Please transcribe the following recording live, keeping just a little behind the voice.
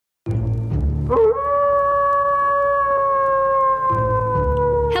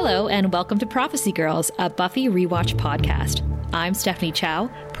Hello, and welcome to Prophecy Girls, a Buffy rewatch podcast. I'm Stephanie Chow,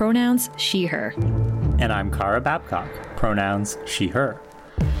 pronouns she, her. And I'm Kara Babcock, pronouns she, her.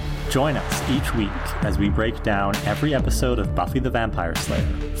 Join us each week as we break down every episode of Buffy the Vampire Slayer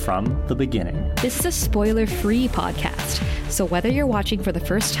from the beginning. This is a spoiler-free podcast, so whether you're watching for the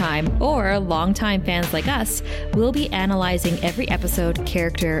first time or longtime fans like us, we'll be analyzing every episode,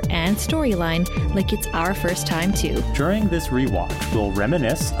 character, and storyline like it's our first time too. During this rewatch, we'll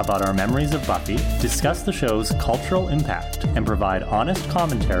reminisce about our memories of Buffy, discuss the show's cultural impact, and provide honest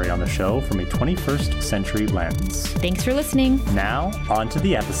commentary on the show from a 21st century lens. Thanks for listening. Now, on to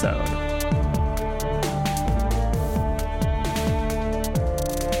the episode.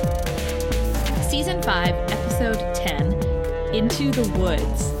 Season 5, Episode 10, Into the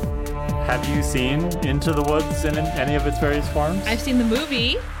Woods. Have you seen Into the Woods in any of its various forms? I've seen the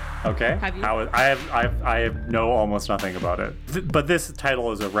movie. Okay. Have you? I know almost nothing about it. But this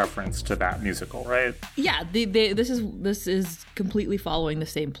title is a reference to that musical, right? Yeah, this is completely following the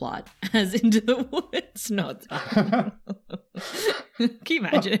same plot as Into the Woods. No, it's not. Can you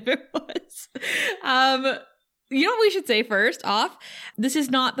imagine if it was? You know what we should say first off? This is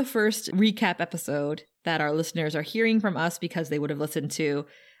not the first recap episode that our listeners are hearing from us because they would have listened to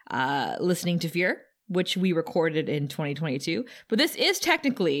Listening to Fear, which we recorded in 2022. But this is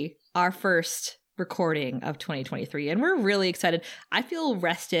technically our first recording of 2023, and we're really excited. I feel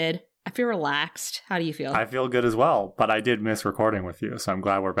rested. I feel relaxed. How do you feel? I feel good as well, but I did miss recording with you, so I'm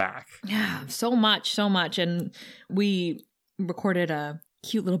glad we're back. Yeah, so much. And we recorded a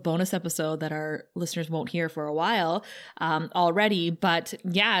cute little bonus episode that our listeners won't hear for a while already. But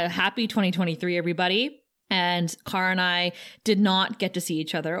yeah, happy 2023, everybody. And Kara and I did not get to see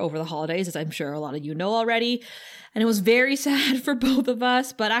each other over the holidays, as I'm sure a lot of you know already. And it was very sad for both of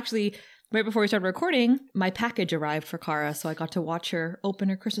us. But actually, right before we started recording, my package arrived for Kara. So I got to watch her open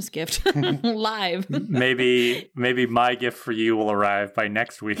her Christmas gift live. Maybe my gift for you will arrive by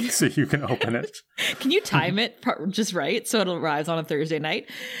next week so you can open it. Can you time it just right so it'll arrive on a Thursday night?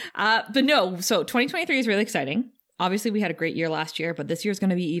 But no, so 2023 is really exciting. Obviously, we had a great year last year, but this year is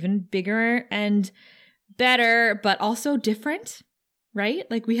going to be even bigger and better, but also different, right?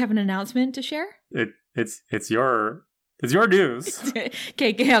 Like we have an announcement to share. It's your news.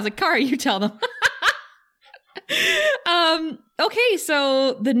 Okay, I was like, Kara, you tell them. Okay,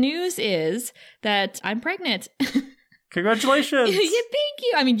 so the news is that I'm pregnant. Congratulations. Yeah, thank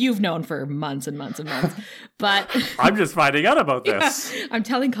you. I mean, you've known for months and months and months, but I'm just finding out about this. Yeah, I'm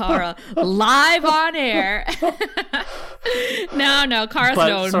telling Kara live on air. No, Kara's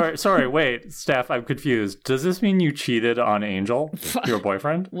known. Sorry, wait, Steph, I'm confused. Does this mean you cheated on Angel, your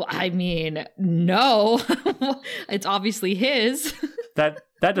boyfriend? Well, I mean, no. It's obviously his. That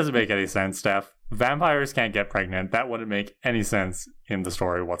doesn't make any sense, Steph. Vampires can't get pregnant. That wouldn't make any sense in the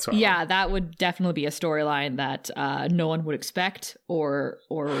story whatsoever. Yeah, that would definitely be a storyline that no one would expect or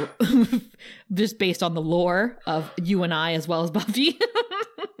just based on the lore of you and I as well as Buffy.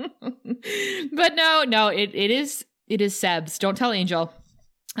 But no, it is Seb's. Don't tell Angel.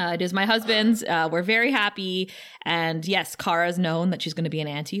 It is my husband's. We're very happy. And yes, Kara's known that she's going to be an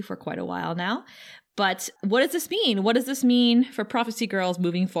auntie for quite a while now. But what does this mean? What does this mean for Prophecy Girls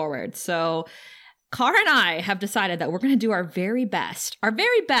moving forward? So Kara and I have decided that we're going to do our very best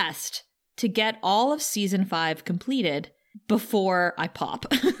to get all of season 5 completed before I pop,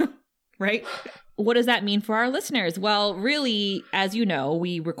 right? What does that mean for our listeners? Well, really, as you know,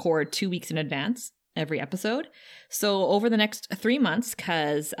 we record 2 weeks in advance every episode. So over the next 3 months,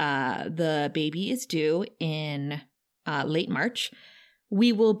 because the baby is due in late March,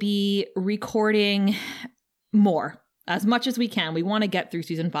 we will be recording more. As much as we can. We want to get through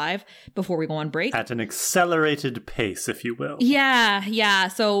season 5 before we go on break. At an accelerated pace, if you will. Yeah.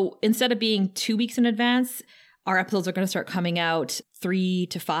 So instead of being 2 weeks in advance, our episodes are going to start coming out 3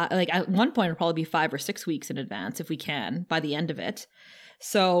 to 5. Like at one point, it'll probably be 5 or 6 weeks in advance if we can by the end of it.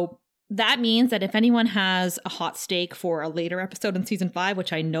 So that means that if anyone has a hot stake for a later episode in season 5,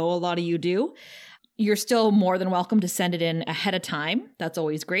 which I know a lot of you do, you're still more than welcome to send it in ahead of time. That's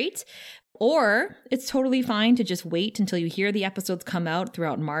always great. Or it's totally fine to just wait until you hear the episodes come out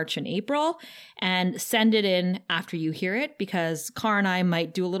throughout March and April and send it in after you hear it, because Kara and I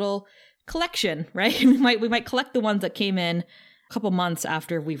might do a little collection, right? We might collect the ones that came in a couple months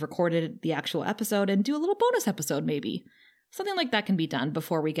after we've recorded the actual episode and do a little bonus episode maybe. Something like that can be done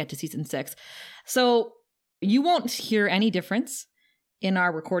before we get to season 6. So you won't hear any difference in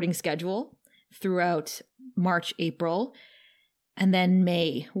our recording schedule throughout March, April. And then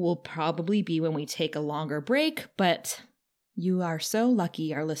May will probably be when we take a longer break, but you are so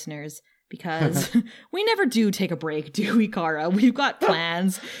lucky, our listeners, because we never do take a break, do we, Cara? We've got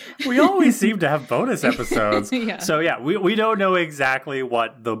plans. We always seem to have bonus episodes. Yeah. So yeah, we don't know exactly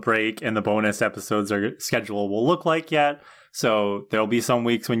what the break and the bonus episodes schedule will look like yet. So there'll be some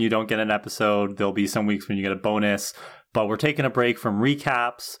weeks when you don't get an episode. There'll be some weeks when you get a bonus. But we're taking a break from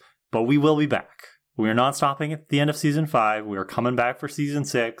recaps. But we will be back. We are not stopping at the end of season 5. We are coming back for season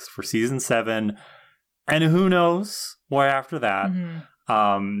 6, for season 7. And who knows where after that.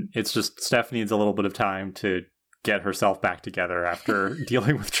 Mm-hmm. It's just Steph needs a little bit of time to get herself back together after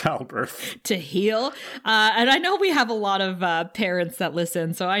dealing with childbirth. To heal. And I know we have a lot of parents that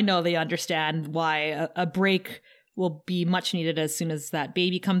listen, so I know they understand why a break will be much needed as soon as that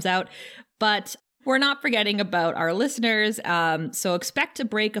baby comes out. But we're not forgetting about our listeners. So expect a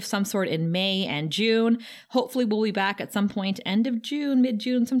break of some sort in May and June. Hopefully we'll be back at some point, end of June,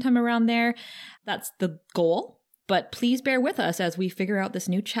 mid-June, sometime around there. That's the goal. But please bear with us as we figure out this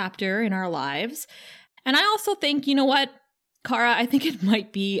new chapter in our lives. And I also think, you know what, Cara, I think it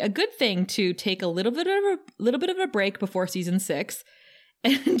might be a good thing to take a little bit of a break before season 6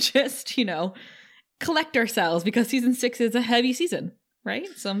 and just, collect ourselves, because season 6 is a heavy season, right?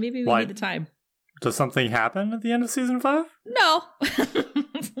 So maybe we need the time. Does something happen at the end of season 5? No.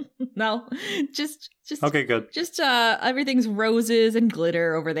 No. Just okay, good. Just everything's roses and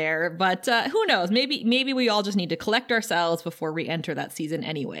glitter over there. But who knows? Maybe we all just need to collect ourselves before we enter that season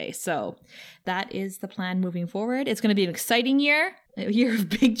anyway. So that is the plan moving forward. It's going to be an exciting year, a year of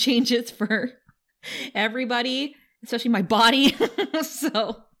big changes for everybody, especially my body.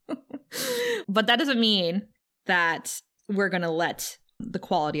 But that doesn't mean that we're going to let the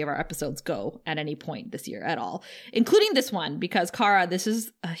quality of our episodes go at any point this year at all, including this one, because Cara, this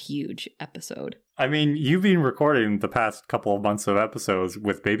is a huge episode. I mean, you've been recording the past couple of months of episodes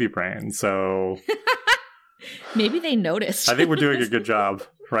with baby brain, so maybe they noticed. I think we're doing a good job,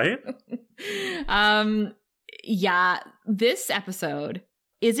 right? Yeah, this episode,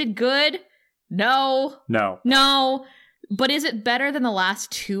 is it good? No. But is it better than the last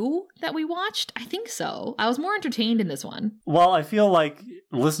 2 that we watched? I think so. I was more entertained in this one. Well, I feel like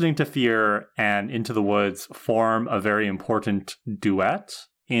Listening to Fear and Into the Woods form a very important duet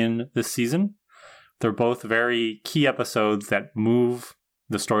in this season. They're both very key episodes that move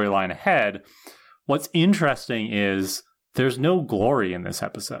the storyline ahead. What's interesting is there's no Glory in this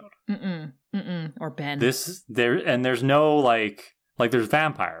episode. Or Ben. There's no there's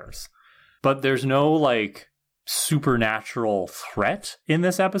vampires, but there's no supernatural threat in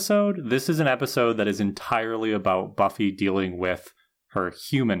this episode. This is an episode that is entirely about Buffy dealing with her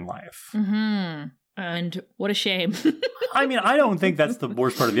human life. Mm-hmm. And what a shame. I mean, I don't think that's the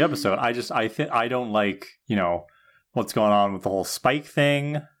worst part of the episode. I don't like, what's going on with the whole Spike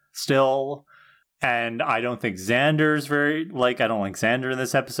thing still. And I don't think Xander's I don't like Xander in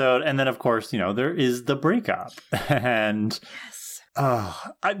this episode. And then, of course, there is the breakup. And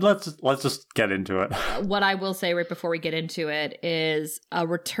let's just get into it. What I will say right before we get into it is a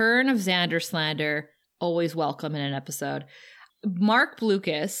return of Xander slander, always welcome in an episode. Mark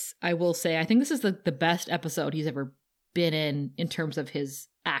Blucas, I will say, I think this is the best episode he's ever been in terms of his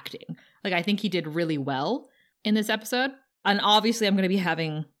acting. I think he did really well in this episode. And obviously I'm going to be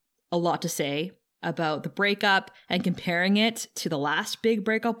having a lot to say about the breakup and comparing it to the last big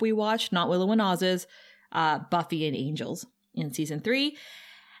breakup we watched, not Willow and Oz's, Buffy and Angels in season 3.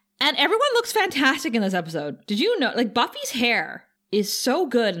 And everyone looks fantastic in this episode. Did you know, Buffy's hair is so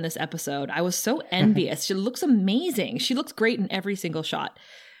good in this episode. I was so envious. She looks amazing. She looks great in every single shot.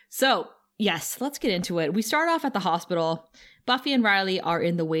 So, yes, let's get into it. We start off at the hospital. Buffy and Riley are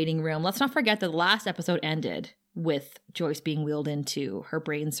in the waiting room. Let's not forget that the last episode ended with Joyce being wheeled into her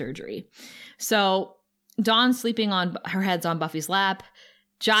brain surgery. So, Dawn's sleeping on her head's on Buffy's lap.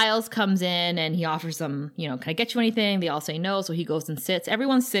 Giles comes in and he offers them, can I get you anything? They all say no, so he goes and sits.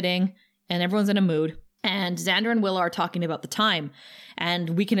 Everyone's sitting and everyone's in a mood. And Xander and Willow are talking about the time.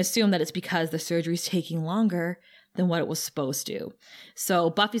 And we can assume that it's because the surgery's taking longer than what it was supposed to. So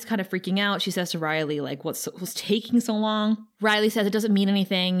Buffy's kind of freaking out. She says to Riley, what's taking so long? Riley says it doesn't mean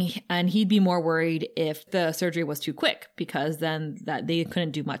anything. And he'd be more worried if the surgery was too quick, because then that they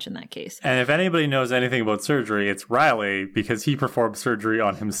couldn't do much in that case. And if anybody knows anything about surgery, it's Riley, because he performed surgery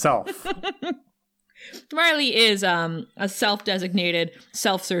on himself. Riley is a self-designated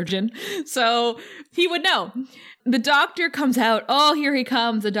self-surgeon, so he would know. The doctor comes out. Oh, here he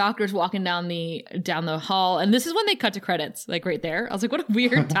comes. The doctor's walking down the hall, and this is when they cut to credits, right there. I was like, what a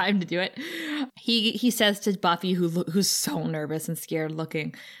weird time to do it. He says to Buffy, who's so nervous and scared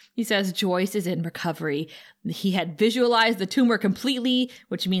looking, he says Joyce is in recovery. He had visualized the tumor completely,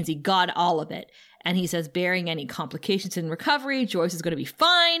 which means he got all of it. And he says, bearing any complications in recovery, Joyce is going to be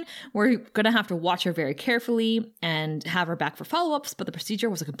fine. We're going to have to watch her very carefully and have her back for follow-ups, but the procedure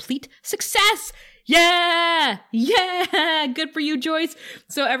was a complete success. Yeah! Yeah! Good for you, Joyce.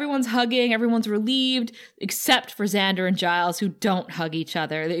 So everyone's hugging, everyone's relieved, except for Xander and Giles, who don't hug each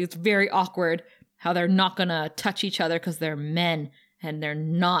other. It's very awkward how they're not going to touch each other because they're men and they're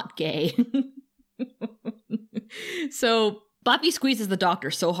not gay. So Buffy squeezes the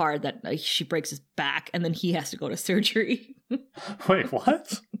doctor so hard that she breaks his back, and then he has to go to surgery. Wait,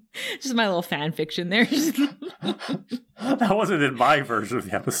 what? Just my little fan fiction there. That wasn't in my version of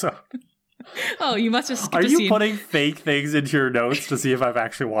the episode. Oh, you must have skipped Are a you scene. putting fake things into your notes to see if I've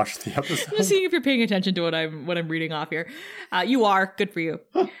actually watched the episode? I'm just seeing if you're paying attention to what I'm reading off here. You are. Good for you.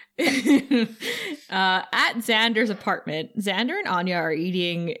 At Xander's apartment, Xander and Anya are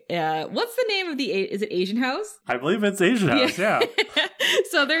eating. What's the name of the? Is it Asian House? I believe it's Asian House. Yeah.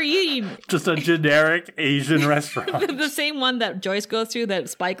 So they're eating Just a generic Asian restaurant. the same one that Joyce goes to that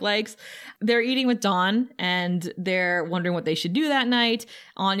Spike likes. They're eating with Dawn, and they're wondering what they should do that night.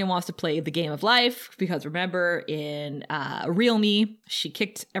 Anya wants to play the game of life because remember in Real Me, she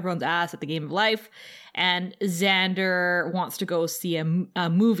kicked everyone's ass at the game of life. And Xander wants to go see a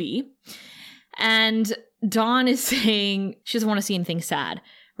movie. And Dawn is saying she doesn't want to see anything sad,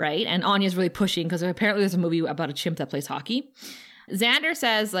 right? And Anya's really pushing because apparently there's a movie about a chimp that plays hockey. Xander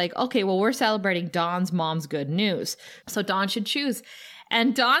says, like, okay, well, we're celebrating Dawn's mom's good news, so Dawn should choose.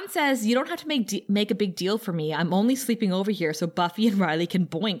 And Dawn says, you don't have to make a big deal for me. I'm only sleeping over here so Buffy and Riley can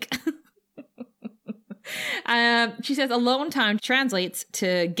boink. She says alone time translates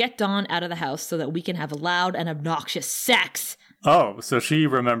to get Dawn out of the house so that we can have a loud and obnoxious sex. Oh, so she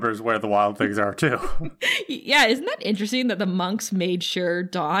remembers where the wild things are too. Yeah, isn't that interesting that the monks made sure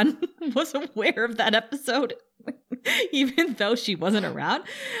Dawn was aware of that episode, even though she wasn't around?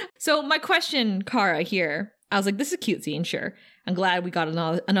 So my question, Kara, here, I was like, this is a cute scene, sure. I'm glad we got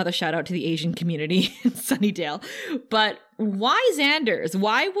another shout out to the Asian community in Sunnydale. But why Xander's?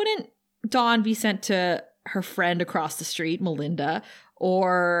 Why wouldn't Dawn be sent to her friend across the street, Melinda?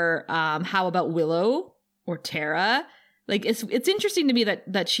 Or how about Willow or Tara? Like, it's interesting to me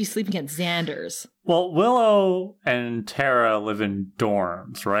that she's sleeping at Xander's. Well, Willow and Tara live in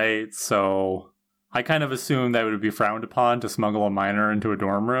dorms, right? So I kind of assumed that it would be frowned upon to smuggle a minor into a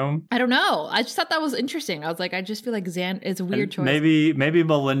dorm room. I don't know. I just thought that was interesting. I was like, I just feel like it's a weird choice. Maybe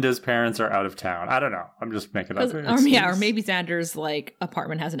Melinda's parents are out of town. I don't know. I'm just making up. Or maybe Xander's like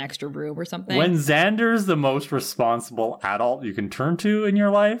apartment has an extra room or something. When Xander's the most responsible adult you can turn to in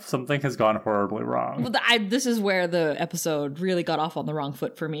your life, something has gone horribly wrong. Well, this is where the episode really got off on the wrong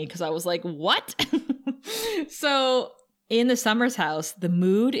foot for me because I was like, what? So in the Summers house, the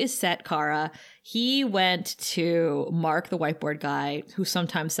mood is set, Kara. He went to Mark, the whiteboard guy, who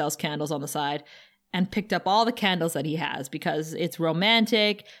sometimes sells candles on the side, and picked up all the candles that he has because it's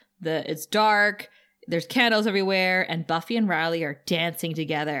romantic, it's dark, there's candles everywhere, and Buffy and Riley are dancing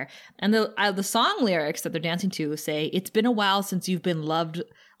together. And the song lyrics that they're dancing to say, "It's been a while since you've been loved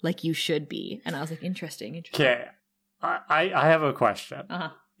like you should be." And I was like, interesting. Okay, I have a question. Uh-huh.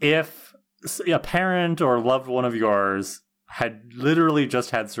 If a parent or loved one of yours had literally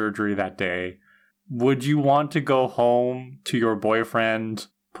just had surgery that day, would you want to go home to your boyfriend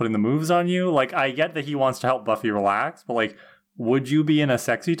putting the moves on you? Like, I get that he wants to help Buffy relax, but like, would you be in a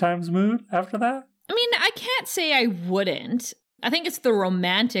sexy times mood after that? I mean, I can't say I wouldn't. I think it's the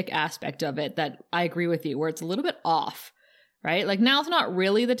romantic aspect of it that I agree with you, where it's a little bit off, right? Like, now's not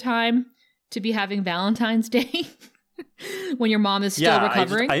really the time to be having Valentine's Day when your mom is still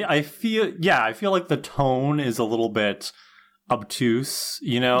recovering. I feel like the tone is a little bit obtuse,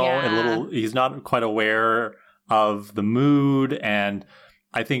 you know, Yeah. He's not quite aware of the mood, and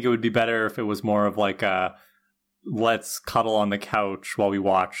I think it would be better if it was more of like a let's cuddle on the couch while we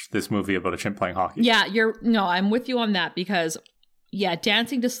watch this movie about a chimp playing hockey. Yeah, I'm with you on that because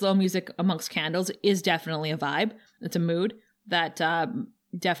dancing to slow music amongst candles is definitely a vibe. It's a mood that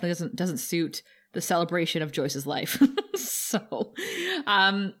definitely doesn't suit the celebration of Joyce's life. So,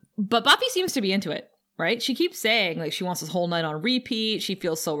 but Buffy seems to be into it. Right? She keeps saying like she wants this whole night on repeat. She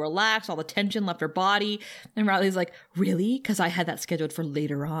feels so relaxed. All the tension left her body. And Riley's like, really? Because I had that scheduled for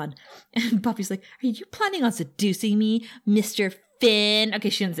later on. And Buffy's like, are you planning on seducing me, Mr. Finn? Okay,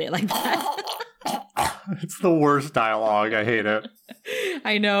 she didn't say it like that. It's the worst dialogue. I hate it.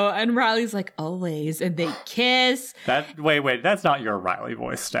 I know. And Riley's like, always. And they kiss. Wait. That's not your Riley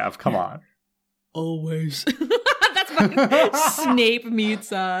voice, Steph. Come on. Always. That's my Snape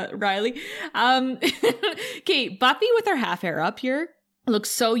meets Riley. Okay, Buffy with her half hair up here looks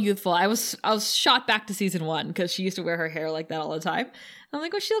so youthful. I was shot back to season 1 because she used to wear her hair like that all the time. I'm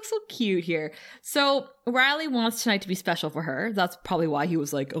like, oh, she looks so cute here. So Riley wants tonight to be special for her. That's probably why he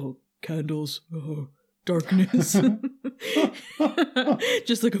was like, oh, candles, oh, darkness.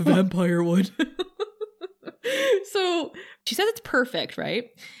 Just like a vampire would. So she says it's perfect, right?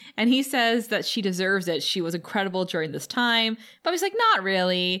 And he says that she deserves it. She was incredible during this time. But he's like, not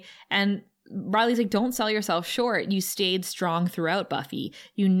really. And Riley's like, don't sell yourself short. You stayed strong throughout, Buffy.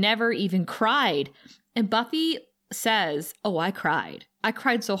 You never even cried. And Buffy says, oh, I cried. I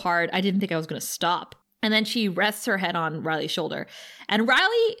cried so hard, I didn't think I was going to stop. And then she rests her head on Riley's shoulder. And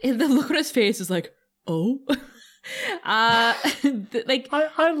Riley, the look on his face is like, oh. Like,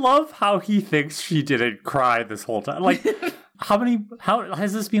 I love how he thinks she didn't cry this whole time. Like, how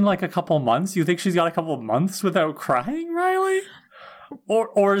has this been like a couple months? You think she's got a couple of months without crying, Riley?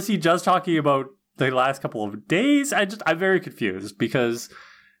 Or is he just talking about the last couple of days? I'm very confused because,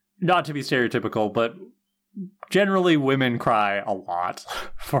 not to be stereotypical, but generally women cry a lot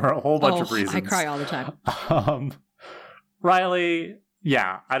for a whole bunch of reasons. I cry all the time. Riley,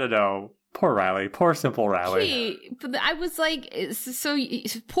 yeah, I don't know. Poor Riley. Poor simple Riley. Hey, but I was like, so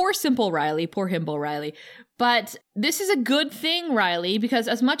poor simple Riley, poor himbo Riley. But this is a good thing, Riley, because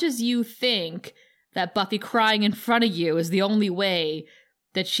as much as you think that Buffy crying in front of you is the only way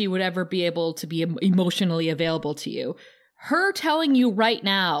that she would ever be able to be emotionally available to you, her telling you right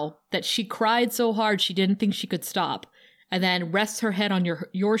now that she cried so hard she didn't think she could stop, and then rests her head on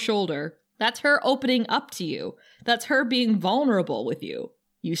your shoulder, that's her opening up to you. That's her being vulnerable with you.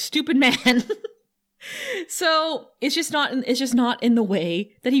 You stupid man. So it's just not in the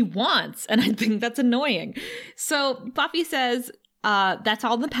way that he wants. And I think that's annoying. So Buffy says, that's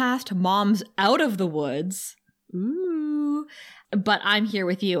all in the past. Mom's out of the woods. Ooh. But I'm here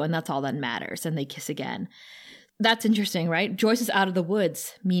with you, and that's all that matters. And they kiss again. That's interesting, right? Joyce is out of the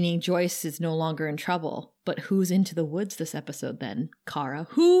woods, meaning Joyce is no longer in trouble. But who's into the woods this episode then? Kara.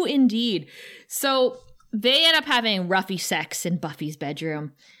 Who indeed? So they end up having roughy sex in Buffy's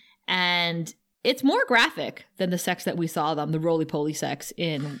bedroom. And it's more graphic than the sex that we saw them, the roly-poly sex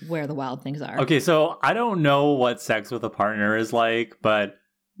in Where the Wild Things Are. Okay, so I don't know what sex with a partner is like, but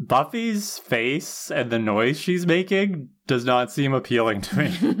Buffy's face and the noise she's making does not seem appealing to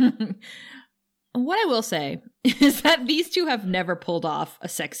me. What I will say is that these two have never pulled off a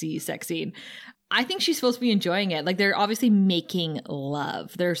sexy sex scene. I think she's supposed to be enjoying it. Like, they're obviously making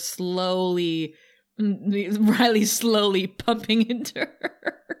love. They're Riley's slowly pumping into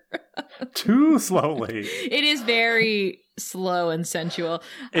her. Too slowly. It is very slow and sensual.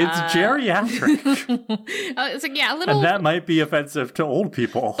 It's geriatric. It's like, yeah, a little. And that might be offensive to old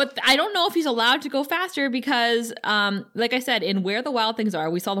people. But I don't know if he's allowed to go faster because, like I said, in Where the Wild Things Are,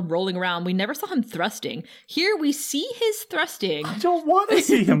 we saw them rolling around. We never saw him thrusting. Here we see his thrusting. I don't want to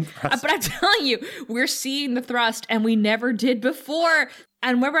see him thrust. But I'm telling you, we're seeing the thrust and we never did before.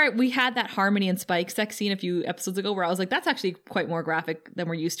 And remember, we had that Harmony and Spike sex scene a few episodes ago where I was like, that's actually quite more graphic than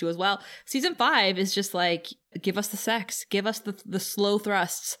we're used to as well. Season 5 is just like, give us the sex. Give us the slow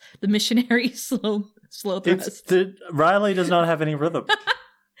thrusts. The missionary slow thrusts. Riley does not have any rhythm.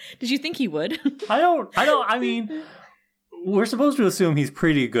 Did you think he would? I mean, we're supposed to assume he's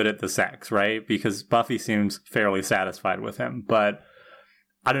pretty good at the sex, right? Because Buffy seems fairly satisfied with him. But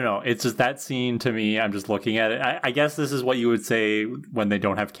I don't know. It's just that scene to me. I'm just looking at it. I guess this is what you would say when they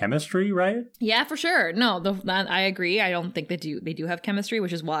don't have chemistry, right? Yeah, for sure. No, I agree. I don't think they do have chemistry,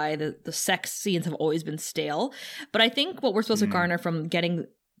 which is why the sex scenes have always been stale. But I think what we're supposed to garner from getting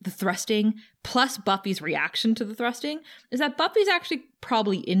the thrusting plus Buffy's reaction to the thrusting is that Buffy's actually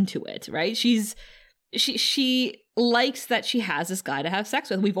probably into it, right? She likes that she has this guy to have sex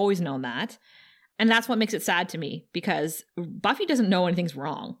with. We've always known that. And that's what makes it sad to me because Buffy doesn't know anything's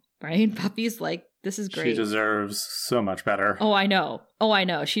wrong, right? Buffy's like, this is great. She deserves so much better. Oh, I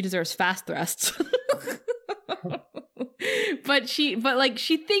know. She deserves fast thrusts. But she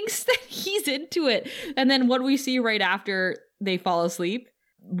thinks that he's into it. And then what do we see right after they fall asleep?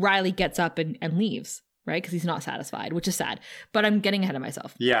 Riley gets up and leaves, right? Because he's not satisfied, which is sad. But I'm getting ahead of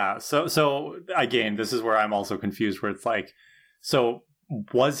myself. Yeah. So again, this is where I'm also confused, where it's like, so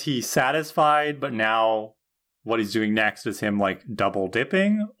was he satisfied, but now what he's doing next is him like double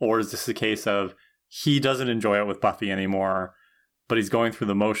dipping? Or is this a case of he doesn't enjoy it with Buffy anymore, but he's going through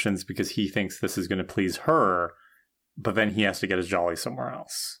the motions because he thinks this is going to please her, but then he has to get his jolly somewhere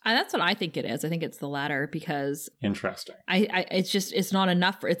else? And that's what I think it is. I think it's the latter because interesting. It's not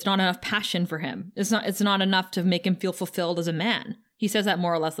enough. It's not enough passion for him. It's not enough to make him feel fulfilled as a man. He says that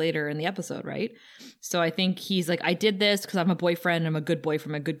more or less later in the episode, right? So I think he's like, I did this because I'm a boyfriend. I'm a good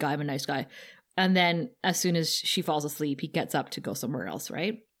boyfriend. I'm a good guy. I'm a nice guy. And then as soon as she falls asleep, he gets up to go somewhere else,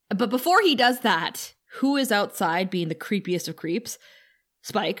 right? But before he does that, who is outside being the creepiest of creeps?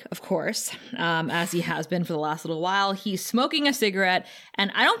 Spike, of course, as he has been for the last little while. He's smoking a cigarette,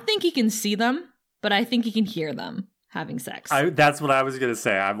 and I don't think he can see them, but I think he can hear them having sex. That's what I was going to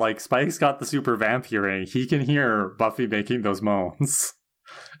say. I'm like, Spike's got the super vamp hearing. He can hear Buffy making those moans.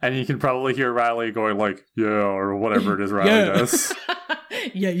 And he can probably hear Riley going like, yeah, or whatever it is Riley does.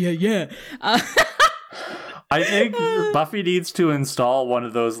 Yeah. I think Buffy needs to install one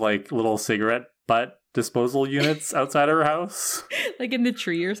of those like little cigarette butt disposal units outside her house. Like in the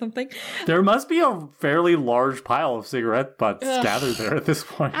tree or something. There must be a fairly large pile of cigarette butts gathered there at this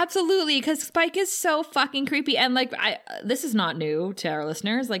point. Absolutely, because Spike is so fucking creepy. And like, this is not new to our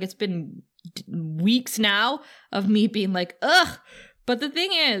listeners. Like, it's been weeks now of me being like, ugh. But the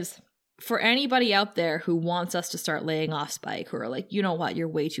thing is, for anybody out there who wants us to start laying off Spike, who are like, you know what, you're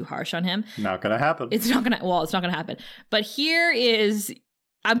way too harsh on him. Not gonna happen. It's not gonna happen. But here is,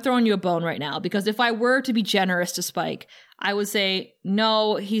 I'm throwing you a bone right now, because if I were to be generous to Spike, I would say,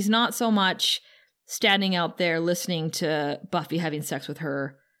 no, he's not so much standing out there listening to Buffy having sex with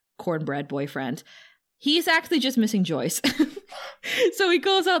her cornbread boyfriend. He's actually just missing Joyce. So he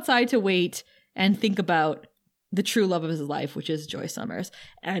goes outside to wait and think about the true love of his life, which is Joyce Summers,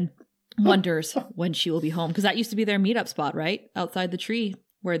 and wonders when she will be home. Because that used to be their meetup spot, right? Outside the tree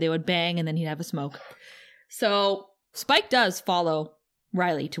where they would bang and then he'd have a smoke. So Spike does follow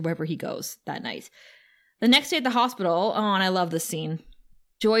Riley to wherever he goes that night. The next day at the hospital, oh, and I love this scene.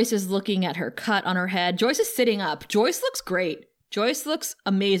 Joyce is looking at her cut on her head. Joyce is sitting up. Joyce looks great. Joyce looks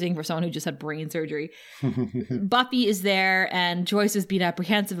amazing for someone who just had brain surgery. Buffy is there, and Joyce is being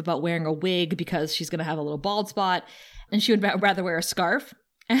apprehensive about wearing a wig because she's going to have a little bald spot, and she would rather wear a scarf.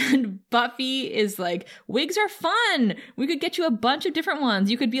 And Buffy is like, wigs are fun. We could get you a bunch of different ones.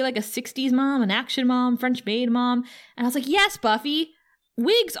 You could be like a 60s mom, an action mom, French maid mom. And I was like, yes, Buffy,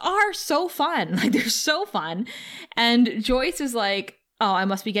 wigs are so fun. Like, they're so fun. And Joyce is like, oh, I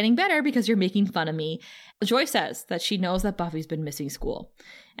must be getting better because you're making fun of me. Joyce says that she knows that Buffy's been missing school.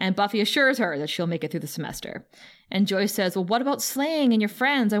 And Buffy assures her that she'll make it through the semester. And Joyce says, well, what about slaying and your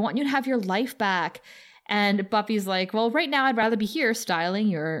friends? I want you to have your life back. And Buffy's like, well, right now I'd rather be here styling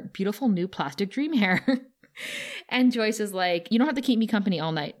your beautiful new plastic dream hair. And Joyce is like, you don't have to keep me company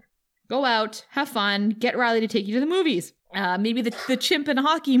all night. Go out, have fun, get Riley to take you to the movies. Maybe the chimp and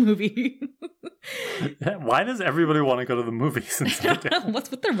hockey movie. Why does everybody want to go to the movies?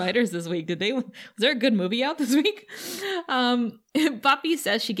 What's with the writers this week? Was there a good movie out this week? Buffy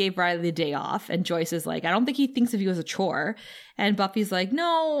says she gave Riley the day off, and Joyce is like, I don't think he thinks of you as a chore. And Buffy's like,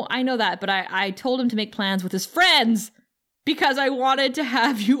 no, I know that, but I told him to make plans with his friends because I wanted to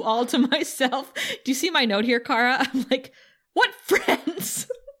have you all to myself. Do you see my note here, Cara? I'm like, what friends?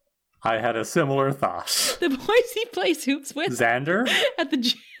 I had a similar thought. The boys he plays hoops with. Xander? At the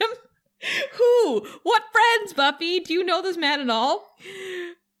gym? Who? What friends, Buffy? Do you know this man at all?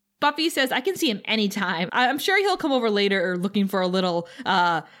 Buffy says, I can see him anytime. I'm sure he'll come over later looking for a little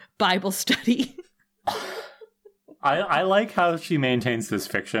Bible study. I like how she maintains this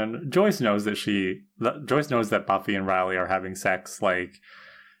fiction. Joyce knows that Buffy and Riley are having sex. Like,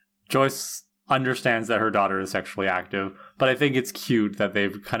 Joyce understands that her daughter is sexually active, but I think it's cute that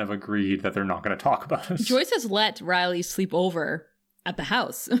they've kind of agreed that they're not going to talk about it. Joyce has let Riley sleep over at the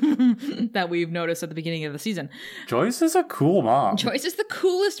house that we've noticed at the beginning of the season. Joyce is a cool mom. Joyce is the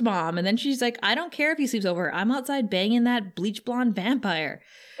coolest mom. And then she's like, I don't care if he sleeps over. I'm outside banging that bleach blonde vampire.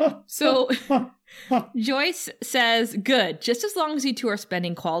 So Joyce says, good, just as long as you two are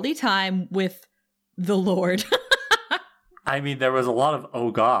spending quality time with the Lord. I mean, there was a lot of,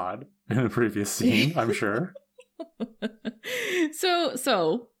 oh God, in the previous scene, I'm sure.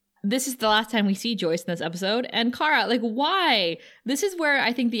 So this is the last time we see Joyce in this episode. And Cara, like, why? This is where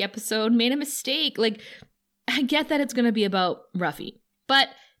I think the episode made a mistake. Like, I get that it's going to be about Ruffy, but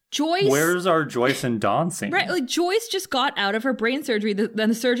Joyce... Where's our Joyce and Dawn scene? Right, like, Joyce just got out of her brain surgery. Then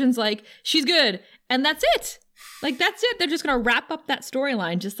the surgeon's like, she's good. And that's it. Like, that's it. They're just going to wrap up that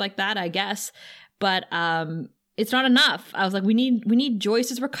storyline just like that, I guess. But it's not enough. I was like, we need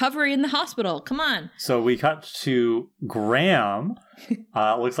Joyce's recovery in the hospital. Come on. So we cut to Graham.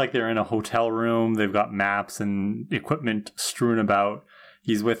 It looks like they're in a hotel room. They've got maps and equipment strewn about.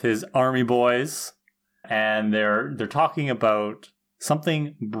 He's with his army boys, and they're talking about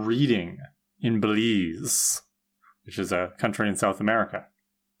something breeding in Belize, which is a country in South America.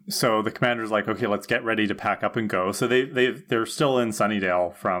 So the commander's like, okay, let's get ready to pack up and go. So they're still in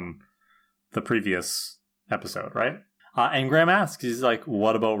Sunnydale from the previous episode, right? And Graham asks, he's like,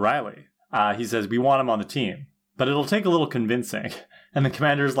 what about Riley? He says, we want him on the team, but it'll take a little convincing. And the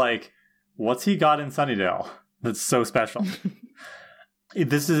commander's like, what's he got in Sunnydale that's so special?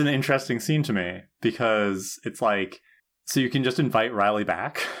 This is an interesting scene to me because it's like, so you can just invite Riley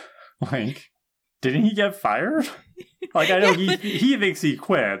back. Like, didn't he get fired? Like, I know he thinks he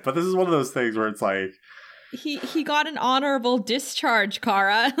quit, but this is one of those things where it's like, he got an honorable discharge,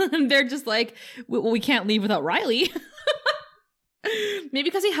 Kara. And they're just like, we can't leave without Riley. Maybe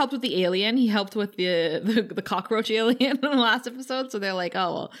because he helped with the alien. He helped with the cockroach alien in the last episode. So they're like,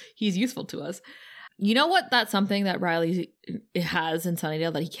 oh, well, he's useful to us. You know what? That's something that Riley has in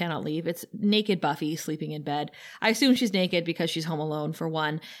Sunnydale that he cannot leave. It's naked Buffy sleeping in bed. I assume she's naked because she's home alone, for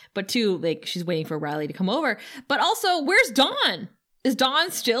one. But two, like, she's waiting for Riley to come over. But also, where's Dawn? Is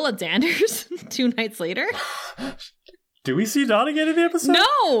Dawn still at Xander's 2 nights later? Do we see Dawn again in the episode?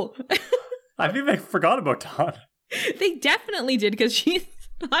 No! I think they forgot about Dawn. They definitely did because she's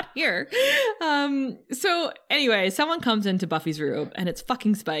not here. So anyway, someone comes into Buffy's room and it's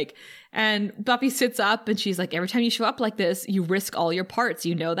fucking Spike. And Buffy sits up and she's like, every time you show up like this, you risk all your parts.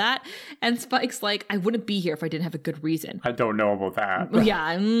 You know that? And Spike's like, I wouldn't be here if I didn't have a good reason. I don't know about that.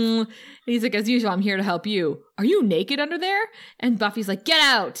 Yeah. And he's like, as usual, I'm here to help you. Are you naked under there? And Buffy's like, get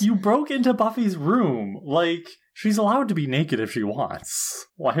out. You broke into Buffy's room. Like, she's allowed to be naked if she wants.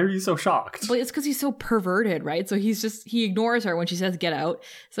 Why are you so shocked? Well, it's because he's so perverted, right? So he ignores her when she says get out.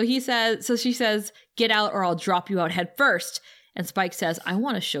 So she says, get out or I'll drop you out head first. And Spike says, I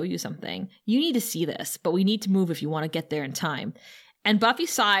want to show you something. You need to see this, but we need to move if you want to get there in time. And Buffy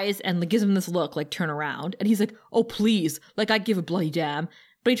sighs and gives him this look, like, turn around. And he's like, oh, please. Like, I'd give a bloody damn.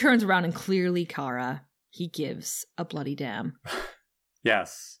 But he turns around and clearly, Kara, he gives a bloody damn.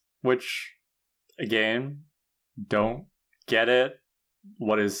 Yes. Which, again, don't get it.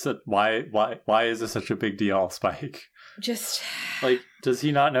 Why is this such a big deal, Spike? Just like, does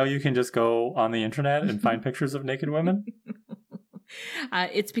he not know you can just go on the internet and find pictures of naked women?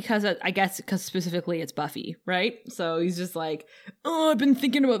 It's because because specifically it's Buffy, right? So he's just like, oh, I've been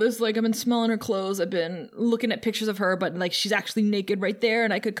thinking about this. Like, I've been smelling her clothes. I've been looking at pictures of her, but like she's actually naked right there,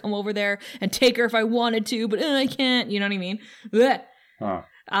 and I could come over there and take her if I wanted to, but I can't. You know what I mean? Blech. Huh.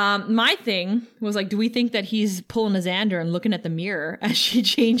 My thing was like, do we think that he's pulling a Xander and looking at the mirror as she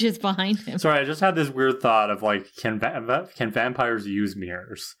changes behind him? Sorry, I just had this weird thought of like, can vampires use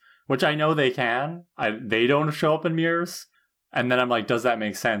mirrors? Which I know they can. They don't show up in mirrors. And then I'm like, does that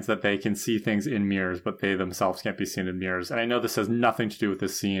make sense that they can see things in mirrors, but they themselves can't be seen in mirrors? And I know this has nothing to do with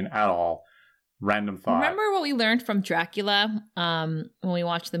this scene at all. Random thought. Remember what we learned from Dracula when we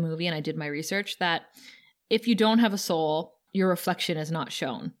watched the movie and I did my research? That if you don't have a soul, your reflection is not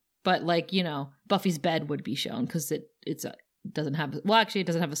shown. But like, you know, Buffy's bed would be shown because it doesn't have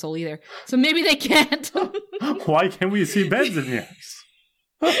a soul either. So maybe they can't. Why can't we see beds in mirrors?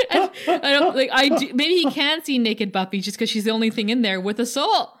 Maybe he can see naked Buffy just because she's the only thing in there with a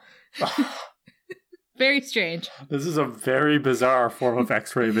soul. Very strange. This is a very bizarre form of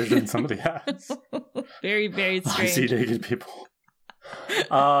X-ray vision somebody has. Very, very strange. I see naked people.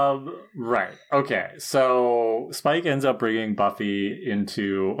 Right. Okay. So Spike ends up bringing Buffy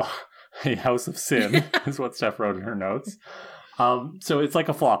into a house of sin, is what Steph wrote in her notes. So it's like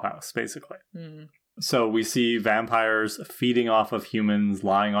a flop house, basically. Mm. So we see vampires feeding off of humans,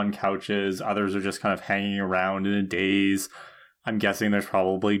 lying on couches. Others are just kind of hanging around in a daze. I'm guessing there's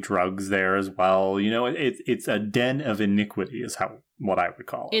probably drugs there as well. You know, it's a den of iniquity is what I would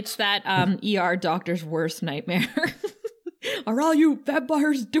call it. It's that ER doctor's worst nightmare. Are all you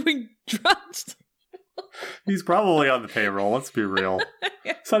vampires doing drugs? He's probably on the payroll, let's be real.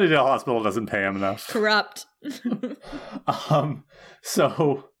 Sunnydale Hospital doesn't pay him enough. Corrupt.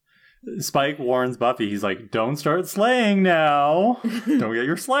 So Spike warns Buffy, he's like, don't start slaying now. Don't get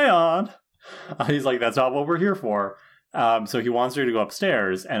your slay on. He's like, that's not what we're here for. So he wants her to go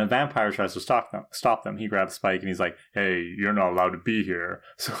upstairs, and a vampire tries to stop them. He grabs Spike, and he's like, hey, you're not allowed to be here.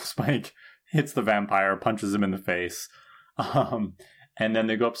 So Spike hits the vampire, punches him in the face, and then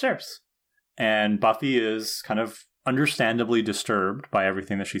they go upstairs. And Buffy is kind of understandably disturbed by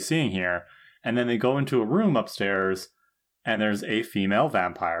everything that she's seeing here. And then they go into a room upstairs, and there's a female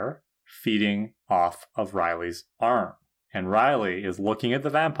vampire feeding off of Riley's arm. And Riley is looking at the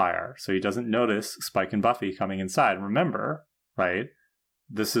vampire, so he doesn't notice Spike and Buffy coming inside. Remember, right?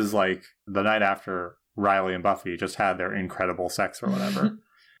 This is like the night after Riley and Buffy just had their incredible sex or whatever.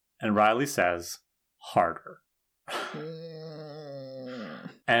 And Riley says, harder.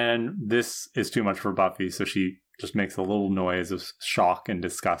 And this is too much for Buffy, so she just makes a little noise of shock and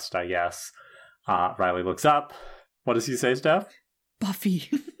disgust, I guess. Riley looks up. What does he say, Steph?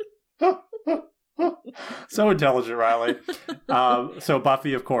 Buffy. So intelligent, Riley. So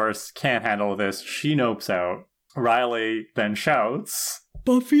Buffy, of course, can't handle this. She nopes out. Riley then shouts,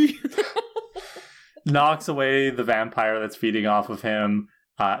 Buffy! Knocks away the vampire that's feeding off of him.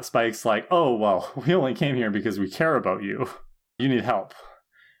 Spike's like, oh, well, we only came here because we care about you. You need help.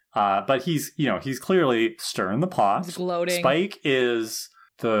 But he's clearly stirring the pot. He's gloating. Spike is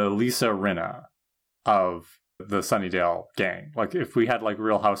the Lisa Rinna of the Sunnydale gang. Like, if we had, like,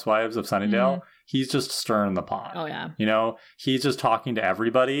 Real Housewives of Sunnydale, he's just stirring the pot. Oh, yeah. You know, he's just talking to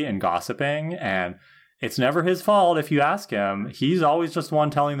everybody and gossiping, and it's never his fault if you ask him. He's always just one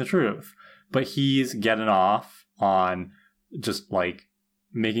telling the truth. But he's getting off on just, like,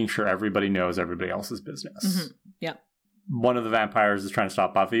 making sure everybody knows everybody else's business. Mm-hmm. Yeah. One of the vampires is trying to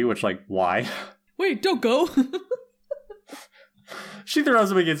stop Buffy, which, like, why? Wait, don't go. She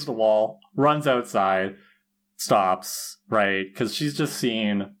throws him against the wall, runs outside, stops, right? Because she's just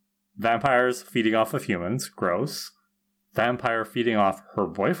seen vampires feeding off of humans, gross. Vampire feeding off her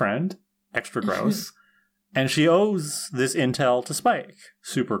boyfriend, extra gross. And she owes this intel to Spike,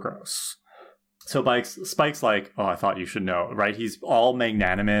 super gross. So Spike's like, oh, I thought you should know, right? He's all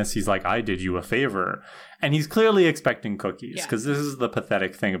magnanimous. He's like, I did you a favor. And he's clearly expecting cookies, because this is the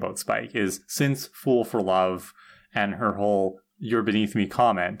pathetic thing about Spike, is since Fool for Love and her whole "you're beneath me"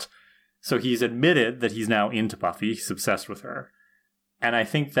 comment, so he's admitted that he's now into Buffy. He's obsessed with her. And I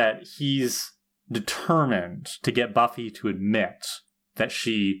think that he's determined to get Buffy to admit that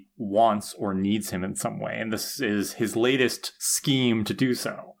she wants or needs him in some way. And this is his latest scheme to do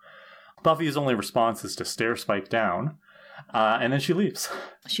so. Buffy's only response is to stare Spike down, and then she leaves.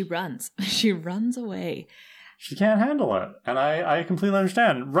 She runs. She runs away. She can't handle it, and I completely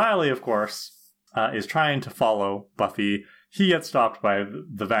understand. Riley, of course, is trying to follow Buffy. He gets stopped by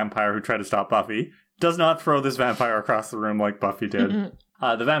the vampire who tried to stop Buffy. Does not throw this vampire across the room like Buffy did.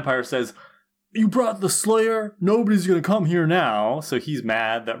 The vampire says, "You brought the Slayer? Nobody's going to come here now." So he's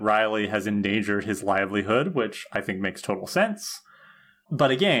mad that Riley has endangered his livelihood, which I think makes total sense.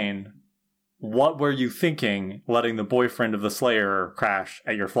 But again, what were you thinking letting the boyfriend of the Slayer crash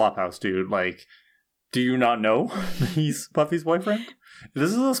at your flophouse, dude? Like, do you not know he's Buffy's boyfriend?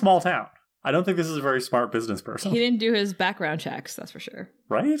 This is a small town. I don't think this is a very smart business person. He didn't do his background checks, that's for sure.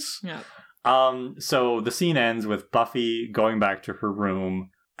 Right? Yeah. So the scene ends with Buffy going back to her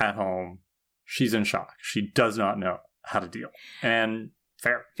room at home. She's in shock. She does not know how to deal. And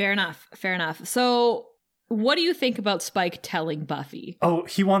fair. Fair enough. So what do you think about Spike telling Buffy? Oh,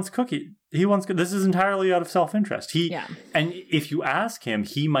 he wants cookie. This is entirely out of self-interest. And if you ask him,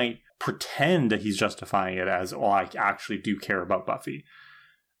 he might pretend that he's justifying it as, oh, I actually do care about Buffy.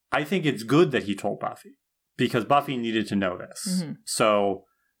 I think it's good that he told Buffy, because Buffy needed to know this. Mm-hmm. So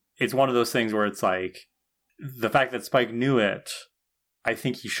it's one of those things where it's like, the fact that Spike knew it, I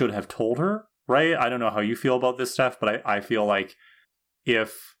think he should have told her, right? I don't know how you feel about this stuff, but I feel like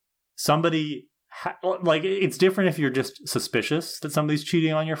if somebody, like, it's different if you're just suspicious that somebody's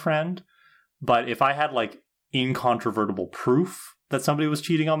cheating on your friend. But if I had, like, incontrovertible proof that somebody was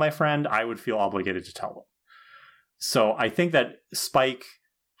cheating on my friend, I would feel obligated to tell them. So I think that Spike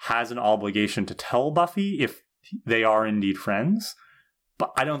has an obligation to tell Buffy if they are indeed friends.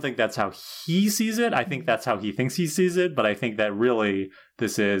 But I don't think that's how he sees it. I think that's how he thinks he sees it. But I think that really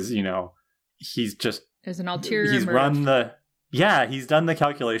this is, he's just... There's an ulterior He's motive. He's done the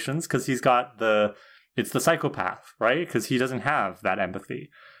calculations, because he's got it's the psychopath, right? Because he doesn't have that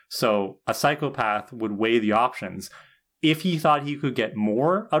empathy. So a psychopath would weigh the options. If he thought he could get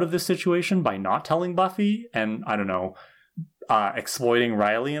more out of this situation by not telling Buffy and, I don't know, exploiting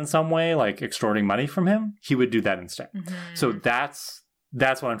Riley in some way, like extorting money from him, he would do that instead. Mm-hmm. So that's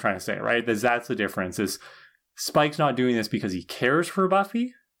what I'm trying to say, right? That's the difference, is Spike's not doing this because he cares for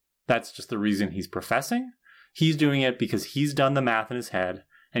Buffy. That's just the reason he's professing. He's doing it because he's done the math in his head,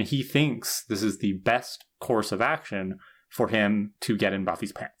 and he thinks this is the best course of action for him to get in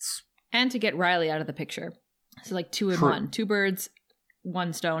Buffy's pants. And to get Riley out of the picture. So like 2 in 1. 2 birds,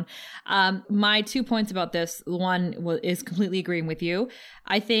 1 stone. My 2 points about this, one is completely agreeing with you.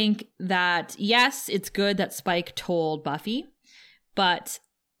 I think that, yes, it's good that Spike told Buffy, but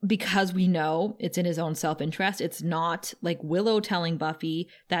because we know it's in his own self-interest, it's not like Willow telling Buffy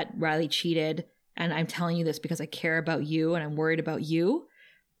that Riley cheated, and I'm telling you this because I care about you and I'm worried about you.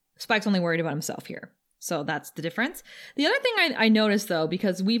 Spike's only worried about himself here. So that's the difference. The other thing I noticed, though,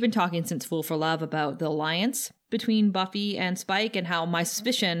 because we've been talking since Fool for Love about the alliance between Buffy and Spike, and how my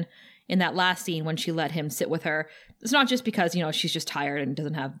suspicion in that last scene when she let him sit with her, it's not just because, she's just tired and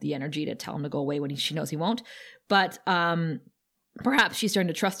doesn't have the energy to tell him to go away when she knows he won't, but perhaps she's starting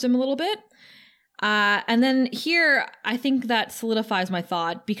to trust him a little bit. And then here, I think that solidifies my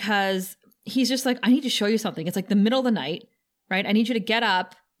thought, because he's just like, I need to show you something. It's like the middle of the night, right? I need you to get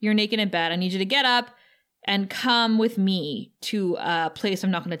up. You're naked in bed. I need you to get up and come with me to a place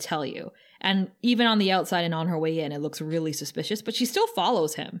I'm not going to tell you. And even on the outside and on her way in, it looks really suspicious, but she still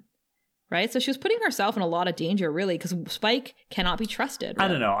follows him. Right? So she was putting herself in a lot of danger, really, because Spike cannot be trusted. Right? I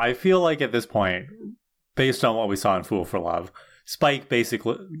don't know. I feel like at this point, based on what we saw in Fool for Love,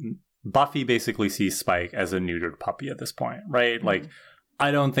 Buffy basically sees Spike as a neutered puppy at this point, right? Mm-hmm. Like,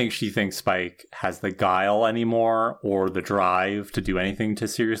 I don't think she thinks Spike has the guile anymore or the drive to do anything to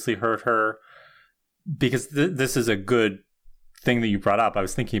seriously hurt her. Because this is a good thing that you brought up. I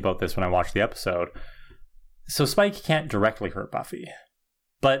was thinking about this when I watched the episode. So Spike can't directly hurt Buffy.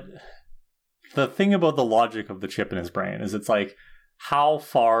 But the thing about the logic of the chip in his brain is it's like, how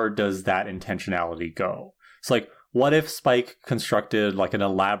far does that intentionality go? It's like, what if Spike constructed like an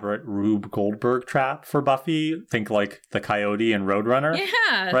elaborate Rube Goldberg trap for Buffy? Think like the Coyote and Roadrunner.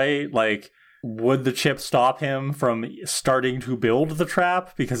 Yeah. Right? Like, would the chip stop him from starting to build the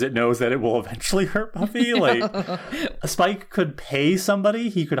trap because it knows that it will eventually hurt Buffy? Like, Spike could pay somebody.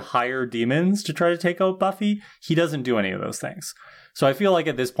 He could hire demons to try to take out Buffy. He doesn't do any of those things. So I feel like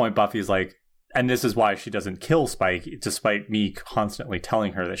at this point, Buffy's like, and this is why she doesn't kill Spike, despite me constantly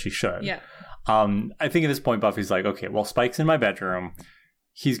telling her that she should. Yeah. I think at this point, Buffy's like, okay, well, Spike's in my bedroom.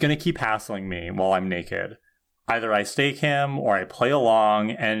 He's going to keep hassling me while I'm naked. Either I stake him or I play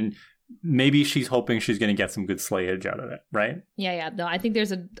along, and maybe she's hoping she's going to get some good slayage out of it, right? Yeah. No, I think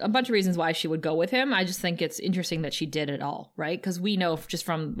there's a bunch of reasons why she would go with him. I just think it's interesting that she did it all, right? Because we know just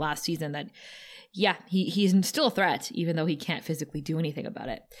from last season that, yeah, he's still a threat, even though he can't physically do anything about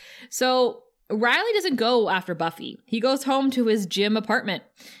it. So Riley doesn't go after Buffy. He goes home to his gym apartment.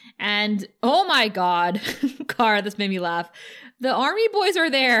 And oh my God, Cara, this made me laugh. The army boys are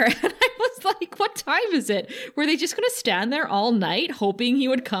there. And I was like, what time is it? Were they just going to stand there all night hoping he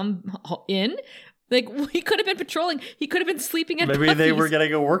would come in? Like, he could have been patrolling. He could have been sleeping at Maybe Buffy's. They were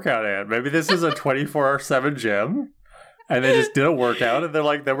getting a workout in. Maybe this is a 24/7 gym. And they just did a workout, and they're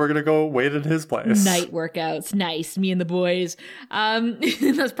like, then we're going to go wait at his place. Night workouts. Nice. Me and the boys.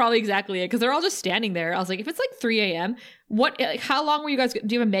 That's probably exactly it, because they're all just standing there. I was like, if it's like 3 a.m., how long were you guys,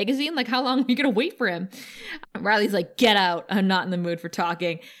 do you have a magazine? Like, how long are you going to wait for him? Riley's like, get out. I'm not in the mood for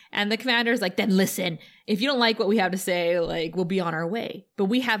talking. And the commander's like, then listen, if you don't like what we have to say, like, we'll be on our way. But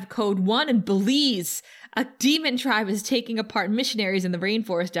we have code 1 in Belize. A demon tribe is taking apart missionaries in the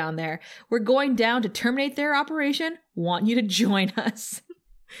rainforest down there. We're going down to terminate their operation. Want you to join us.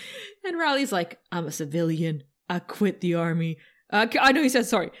 And Riley's like, I'm a civilian. I quit the army. I know he says,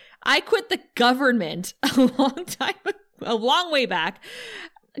 sorry. I quit the government a long way back.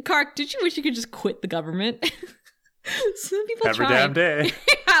 Kark, did you wish you could just quit the government? Some people every damn day.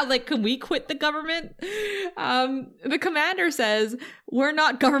 Yeah, like, can we quit the government? The commander says, we're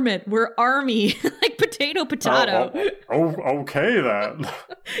not government, we're army. Like potato. Okay then.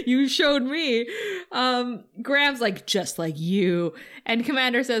 You showed me. Graham's like, just like you. And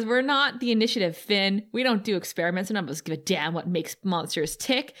commander says, we're not the initiative, Finn. We don't do experiments, and none of us give a damn what makes monsters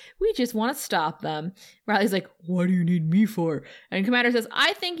tick. We just want to stop them. Riley's like, what do you need me for? And commander says,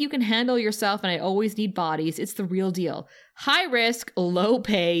 I think you can handle yourself, and I always need bodies. It's the real deal. High risk, low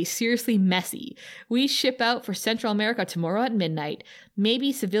pay, seriously messy. We ship out for Central America tomorrow at midnight.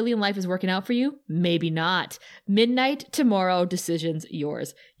 Maybe civilian life is working out for you. Maybe not. Midnight tomorrow, decisions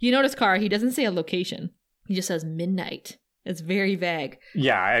yours. You notice, Cara, he doesn't say a location. He just says midnight. It's very vague.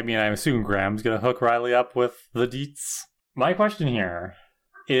 Yeah, I mean, I assume Graham's going to hook Riley up with the deets. My question here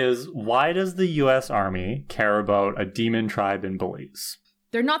is, why does the U.S. Army care about a demon tribe in Belize?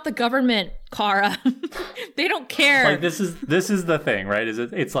 They're not the government, Cara. They don't care. Like, this is the thing, right?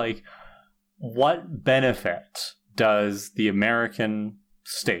 It's like, what benefit does the American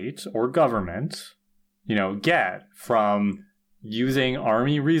state or government, get from using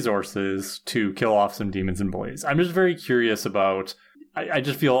army resources to kill off some demons in Belize? I'm just very curious about. I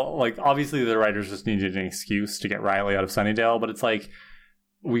just feel like obviously the writers just needed an excuse to get Riley out of Sunnydale, but it's like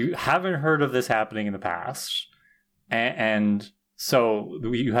we haven't heard of this happening in the past, and so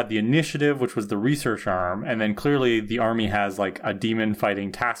you had the initiative, which was the research arm, and then clearly the army has like a demon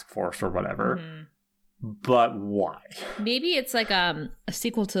fighting task force or whatever. Mm-hmm. But why? Maybe it's like a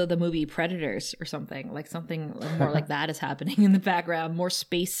sequel to the movie Predators or something. Like something more like that is happening in the background. More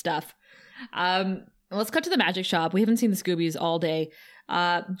space stuff. Let's cut to the magic shop. We haven't seen the Scoobies all day.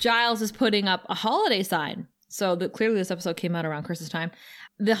 Giles is putting up a holiday sign. So clearly this episode came out around Christmas time.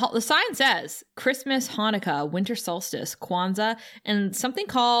 The sign says Christmas, Hanukkah, Winter Solstice, Kwanzaa, and something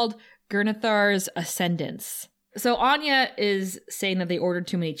called Gurnathar's Ascendance. So Anya is saying that they ordered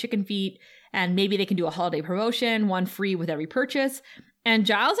too many chicken feet, and maybe they can do a holiday promotion, 1 free with every purchase. And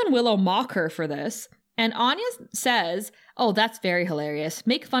Giles and Willow mock her for this. And Anya says, oh, that's very hilarious.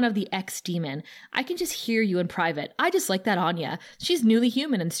 Make fun of the ex-demon. I can just hear you in private. I just like that Anya. She's newly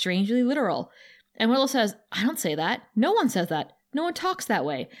human and strangely literal. And Willow says, I don't say that. No one says that. No one talks that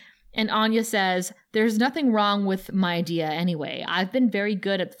way. And Anya says, there's nothing wrong with my idea anyway. I've been very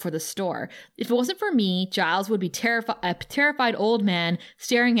good for the store. If it wasn't for me, Giles would be a terrified old man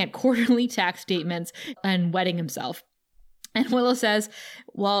staring at quarterly tax statements and wetting himself. And Willow says,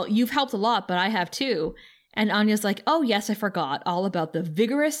 well, you've helped a lot, but I have too. And Anya's like, oh, yes, I forgot all about the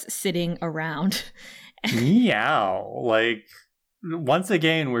vigorous sitting around. Meow. Like, once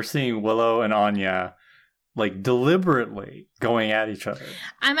again, we're seeing Willow and Anya like deliberately going at each other.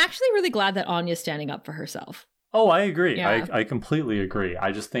 I'm actually really glad that Anya's standing up for herself. Oh, I agree. Yeah. I completely agree.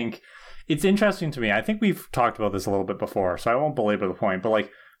 I just think it's interesting to me. I think we've talked about this a little bit before, so I won't belabor the point. But like,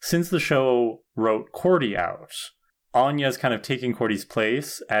 since the show wrote Cordy out, Anya's kind of taking Cordy's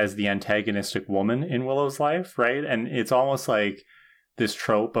place as the antagonistic woman in Willow's life, right? And it's almost like this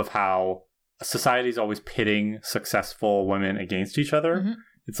trope of how society's always pitting successful women against each other. Mm-hmm.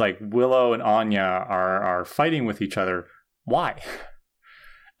 It's like Willow and Anya are fighting with each other. Why?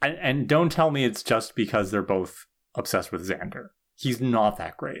 And don't tell me it's just because they're both obsessed with Xander. He's not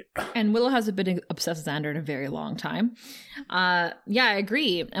that great. And Willow hasn't been obsessed with Xander in a very long time. Yeah, I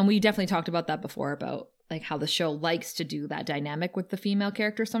agree. And we definitely talked about that before, about like how the show likes to do that dynamic with the female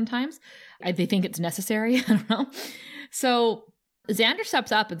character sometimes. They think it's necessary. I don't know. So Xander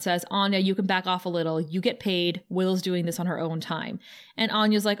steps up and says, Anya, you can back off a little. You get paid. Willow's doing this on her own time. And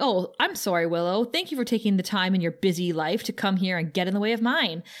Anya's like, oh, I'm sorry, Willow. Thank you for taking the time in your busy life to come here and get in the way of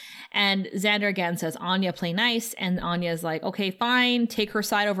mine. And Xander again says, Anya, play nice. And Anya's like, okay, fine. Take her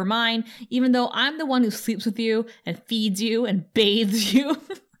side over mine, even though I'm the one who sleeps with you and feeds you and bathes you.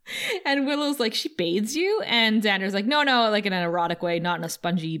 And Willow's like, she bathes you? And Xander's like, no, like in an erotic way, not in a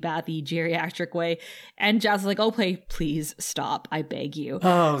spongy, bathy, geriatric way. And Giles is like, oh, please stop. I beg you.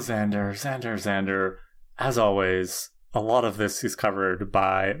 Oh, Xander. As always, a lot of this is covered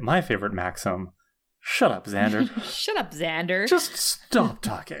by my favorite maxim. Shut up, Xander. Shut up, Xander. Just stop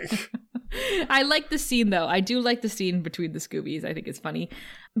talking. I like the scene, though. I do like the scene between the Scoobies. I think it's funny.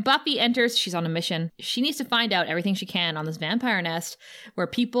 Buffy enters. She's on a mission. She needs to find out everything she can on this vampire nest where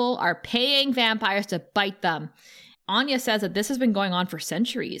people are paying vampires to bite them. Anya says that this has been going on for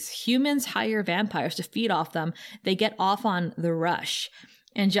centuries. Humans hire vampires to feed off them. They get off on the rush.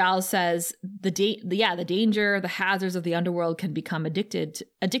 And Giles says the danger, the hazards of the underworld can become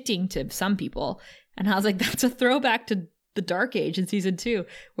addicting to some people. And I was like, that's a throwback to the Dark Age in season 2,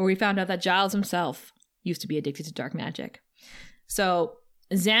 where we found out that Giles himself used to be addicted to dark magic. So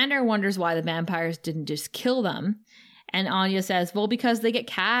Xander wonders why the vampires didn't just kill them. And Anya says, well, because they get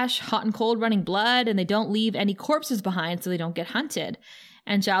cash, hot and cold running blood, and they don't leave any corpses behind so they don't get hunted.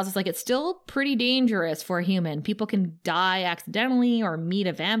 And Giles is like, it's still pretty dangerous for a human. People can die accidentally or meet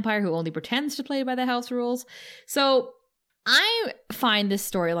a vampire who only pretends to play by the house rules. So I find this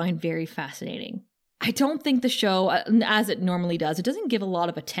storyline very fascinating. I don't think the show, as it normally does, it doesn't give a lot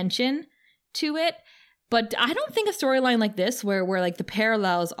of attention to it. But I don't think a storyline like this, where like the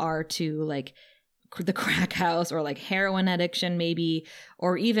parallels are to like the crack house or like heroin addiction maybe,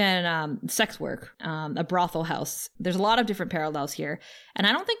 or even sex work, a brothel house. There's a lot of different parallels here. And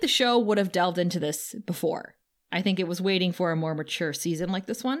I don't think the show would have delved into this before. I think it was waiting for a more mature season like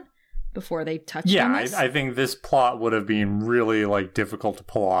this one before they touched on this. I think this plot would have been really like difficult to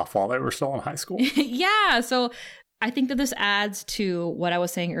pull off while they were still in high school. Yeah, so I think that this adds to what I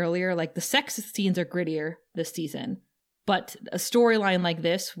was saying earlier, like the sex scenes are grittier this season, but a storyline like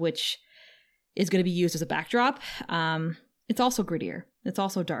this, which is going to be used as a backdrop, it's also grittier. It's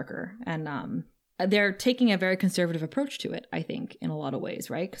also darker. And they're taking a very conservative approach to it, I think, in a lot of ways,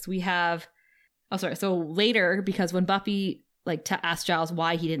 right? Because we have... So later, because when Buffy asks Giles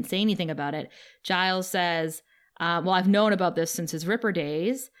why he didn't say anything about it, Giles says, well, I've known about this since his Ripper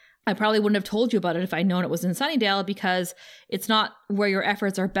days. I probably wouldn't have told you about it if I'd known it was in Sunnydale, because it's not where your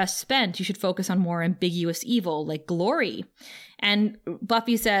efforts are best spent. You should focus on more ambiguous evil, like glory. And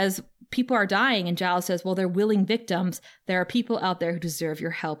Buffy says, people are dying. And Giles says, well, they're willing victims. There are people out there who deserve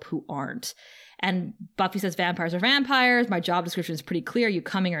your help who aren't. And Buffy says, vampires are vampires. My job description is pretty clear. You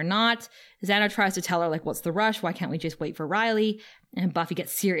coming or not? Xander tries to tell her, like, what's the rush? Why can't we just wait for Riley? And Buffy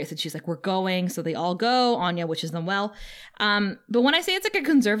gets serious and she's like, we're going. So they all go. Anya wishes them well. But when I say it's like a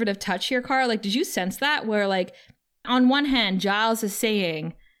conservative touch here, Cara, like, did you sense that? Where, like, on one hand, Giles is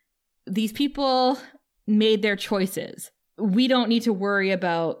saying, these people made their choices. We don't need to worry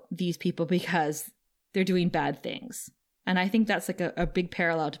about these people because they're doing bad things. And I think that's like a big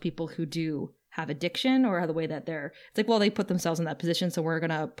parallel to people who do have addiction, or the way that it's like, well, they put themselves in that position, so we're going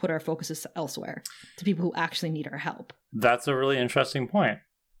to put our focuses elsewhere to people who actually need our help. That's a really interesting point.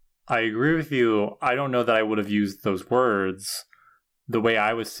 I agree with you. I don't know that I would have used those words. The way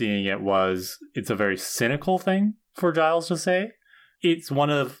I was seeing it was, it's a very cynical thing for Giles to say. It's one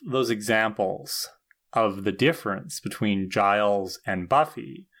of those examples of the difference between Giles and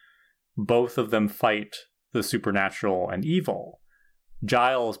Buffy. Both of them fight the supernatural and evil.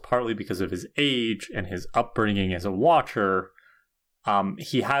 Giles, partly because of his age and his upbringing as a Watcher,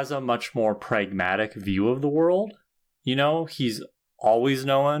 he has a much more pragmatic view of the world. You know, he's always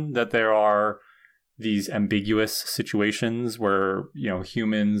known that there are these ambiguous situations where, you know,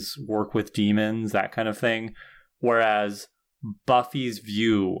 humans work with demons, that kind of thing. Whereas Buffy's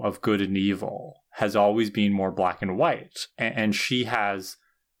view of good and evil has always been more black and white. And she has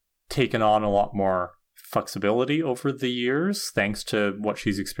taken on a lot more flexibility over the years, thanks to what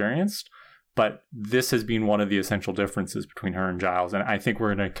she's experienced. But this has been one of the essential differences between her and Giles. And I think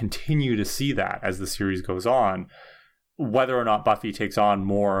we're going to continue to see that as the series goes on. Whether or not Buffy takes on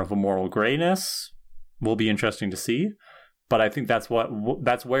more of a moral grayness will be interesting to see. But I think that's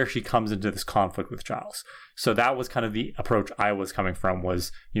where she comes into this conflict with Giles. So that was kind of the approach I was coming from,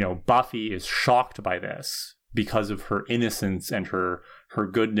 was, you know, Buffy is shocked by this because of her innocence and her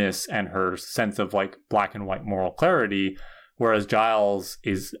goodness and her sense of like black and white moral clarity, whereas Giles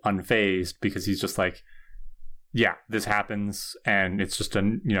is unfazed because he's just like, yeah, this happens and it's just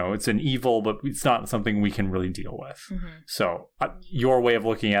it's an evil, but it's not something we can really deal with. Mm-hmm. So your way of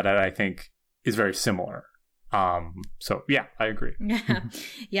looking at it, I think, is very similar. So yeah, I agree.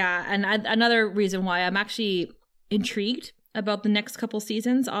 Yeah. And another reason why I'm actually intrigued about the next couple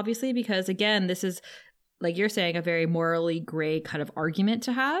seasons, obviously, because again, this is, like you're saying, a very morally gray kind of argument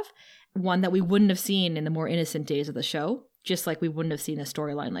to have, one that we wouldn't have seen in the more innocent days of the show, just like we wouldn't have seen a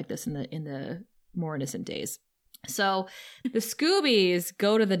storyline like this in the more innocent days. So the Scoobies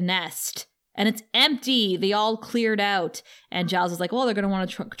go to the nest and it's empty. They all cleared out. And Giles is like, well, they're going to want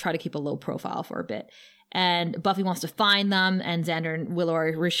to try to keep a low profile for a bit. And Buffy wants to find them, and Xander and Willow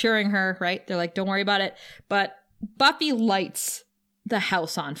are reassuring her, right? They're like, don't worry about it. But Buffy lights the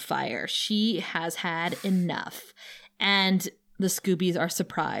house on fire. She has had enough. And the Scoobies are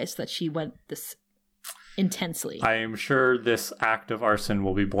surprised that she went this intensely. I am sure this act of arson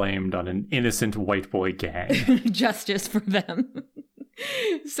will be blamed on an innocent white boy gang. Justice for them.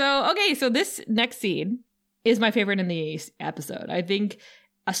 So this next scene is my favorite in the episode. I think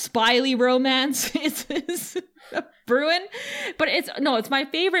a spily romance is brewing, but it's my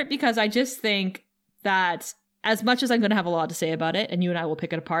favorite because I just think that, as much as I'm going to have a lot to say about it, and you and I will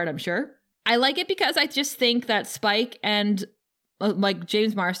pick it apart, I'm sure, I like it because I just think that Spike and like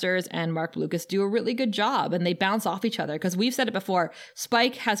James Marsters and Mark Lucas do a really good job, and they bounce off each other, because we've said it before,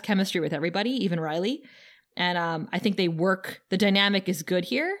 Spike has chemistry with everybody, even Riley, and I think they work, the dynamic is good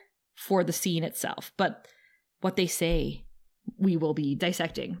here for the scene itself, but what they say we will be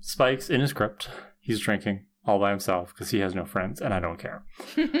dissecting. Spike's in his crypt. He's drinking all by himself because he has no friends, and I don't care.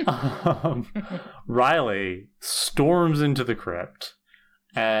 Riley storms into the crypt,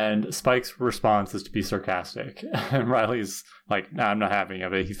 and Spike's response is to be sarcastic. And Riley's like, nah, I'm not having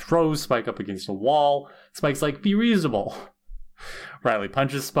of it. He throws Spike up against a wall. Spike's like, be reasonable. Riley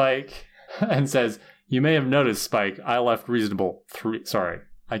punches Spike and says, you may have noticed, Spike, I left reasonable Sorry,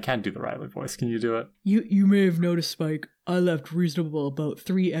 I can't do the Riley voice. Can you do it? You may have noticed, Spike, I left reasonable about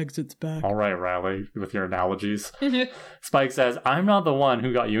 3 exits back. All right, Riley, with your analogies. Spike says, I'm not the one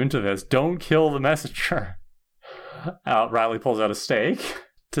who got you into this. Don't kill the messenger. Riley pulls out a stake.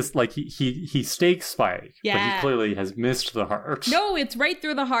 Just like he stakes Spike, but he clearly has missed the heart. No, it's right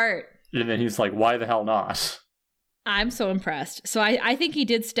through the heart. And then he's like, why the hell not? I'm so impressed. So I think he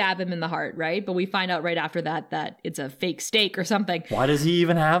did stab him in the heart, right? But we find out right after that it's a fake stake or something. Why does he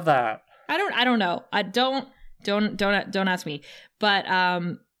even have that? I don't know. Don't ask me. But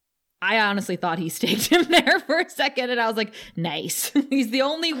I honestly thought he staked him there for a second, and I was like, nice. He's the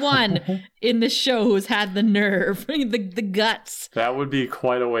only one in the show who's had the nerve, the guts. That would be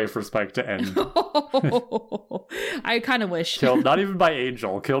quite a way for Spike to end. I kind of wish. Killed not even by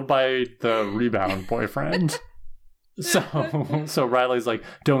Angel, killed by the rebound boyfriend. So Riley's like,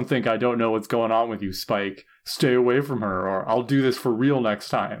 don't think I don't know what's going on with you, Spike. Stay away from her, or I'll do this for real next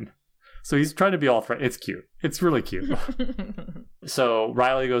time. So he's trying to be all friendly. It's cute. It's really cute. So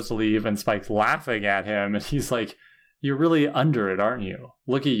Riley goes to leave, and Spike's laughing at him, and he's like, you're really under it, aren't you?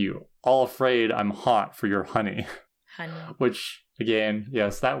 Look at you, all afraid I'm hot for your honey. Honey. Which, again,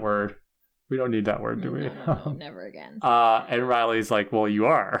 yes, that word. We don't need that word, do we? No, never again. And Riley's like, well, you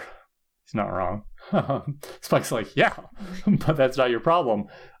are. He's not wrong. Spike's like, yeah, but that's not your problem.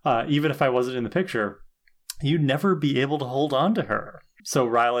 Even if I wasn't in the picture, you'd never be able to hold on to her. So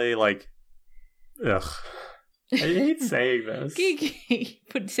Riley, like, ugh. I hate saying this.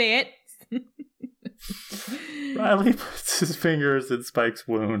 Say it. Riley puts his fingers in Spike's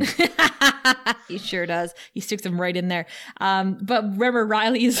wound. He sure does. He sticks them right in there. But remember,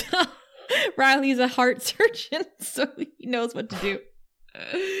 Riley's a heart surgeon, so he knows what to do.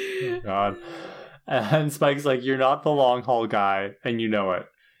 Oh, God. And Spike's like, you're not the long haul guy, and you know it.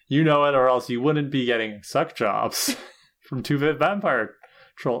 You know it, or else you wouldn't be getting suck jobs from Two-Bit Vampire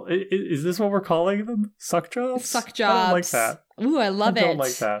Troll. Is this what we're calling them? Suck jobs? Suck jobs. I don't like that. Ooh, I love it. I don't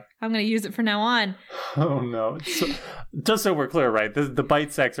like that. I'm going to use it from now on. Oh, no. Just so we're clear, right? The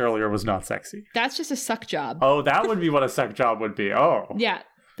bite sex earlier was not sexy. That's just a suck job. Oh, that would be what a suck job would be. Oh. Yeah.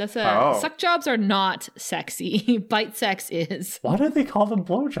 Suck jobs are not sexy. Bite sex is. Why do they call them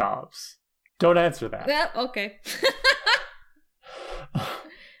blowjobs? Don't answer that. Yeah, okay.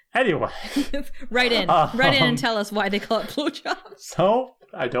 Anyway. Write in and tell us why they call it blowjobs. So,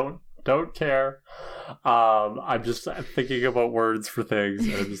 I don't care. I'm just thinking about words for things,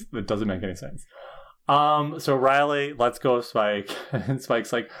 and it doesn't make any sense. So Riley lets go of Spike, and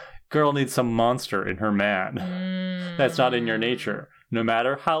Spike's like, girl needs some monster in her man. That's not in your nature, no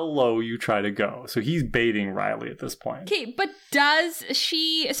matter how low you try to go. So he's baiting Riley at this point. Okay, but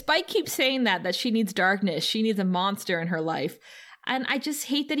Spike keeps saying that she needs darkness, she needs a monster in her life. And I just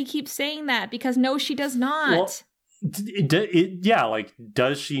hate that he keeps saying that, because no, she does not. Well,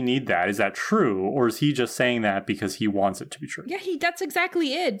 does she need that? Is that true? Or is he just saying that because he wants it to be true? Yeah, that's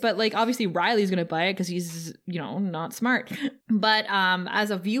exactly it. But like, obviously Riley's going to buy it because he's, not smart. But as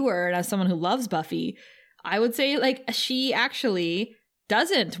a viewer and as someone who loves Buffy, I would say like she actually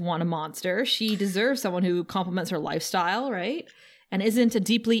doesn't want a monster. She deserves someone who complements her lifestyle, right? And isn't a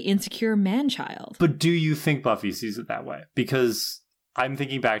deeply insecure man-child. But do you think Buffy sees it that way? Because I'm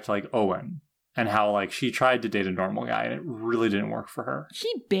thinking back to like Owen. And how, like, she tried to date a normal guy and it really didn't work for her.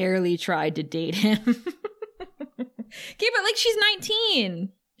 She barely tried to date him. Okay, but, like, she's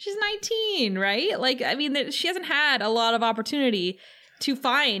 19. She's 19, right? Like, I mean, she hasn't had a lot of opportunity to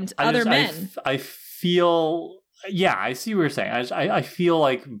find other men. I feel... Yeah, I see what you're saying. I feel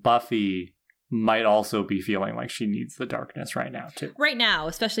like Buffy might also be feeling like she needs the darkness right now, too. Right now,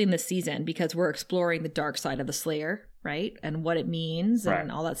 especially in this season, because we're exploring the dark side of the Slayer, right? And what it means and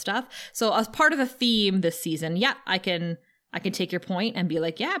all that stuff. So as part of the theme this season, yeah, I can take your point and be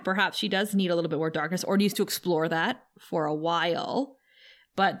like, yeah, perhaps she does need a little bit more darkness or needs to explore that for a while.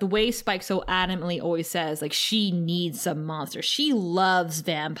 But the way Spike so adamantly always says, like, she needs some monster. She loves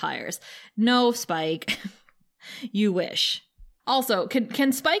vampires. No, Spike, you wish. Also,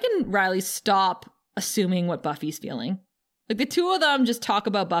 can Spike and Riley stop assuming what Buffy's feeling? Like, the two of them just talk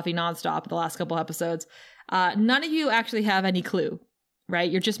about Buffy nonstop the last couple episodes. None of you actually have any clue, right?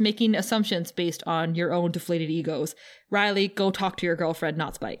 You're just making assumptions based on your own deflated egos. Riley, go talk to your girlfriend,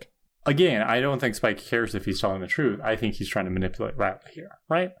 not Spike. Again, I don't think Spike cares if he's telling the truth. I think he's trying to manipulate Riley here,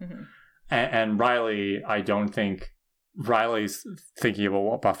 right? Mm-hmm. And Riley, I don't think Riley's thinking about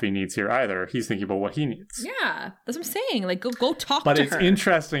what Buffy needs here either. He's thinking about what he needs. Yeah, that's what I'm saying. Like, go talk to her. But it's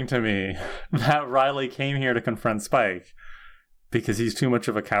interesting to me that Riley came here to confront Spike because he's too much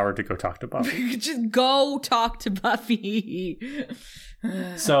of a coward to go talk to Buffy. Just go talk to Buffy.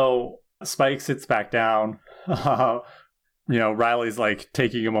 So Spike sits back down. Riley's like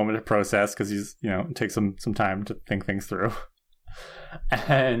taking a moment to process because he's, takes some time to think things through.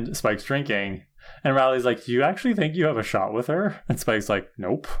 And Spike's drinking. And Riley's like, do you actually think you have a shot with her? And Spike's like,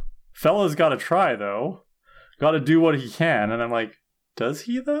 nope. Fella's got to try, though. Got to do what he can. And I'm like, does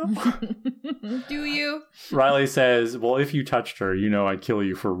he, though? Do you? Riley says, well, if you touched her, I'd kill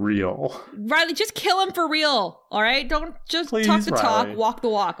you for real. Riley, just kill him for real, all right? Don't just Please, talk the Riley. talk, walk the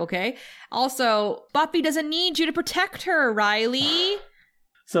walk, okay? Also, Buffy doesn't need you to protect her, Riley.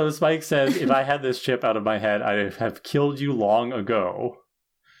 So Spike says, if I had this chip out of my head, I'd have killed you long ago.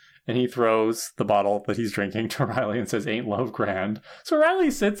 And he throws the bottle that he's drinking to Riley and says, ain't love grand. So Riley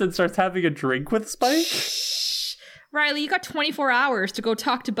sits and starts having a drink with Spike. Shh. Riley, you got 24 hours to go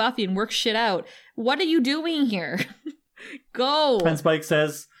talk to Buffy and work shit out. What are you doing here? Go. And Spike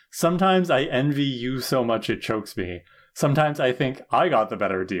says, sometimes I envy you so much it chokes me. Sometimes I think I got the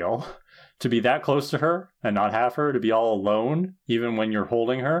better deal. To be that close to her and not have her, to be all alone, even when you're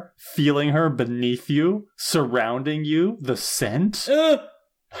holding her, feeling her beneath you, surrounding you, the scent.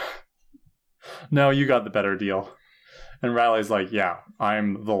 No, you got the better deal. And Riley's like, yeah,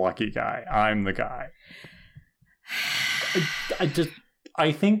 I'm the lucky guy. I'm the guy.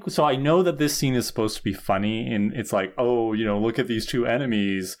 I think, so I know that this scene is supposed to be funny, and it's like, oh, look at these two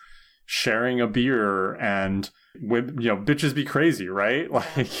enemies, sharing a beer and, bitches be crazy, right?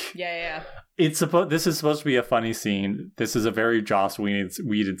 Like, yeah. This is supposed to be a funny scene. This is a very Joss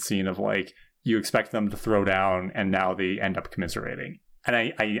Whedon scene of like, you expect them to throw down and now they end up commiserating. And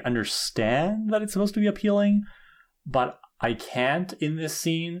I understand that it's supposed to be appealing, but I can't in this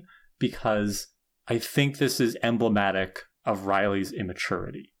scene because I think this is emblematic of Riley's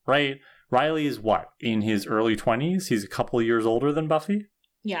immaturity, right? Riley is what? In his early 20s? He's a couple of years older than Buffy?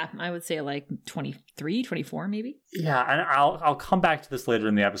 Yeah, I would say like 23, 24 maybe. Yeah, and I'll come back to this later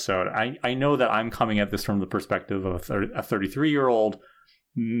in the episode. I know that I'm coming at this from the perspective of a 33-year-old.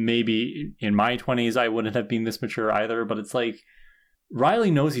 Maybe in my 20s I wouldn't have been this mature either, but it's like Riley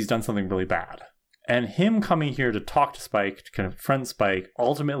knows he's done something really bad. And him coming here to talk to Spike, to confront Spike,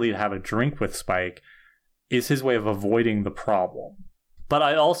 ultimately to have a drink with Spike, is his way of avoiding the problem. But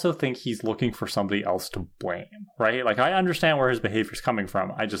I also think he's looking for somebody else to blame, right? Like, I understand where his behavior is coming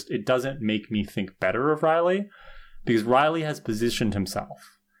from. It doesn't make me think better of Riley, because Riley has positioned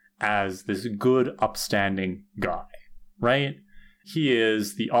himself as this good, upstanding guy, right? He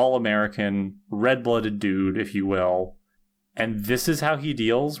is the all-American, red-blooded dude, if you will. And this is how he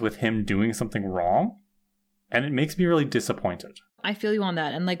deals with him doing something wrong. And it makes me really disappointed. I feel you on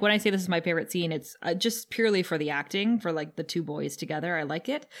that. And like when I say this is my favorite scene, it's just purely for the acting, for like the two boys together. I like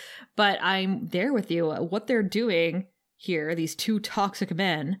it. But I'm there with you. What they're doing here, these two toxic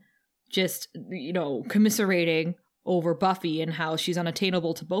men, just, commiserating over Buffy and how she's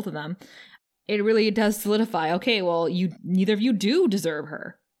unattainable to both of them. It really does solidify, okay, well, neither of you do deserve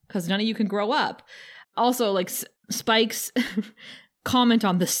her because none of you can grow up. Also, like Spike's comment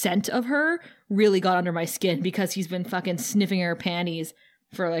on the scent of her really got under my skin because he's been fucking sniffing her panties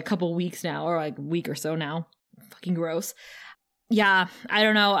for like a couple weeks now, or like a week or so now. Fucking gross. Yeah, I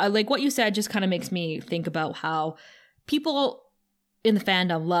don't know. Like what you said just kind of makes me think about how people in the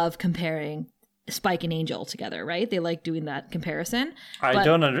fandom love comparing Spike and Angel together, right? They like doing that comparison. I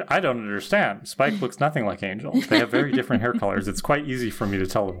don't understand. Spike looks nothing like Angel. They have very different hair colors. It's quite easy for me to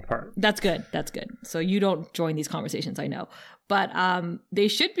tell them apart. That's good. So you don't join these conversations, I know. But they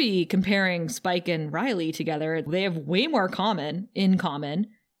should be comparing Spike and Riley together. They have way more in common.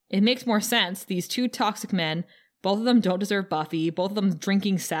 It makes more sense. These two toxic men, both of them don't deserve Buffy. Both of them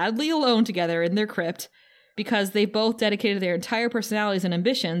drinking sadly alone together in their crypt, because they both dedicated their entire personalities and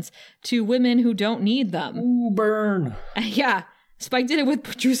ambitions to women who don't need them. Ooh, burn. Yeah. Spike did it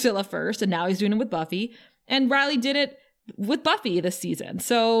with Drusilla first, and now he's doing it with Buffy. And Riley did it with Buffy this season.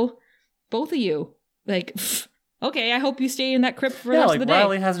 So, both of you, like, okay, I hope you stay in that crypt for the rest of the day.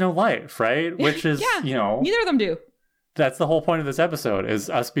 Riley has no life, right? Which is, neither of them do. That's the whole point of this episode, is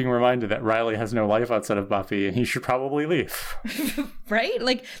us being reminded that Riley has no life outside of Buffy, and he should probably leave. Right?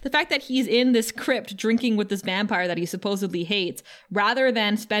 Like, the fact that he's in this crypt drinking with this vampire that he supposedly hates, rather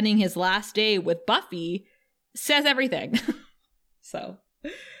than spending his last day with Buffy, says everything. So,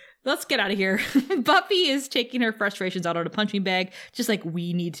 let's get out of here. Buffy is taking her frustrations out on a punching bag, just like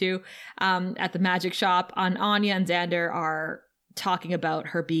we need to, at the magic shop. Anya and Xander are talking about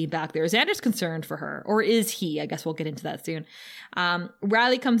her being back there. Xander's concerned for her, or is he? I guess we'll get into that soon.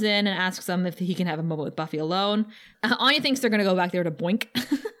 Riley comes in and asks him if he can have a moment with Buffy alone. Anya thinks they're going to go back there to boink,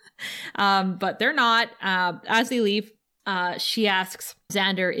 but they're not. As they leave, she asks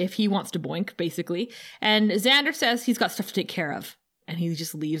Xander if he wants to boink, basically, and Xander says he's got stuff to take care of, and he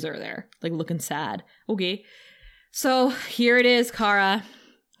just leaves her there, like looking sad. Okay, so here it is, Kara.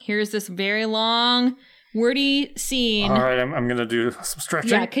 Here's this very long, wordy scene. All right, I'm going to do some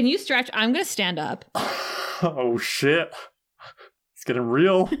stretching. Yeah, can you stretch? I'm going to stand up. Oh, shit. It's getting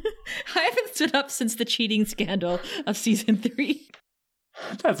real. I haven't stood up since the cheating scandal of season 3.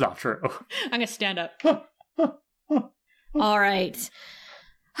 That's not true. I'm going to stand up. All right.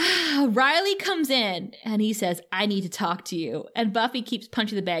 Riley comes in and he says, I need to talk to you. And Buffy keeps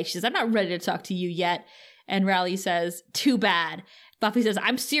punching the bag. She says, I'm not ready to talk to you yet. And Riley says, too bad. Buffy says,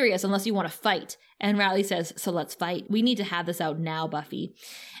 I'm serious unless you want to fight. And Riley says, so let's fight. We need to have this out now, Buffy.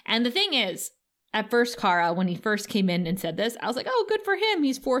 And the thing is, at first, Kara, when he first came in and said this, I was like, oh, good for him.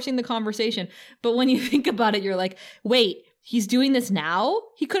 He's forcing the conversation. But when you think about it, you're like, wait, he's doing this now?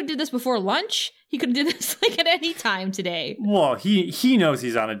 He could have did this before lunch? He could have did this like at any time today. Well, he knows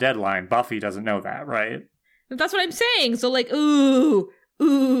he's on a deadline. Buffy doesn't know that, right? That's what I'm saying. So like, ooh,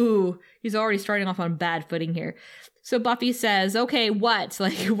 he's already starting off on bad footing here. So Buffy says, okay, what?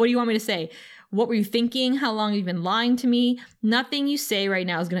 Like, what do you want me to say? What were you thinking? How long have you been lying to me? Nothing you say right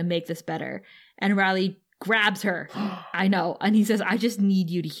now is going to make this better. And Riley grabs her. I know. And he says, I just need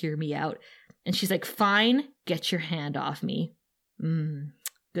you to hear me out. And she's like, fine, get your hand off me.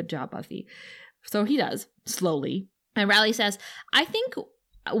 Good job, Buffy. So he does, slowly. And Riley says, I think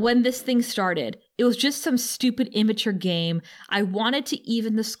when this thing started, it was just some stupid immature game. I wanted to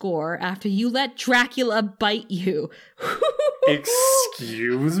even the score after you let Dracula bite you.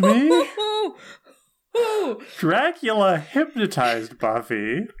 Excuse me? Dracula hypnotized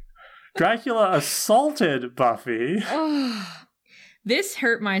Buffy. Dracula assaulted Buffy. This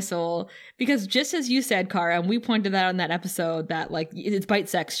hurt my soul because just as you said, Cara, and we pointed that out in that episode that like it's bite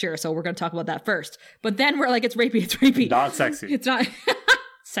sex, sure. So we're going to talk about that first. But then we're like, it's rapey. Not sexy. It's not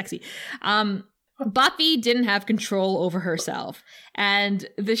sexy. Buffy didn't have control over herself. And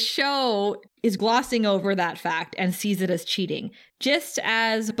the show is glossing over that fact and sees it as cheating. Just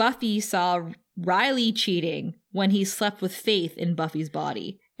as Buffy saw Riley cheating when he slept with Faith in Buffy's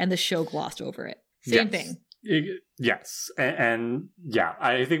body. And the show glossed over it. Same thing. Yes. And yeah,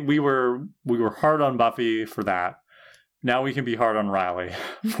 I think we were hard on Buffy for that. Now we can be hard on Riley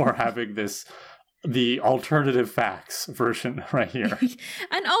for having the alternative facts version right here.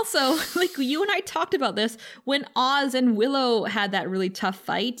 And also, like you and I talked about this when Oz and Willow had that really tough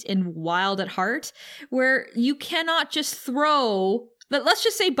fight in Wild at Heart, where you cannot just throw, but let's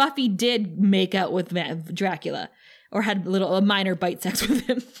just say Buffy did make out with Dracula. Or had a minor bite sex with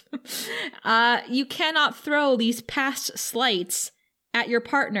him. You cannot throw these past slights at your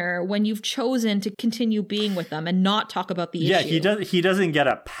partner when you've chosen to continue being with them and not talk about the issue. Yeah, he doesn't get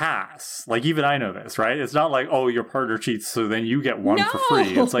a pass. Like, even I know this, right? It's not like, oh, your partner cheats, so then you get one for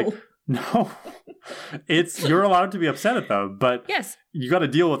free. It's like, no. You're allowed to be upset at them, but yes, you got to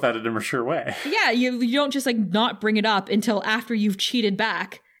deal with that in a mature way. Yeah, you don't just like not bring it up until after you've cheated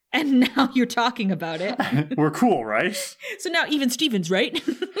back. And now you're talking about it. We're cool, right? So now even Stevens, right?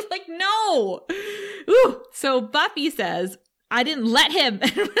 Like, no. Ooh. So Buffy says, I didn't let him.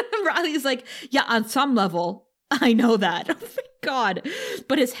 And Riley's like, yeah, on some level, I know that. Oh my God.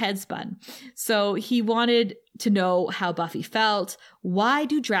 But his head spun. So he wanted to know how Buffy felt. Why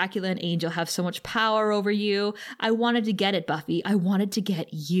do Dracula and Angel have so much power over you? I wanted to get it, Buffy. I wanted to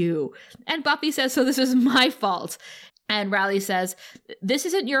get you. And Buffy says, so this is my fault. And Riley says, this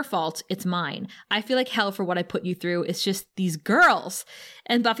isn't your fault. It's mine. I feel like hell for what I put you through. It's just these girls.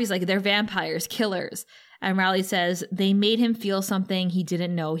 And Buffy's like, they're vampires, killers. And Riley says, they made him feel something he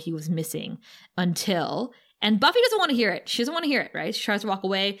didn't know he was missing until. And Buffy doesn't want to hear it. She doesn't want to hear it, right? She tries to walk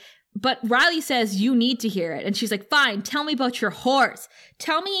away. But Riley says, you need to hear it. And she's like, fine, tell me about your horse.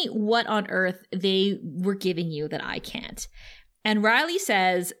 Tell me what on earth they were giving you that I can't. And Riley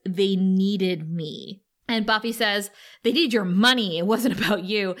says, they needed me. And Buffy says, they needed your money. It wasn't about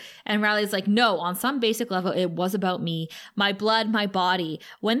you. And Riley's like, no, on some basic level, it was about me. My blood, my body.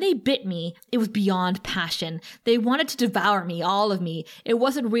 When they bit me, it was beyond passion. They wanted to devour me, all of me. It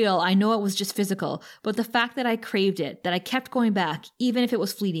wasn't real. I know it was just physical. But the fact that I craved it, that I kept going back, even if it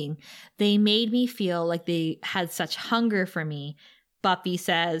was fleeting, they made me feel like they had such hunger for me. Buffy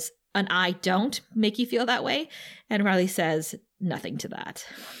says, and I don't make you feel that way. And Riley says, nothing to that.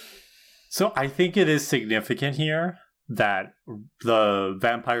 So I think it is significant here that the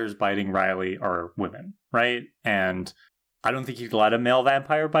vampires biting Riley are women, right? And I don't think you could let a male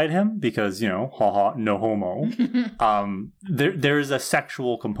vampire bite him because, haha, no homo. There is a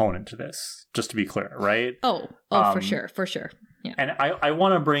sexual component to this, just to be clear, right? Oh, for sure. Yeah. And I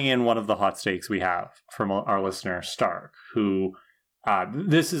want to bring in one of the hot takes we have from our listener, Stark, who,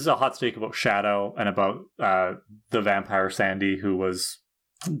 this is a hot take about Shadow and about the vampire Sandy, who was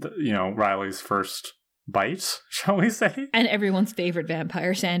Riley's first bite, shall we say? And everyone's favorite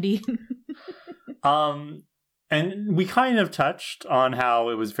vampire, Sandy. And we kind of touched on how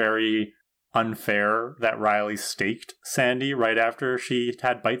it was very unfair that Riley staked Sandy right after she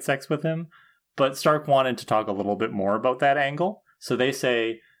had bite sex with him. But Stark wanted to talk a little bit more about that angle. So they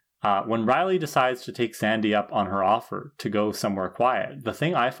say, when Riley decides to take Sandy up on her offer to go somewhere quiet, the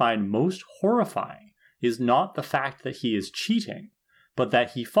thing I find most horrifying is not the fact that he is cheating, but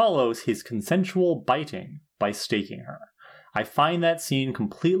that he follows his consensual biting by staking her. I find that scene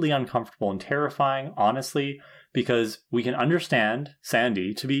completely uncomfortable and terrifying, honestly, because we can understand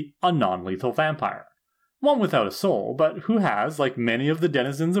Sandy to be a non-lethal vampire. One without a soul, but who has, like many of the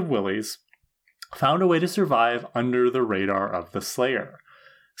denizens of Willie's, found a way to survive under the radar of the Slayer.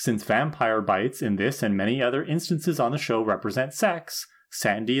 Since vampire bites in this and many other instances on the show represent sex,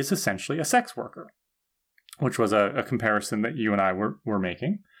 Sandy is essentially a sex worker, which was a comparison that you and I were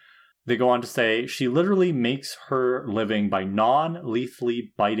making. They go on to say, she literally makes her living by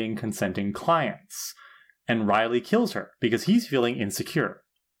non-lethally biting consenting clients. And Riley kills her because he's feeling insecure.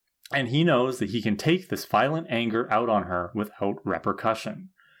 And he knows that he can take this violent anger out on her without repercussion.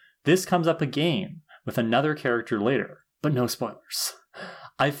 This comes up again with another character later, but no spoilers.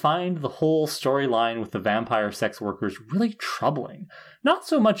 I find the whole storyline with the vampire sex workers really troubling. Not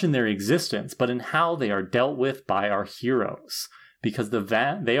so much in their existence, but in how they are dealt with by our heroes. Because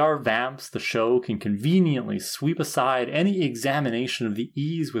they are vamps, the show can conveniently sweep aside any examination of the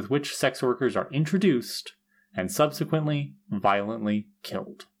ease with which sex workers are introduced and subsequently violently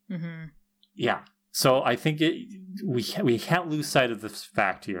killed. Mm-hmm. Yeah. So I think we can't lose sight of this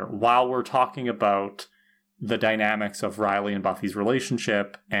fact here. While we're talking about the dynamics of Riley and Buffy's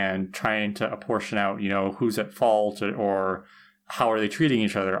relationship and trying to apportion out, who's at fault or how are they treating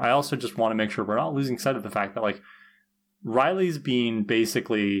each other, I also just want to make sure we're not losing sight of the fact that, like, Riley's being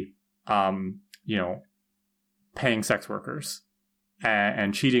basically, paying sex workers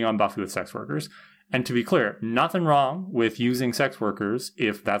and cheating on Buffy with sex workers. And to be clear, nothing wrong with using sex workers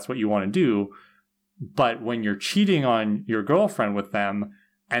if that's what you want to do. But when you're cheating on your girlfriend with them,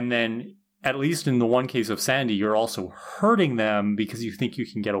 and then, at least in the one case of Sandy, you're also hurting them because you think you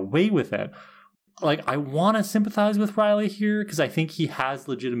can get away with it. Like, I want to sympathize with Riley here because I think he has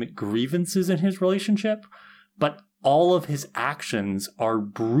legitimate grievances in his relationship, but all of his actions are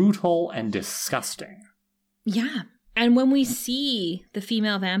brutal and disgusting. Yeah. And when we see the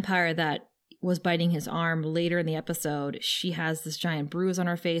female vampire that was biting his arm later in the episode, she has this giant bruise on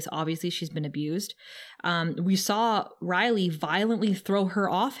her face. Obviously, she's been abused. We saw Riley violently throw her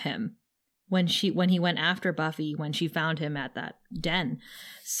off him when he went after Buffy, when she found him at that den.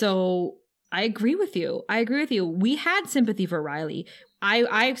 So I agree with you. We had sympathy for Riley.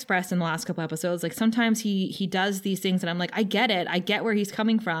 I expressed in the last couple episodes, like, sometimes he does these things and I'm like, I get it. I get where he's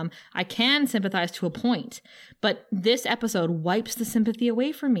coming from. I can sympathize to a point. But this episode wipes the sympathy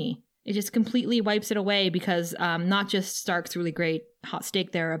away from me. It just completely wipes it away because not just Stark's really great hot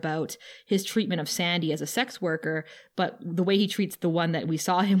take there about his treatment of Sandy as a sex worker, but the way he treats the one that we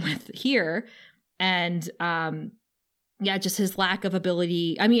saw him with here. And just his lack of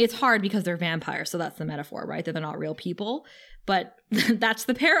ability. I mean, it's hard because they're vampires, so that's the metaphor, right? That they're not real people. But that's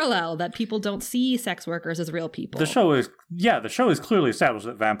the parallel, that people don't see sex workers as real people. The show is clearly established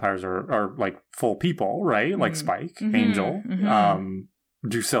that vampires are like full people, right? Like Spike, Angel,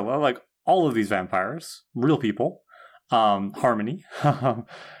 Drusilla, like all of these vampires, real people. Harmony.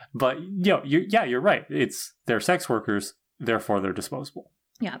 But you're right. They're sex workers, therefore they're disposable.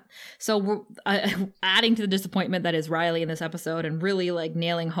 Yeah. So we're adding to the disappointment that is Riley in this episode and really, like,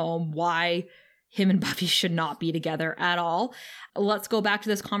 nailing home why him and Buffy should not be together at all. Let's go back to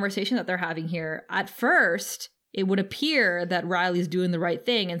this conversation that they're having here. At first, it would appear that Riley's doing the right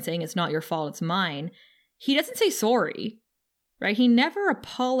thing and saying it's not your fault, it's mine. He doesn't say sorry, right? He never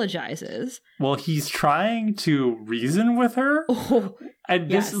apologizes. Well, he's trying to reason with her. Oh,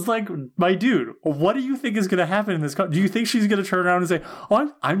 and this is like, my dude, what do you think is going to happen in this? Do you think she's going to turn around and say,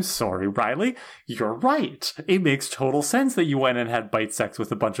 oh, I'm sorry, Riley. You're right. It makes total sense that you went and had bite sex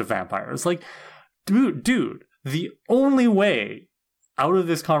with a bunch of vampires. Like, dude, the only way out of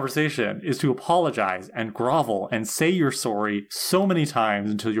this conversation is to apologize and grovel and say you're sorry so many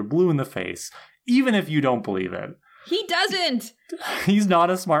times until you're blue in the face, even if you don't believe it. He doesn't. He's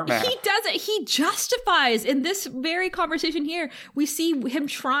not a smart man. He doesn't. He justifies. In this very conversation here, we see him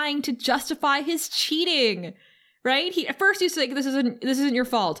trying to justify his cheating. Right? At first he's like, this isn't your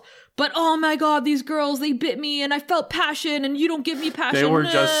fault. But oh my God, these girls, they bit me and I felt passion and you don't give me passion. They were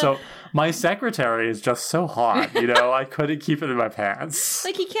just so... My secretary is just so hot, I couldn't keep it in my pants.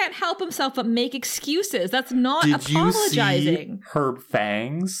 Like, he can't help himself but make excuses. That's not Did apologizing. You see her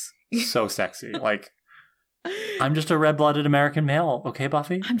fangs? So sexy. Like, I'm just a red-blooded American male, okay,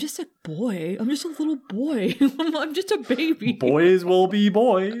 Buffy? I'm just a boy. I'm just a little boy. I'm just a baby. Boys will be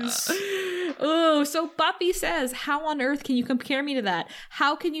boys. Oh, so Buffy says, how on earth can you compare me to that?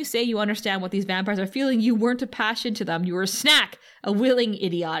 How can you say you understand what these vampires are feeling? You weren't a passion to them. You were a snack, a willing,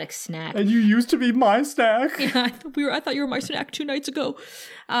 idiotic snack. And you used to be my snack. Yeah, I thought you were my snack 2 nights ago.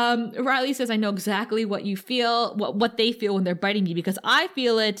 Riley says, I know exactly what you feel, what they feel when they're biting me, because I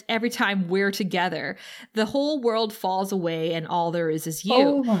feel it every time we're together. The whole world falls away and all there is you.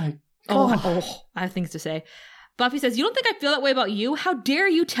 Oh my God. Oh, I have things to say. Buffy says, you don't think I feel that way about you? How dare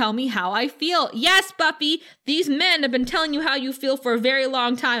you tell me how I feel? Yes, Buffy, these men have been telling you how you feel for a very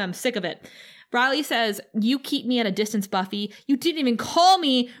long time. I'm sick of it. Riley says, you keep me at a distance, Buffy. You didn't even call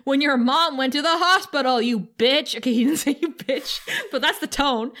me when your mom went to the hospital, you bitch. Okay, he didn't say you bitch, but that's the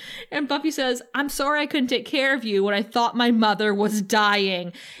tone. And Buffy says, I'm sorry I couldn't take care of you when I thought my mother was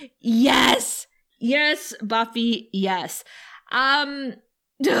dying. Yes. Yes, Buffy, yes. I'm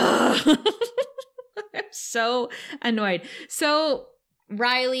so annoyed. So,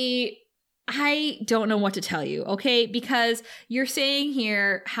 Riley, I don't know what to tell you, okay? Because you're saying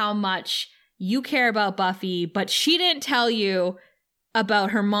here how much you care about Buffy, but she didn't tell you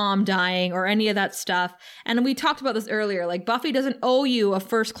about her mom dying or any of that stuff. And we talked about this earlier. Like, Buffy doesn't owe you a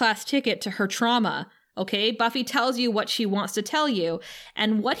first-class ticket to her trauma. Okay? Buffy tells you what she wants to tell you.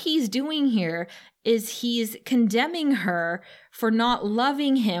 And what he's doing here is he's condemning her for not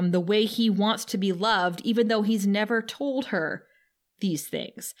loving him the way he wants to be loved, even though he's never told her these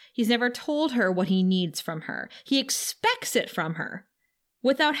things. He's never told her what he needs from her. He expects it from her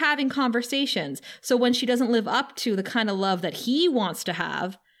without having conversations. So when she doesn't live up to the kind of love that he wants to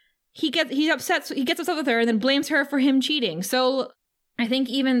have, he gets upset with her and then blames her for him cheating. So I think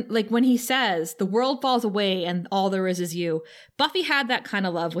even like when he says the world falls away and all there is you, Buffy had that kind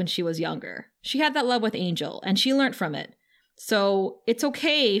of love when she was younger. She had that love with Angel and she learned from it. So it's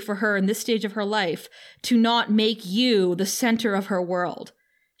okay for her in this stage of her life to not make you the center of her world.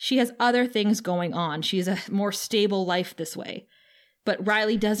 She has other things going on. She has a more stable life this way. But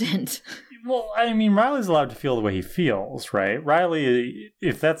Riley doesn't. Well, I mean, Riley's allowed to feel the way he feels, right? Riley,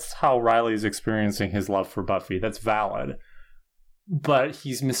 if that's how Riley's experiencing his love for Buffy, that's valid. But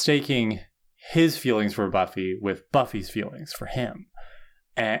he's mistaking his feelings for Buffy with Buffy's feelings for him.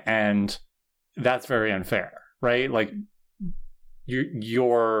 And that's very unfair, right? Like,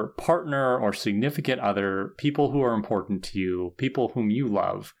 your partner or significant other, people who are important to you, people whom you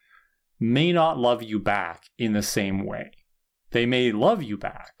love, may not love you back in the same way. They may love you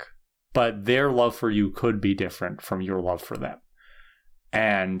back, but their love for you could be different from your love for them.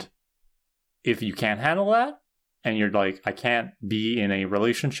 And if you can't handle that, and you're like, I can't be in a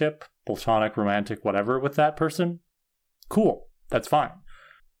relationship, platonic, romantic, whatever, with that person, cool, that's fine.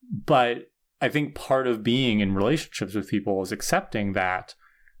 But I think part of being in relationships with people is accepting that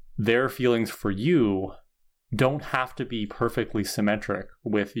their feelings for you don't have to be perfectly symmetric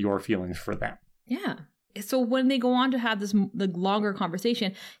with your feelings for them. Yeah. So when they go on to have the longer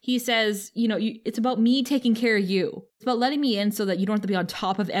conversation, he says, it's about me taking care of you. It's about letting me in so that you don't have to be on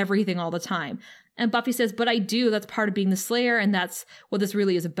top of everything all the time. And Buffy says, but I do. That's part of being the Slayer. And that's what this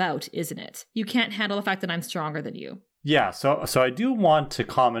really is about, isn't it? You can't handle the fact that I'm stronger than you. Yeah. So I do want to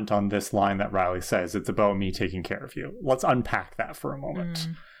comment on this line that Riley says. It's about me taking care of you. Let's unpack that for a moment.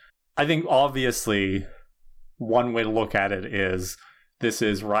 I think obviously one way to look at it is this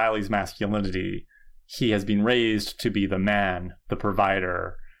is Riley's masculinity. He has been raised to be the man, the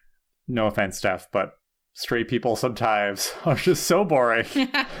provider. No offense, Steph, but straight people sometimes are just so boring.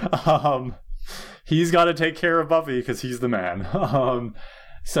 He's got to take care of Buffy because he's the man.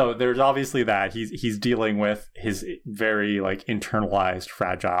 So there's obviously that. He's dealing with his very internalized,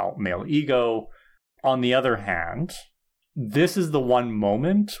 fragile male ego. On the other hand, this is the one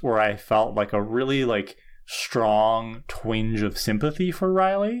moment where I felt like a really strong twinge of sympathy for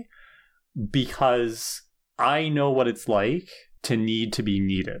Riley, because I know what it's like to need to be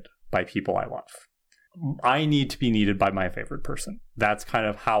needed by people I love. I need to be needed by my favorite person. That's kind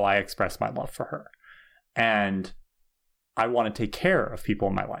of how I express my love for her. And I want to take care of people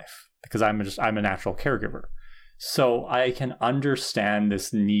in my life because I'm a natural caregiver. So I can understand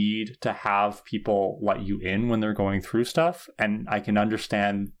this need to have people let you in when they're going through stuff. And I can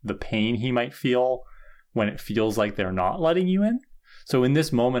understand the pain he might feel when it feels like they're not letting you in. So in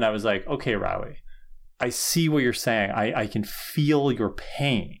this moment, I was like, okay, Riley, I see what you're saying. I can feel your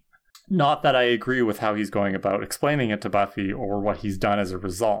pain. Not that I agree with how he's going about explaining it to Buffy or what he's done as a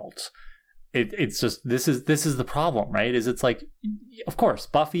result. It's just, this is the problem, right? It's like, of course,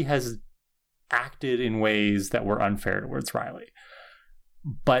 Buffy has acted in ways that were unfair towards Riley.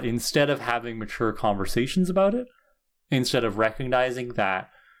 But instead of having mature conversations about it, instead of recognizing that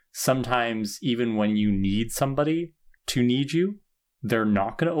sometimes even when you need somebody to need you, they're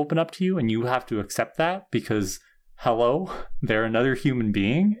not going to open up to you, and you have to accept that because, hello, they're another human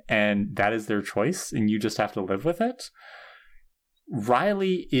being and that is their choice and you just have to live with it.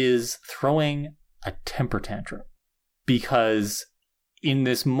 Riley is throwing a temper tantrum because in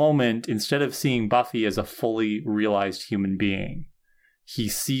this moment, instead of seeing Buffy as a fully realized human being, he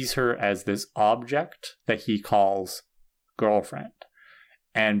sees her as this object that he calls girlfriend.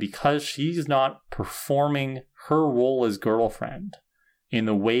 And because she's not performing her role as girlfriend in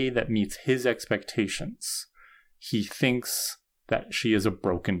the way that meets his expectations, he thinks that she is a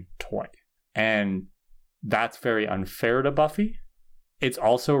broken toy. And that's very unfair to Buffy. It's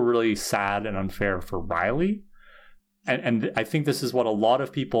also really sad and unfair for Riley. And I think this is what a lot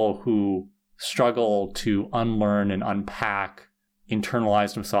of people who struggle to unlearn and unpack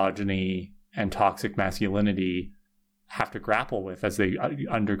internalized misogyny and toxic masculinity have to grapple with as they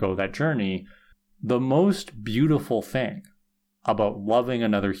undergo that journey. The most beautiful thing about loving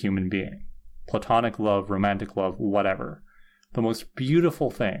another human being, platonic love, romantic love, whatever, the most beautiful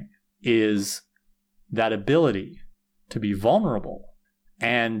thing is that ability to be vulnerable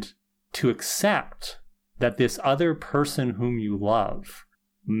and to accept that this other person whom you love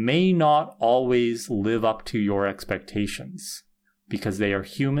may not always live up to your expectations, because they are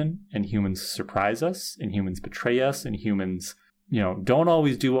human, and humans surprise us, and humans betray us, and humans, don't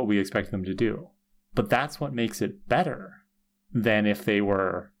always do what we expect them to do. But that's what makes it better than if they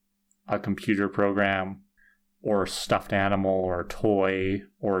were a computer program or a stuffed animal or a toy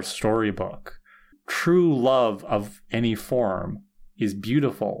or a storybook. True love of any form is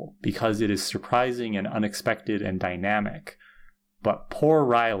beautiful because it is surprising and unexpected and dynamic. But poor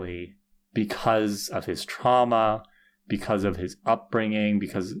Riley, because of his trauma, because of his upbringing,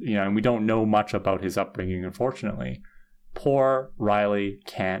 because, and we don't know much about his upbringing, unfortunately, poor Riley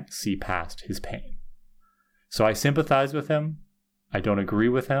can't see past his pain. So I sympathize with him. I don't agree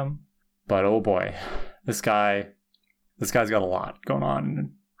with him, but oh boy, this guy's got a lot going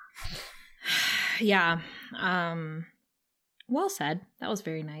on. Yeah. Well said. That was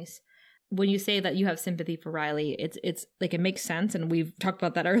very nice. When you say that you have sympathy for Riley, it's like, it makes sense. And we've talked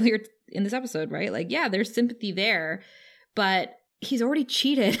about that earlier in this episode, right? Like, yeah, there's sympathy there, but he's already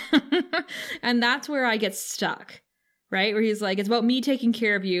cheated. And that's where I get stuck, right? Where he's like, it's about me taking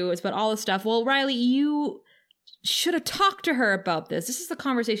care of you. It's about all this stuff. Well, Riley, you should have talked to her about this. This is the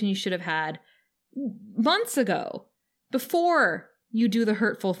conversation you should have had months ago, before you do the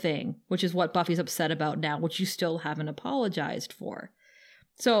hurtful thing, which is what Buffy's upset about now, which you still haven't apologized for.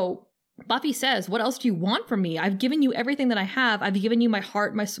 So Buffy says, what else do you want from me? I've given you everything that I have. I've given you my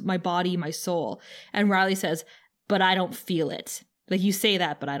heart, my body, my soul. And Riley says, but I don't feel it. Like, you say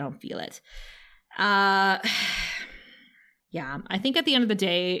that, but I don't feel it. Yeah, I think at the end of the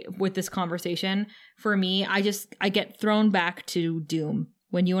day with this conversation, for me, I get thrown back to Doom.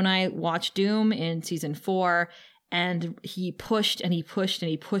 When you and I watched Doom in season 4, and he pushed and he pushed and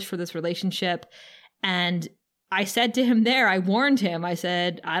he pushed for this relationship. And I said to him there, I warned him, I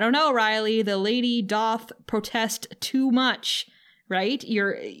said, I don't know, Riley, the lady doth protest too much, right?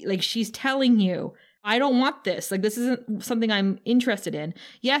 You're like, she's telling you, I don't want this. Like, this isn't something I'm interested in.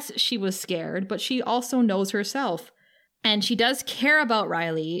 Yes, she was scared, but she also knows herself. And she does care about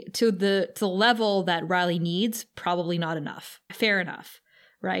Riley to the level that Riley needs, probably not enough. Fair enough,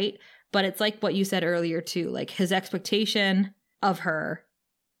 right? But it's like what you said earlier too, like his expectation of her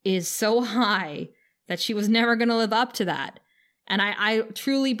is so high that she was never going to live up to that. And I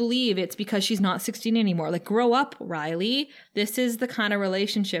truly believe it's because she's not 16 anymore. Like, grow up, Riley. This is the kind of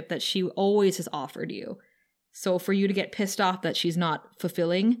relationship that she always has offered you. So for you to get pissed off that she's not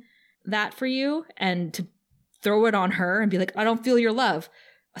fulfilling that for you, and to throw it on her and be like, I don't feel your love,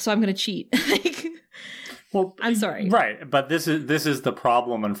 so I'm going to cheat. Like, well, I'm sorry. Right. But this is the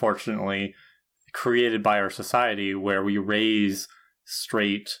problem, unfortunately, created by our society, where we raise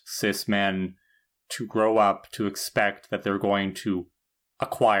straight cis men to grow up to expect that they're going to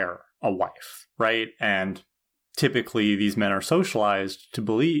acquire a wife, right? And typically these men are socialized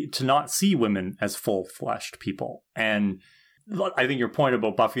to not see women as full-fleshed people. And I think your point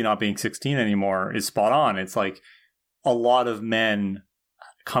about Buffy not being 16 anymore is spot on. It's like a lot of men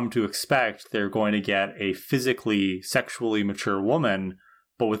come to expect they're going to get a physically, sexually mature woman,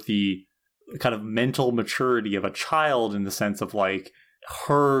 but with the kind of mental maturity of a child, in the sense of like,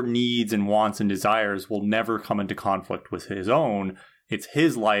 her needs and wants and desires will never come into conflict with his own. It's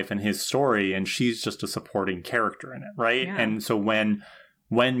his life and his story, and she's just a supporting character in it, right? Yeah. And so when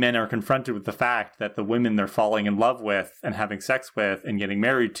men are confronted with the fact that the women they're falling in love with and having sex with and getting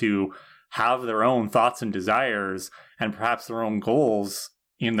married to have their own thoughts and desires and perhaps their own goals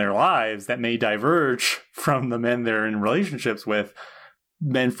in their lives that may diverge from the men they're in relationships with,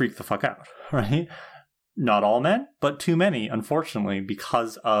 men freak the fuck out, right? Not all men, but too many, unfortunately,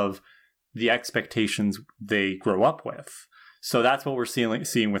 because of the expectations they grow up with. So that's what we're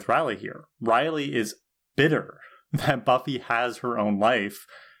seeing with Riley here. Riley is bitter that Buffy has her own life,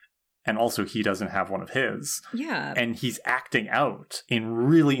 and also he doesn't have one of his. Yeah. And he's acting out in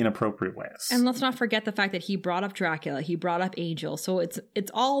really inappropriate ways. And let's not forget the fact that he brought up Dracula, he brought up Angel. So it's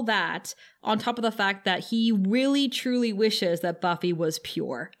all that, on top of the fact that he really truly wishes that Buffy was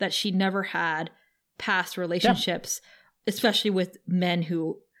pure, that she never had past relationships, especially with men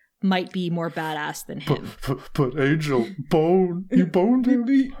who might be more badass than him. But Angel, you boned him.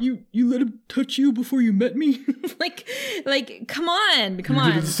 You let him touch you before you met me? like, come on. You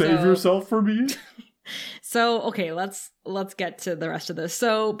didn't save yourself for me? So, okay, let's get to the rest of this.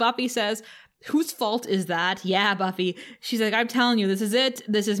 So Buffy says, whose fault is that? Yeah, Buffy. She's like, I'm telling you, this is it.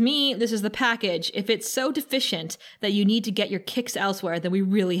 This is me. This is the package. If it's so deficient that you need to get your kicks elsewhere, then we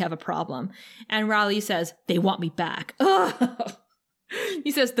really have a problem. And Riley says, they want me back. Ugh.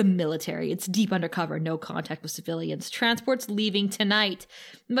 He says the military. It's deep undercover, no contact with civilians. Transport's leaving tonight.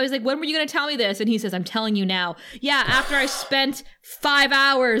 But he's like, when were you going to tell me this? And he says, I'm telling you now. Yeah, after I spent 5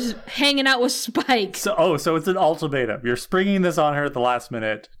 hours hanging out with Spike. So it's an ultimatum. You're springing this on her at the last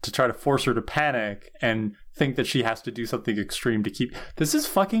minute to try to force her to panic and think that she has to do something extreme to keep... This is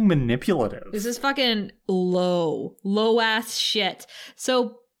fucking manipulative. This is fucking low ass shit.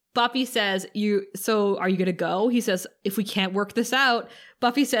 So Buffy says, so are you going to go? He says, if we can't work this out.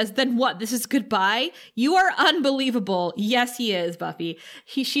 Buffy says, then what? This is goodbye? You are unbelievable. Yes, he is, Buffy.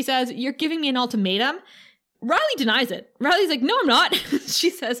 She says, you're giving me an ultimatum? Riley denies it. Riley's like, no, I'm not. She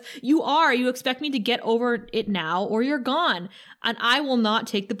says, you are. You expect me to get over it now or you're gone. And I will not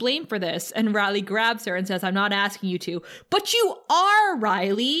take the blame for this. And Riley grabs her and says, I'm not asking you to. But you are,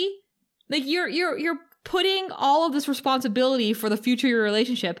 Riley. Like, you're putting all of this responsibility for the future of your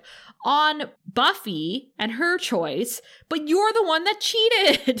relationship on Buffy and her choice, but you're the one that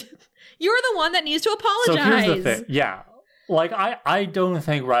cheated. You're the one that needs to apologize. So here's the thing. Yeah. Like, I don't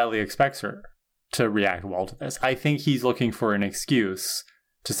think Riley expects her to react well to this. I think he's looking for an excuse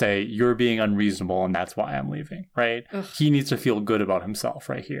to say, you're being unreasonable and that's why I'm leaving, right? Ugh. He needs to feel good about himself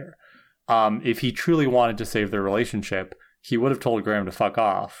right here. If he truly wanted to save their relationship, he would have told Graham to fuck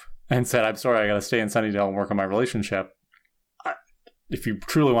off and said, I'm sorry, I got to stay in Sunnydale and work on my relationship. If you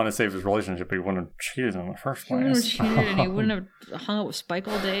truly want to save his relationship, he wouldn't have cheated in the first place. He wouldn't have cheated and he wouldn't have hung out with Spike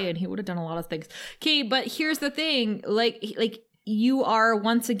all day and he would have done a lot of things. Okay, but here's the thing. Like you are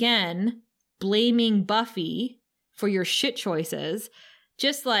once again blaming Buffy for your shit choices.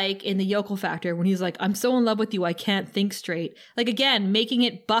 Just like in the Yokel Factor when he's like, I'm so in love with you, I can't think straight. Like, again, making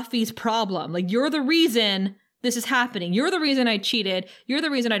it Buffy's problem. Like, you're the reason this is happening. You're the reason I cheated. You're the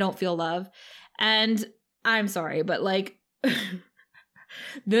reason I don't feel love. And I'm sorry, but like,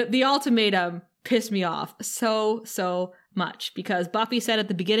 the ultimatum pissed me off so much because Buffy said at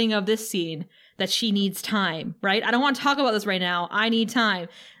the beginning of this scene that she needs time, right? I don't want to talk about this right now. I need time.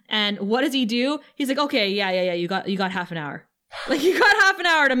 And what does he do? He's like, okay, yeah, you got half an hour. Like, you got half an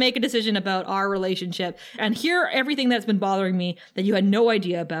hour to make a decision about our relationship and hear everything that's been bothering me that you had no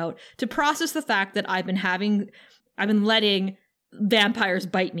idea about, to process the fact that I've been letting vampires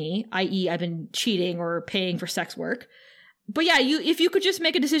bite me, i.e. I've been cheating or paying for sex work. But yeah, if you could just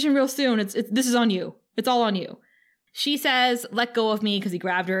make a decision real soon, this is on you. It's all on you. She says, let go of me, because he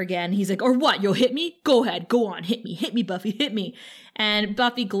grabbed her again. He's like, or what? You'll hit me? Go ahead. Go on. Hit me, Buffy. Hit me. And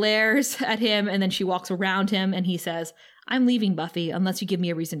Buffy glares at him, and then she walks around him, and he says, I'm leaving, Buffy, unless you give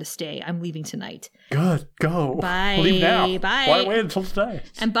me a reason to stay. I'm leaving tonight. Good. Go. Bye. Leave now. Bye. Why wait until today?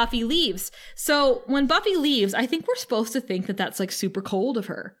 And Buffy leaves. So when Buffy leaves, I think we're supposed to think that that's like super cold of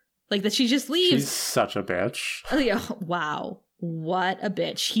her. Like that she just leaves. She's such a bitch. Oh, yeah. Wow. What a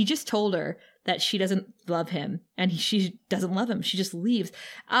bitch. He just told her that she doesn't love him and she doesn't love him. She just leaves.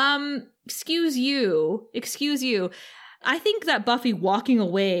 Excuse you. I think that Buffy walking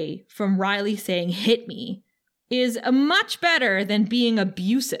away from Riley saying, hit me, is much better than being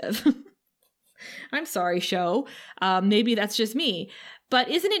abusive. I'm sorry, show. Maybe that's just me. But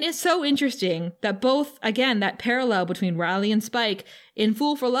isn't it so interesting that both, again, that parallel between Riley and Spike, in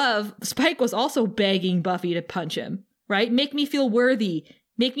Fool for Love, Spike was also begging Buffy to punch him, right? Make me feel worthy.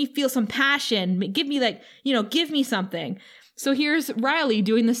 Make me feel some passion. Give me give me something. So here's Riley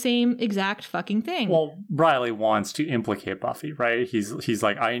doing the same exact fucking thing. Well, Riley wants to implicate Buffy, right? He's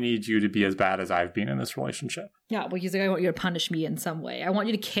like, I need you to be as bad as I've been in this relationship. Yeah, well, he's like, I want you to punish me in some way. I want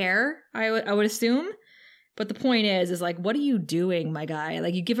you to care, I would assume. But the point is like, what are you doing, my guy?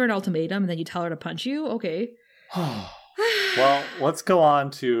 Like, you give her an ultimatum and then you tell her to punch you? Okay. Well, let's go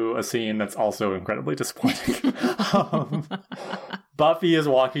on to a scene that's also incredibly disappointing. Buffy is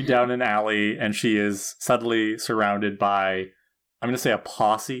walking down an alley and she is suddenly surrounded by, I'm going to say, a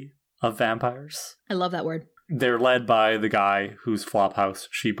posse of vampires. I love that word. They're led by the guy whose flop house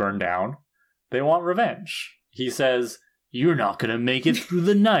she burned down. They want revenge. He says, you're not going to make it through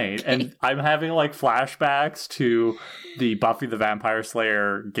the night. And I'm having like flashbacks to the Buffy the Vampire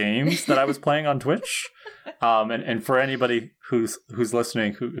Slayer games that I was playing on Twitch. And for anybody who's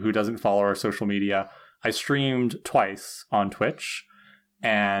listening who doesn't follow our social media, I streamed twice on Twitch.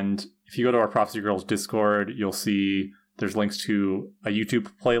 And if you go to our Prophecy Girls Discord, you'll see there's links to a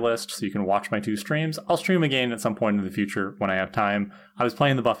YouTube playlist so you can watch my 2 streams. I'll stream again at some point in the future when I have time. I was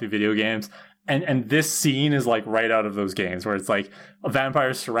playing the Buffy video games. And this scene is like right out of those games where it's like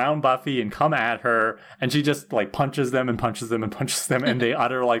vampires surround Buffy and come at her and she just like punches them and punches them and punches them and they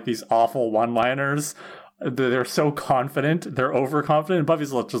utter like these awful one-liners. They're so confident. They're overconfident.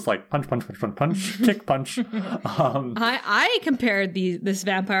 Buffy's just like punch, kick, punch. I compared this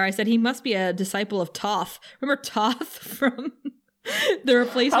vampire. I said he must be a disciple of Toph. Remember Toph from The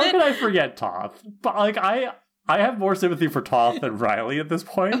replacement. How could I forget Toth? But like I have more sympathy for Toth than Riley at this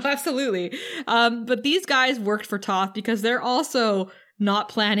point. Oh, absolutely. But these guys worked for Toth because they're also not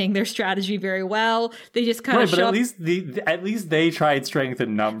planning their strategy very well. They just kind of but at least they tried strength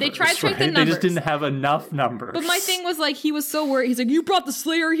in numbers. They tried strength in They numbers. just didn't have enough numbers. But my thing was like, he was so worried. He's like, you brought the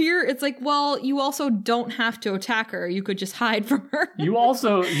Slayer here? It's like, well, you also don't have to attack her. You could just hide from her. You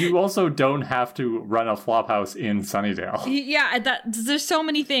also don't have to run a flophouse in Sunnydale. Yeah, there's so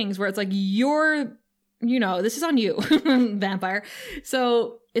many things where it's like, this is on you, vampire.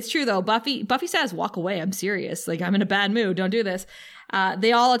 So it's true though. Buffy says, walk away. I'm serious. Like, I'm in a bad mood. Don't do this.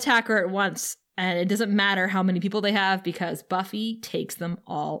 They all attack her at once, and it doesn't matter how many people they have because Buffy takes them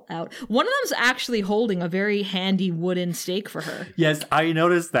all out. One of them's actually holding a very handy wooden stake for her. Yes, I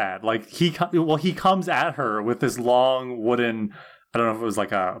noticed that. Like he comes at her with this long wooden, I don't know if it was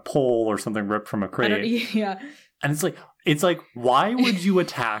like a pole or something ripped from a crate. Yeah. And it's like, why would you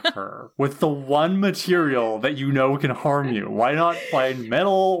attack her with the one material that you know can harm you? Why not find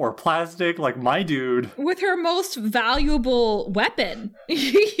metal or plastic like my dude? With her most valuable weapon,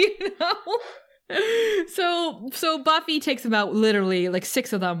 So Buffy takes them out, literally like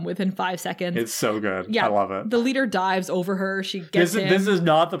 6 of them within 5 seconds. It's so good. Yeah, I love it. The leader dives over her. She gets him. This is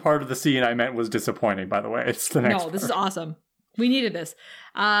not the part of the scene I meant was disappointing, by the way. It's the next part. This is awesome. We needed this.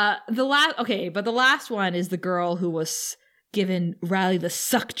 But the last one is the girl who was given Riley the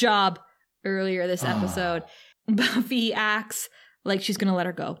suck job earlier this episode. Buffy acts like she's gonna let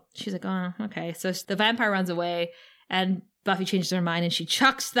her go. She's like, oh, okay. So the vampire runs away, and Buffy changes her mind, and she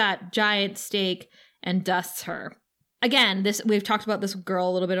chucks that giant stake and dusts her. Again, we've talked about this girl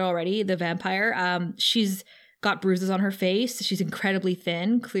a little bit already, the vampire. She's got bruises on her face. She's incredibly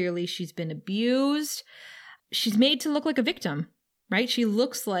thin. Clearly, she's been abused. She's made to look like a victim, right? She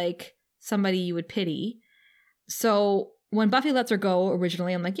looks like somebody you would pity. So when Buffy lets her go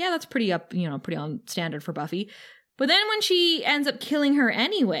originally, I'm like, yeah, that's pretty on standard for Buffy. But then when she ends up killing her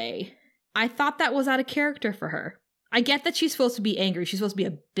anyway, I thought that was out of character for her. I get that she's supposed to be angry. She's supposed to be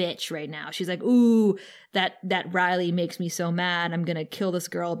a bitch right now. She's like, ooh, that Riley makes me so mad. I'm going to kill this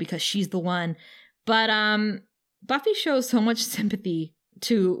girl because she's the one. But Buffy shows so much sympathy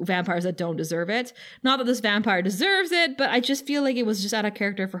to vampires that don't deserve it. Not that this vampire deserves it, but I just feel like it was just out of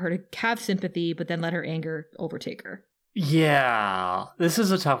character for her to have sympathy, but then let her anger overtake her. Yeah, this is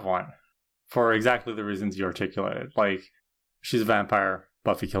a tough one for exactly the reasons you articulated. Like, she's a vampire.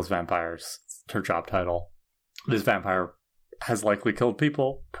 Buffy kills vampires. It's her job title. This vampire has likely killed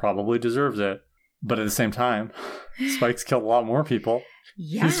people, probably deserves it. But at the same time, Spike's killed a lot more people.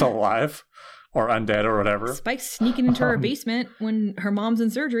 Yeah. He's still alive. Or undead or whatever. Spike's sneaking into her basement when her mom's in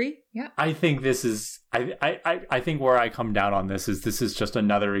surgery. Yeah. I think this is... I think where I come down on this is just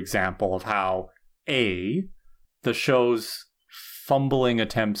another example of how, the show's fumbling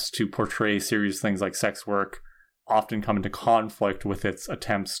attempts to portray serious things like sex work often come into conflict with its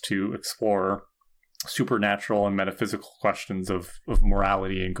attempts to explore supernatural and metaphysical questions of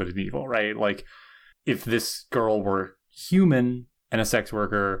morality and good and evil, right? Like, if this girl were human and a sex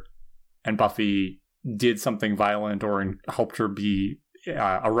worker, and Buffy did something violent or helped her be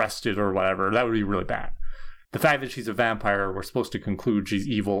arrested or whatever, that would be really bad. The fact that she's a vampire, we're supposed to conclude she's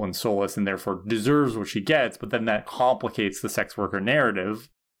evil and soulless and therefore deserves what she gets, but then that complicates the sex worker narrative.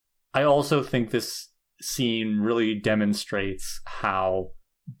 I also think this scene really demonstrates how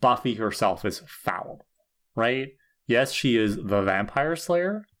Buffy herself is fallible, right? Yes, she is the vampire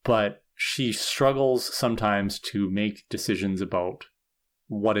slayer, but she struggles sometimes to make decisions about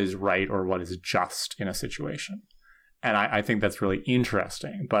what is right or what is just in a situation. And I think that's really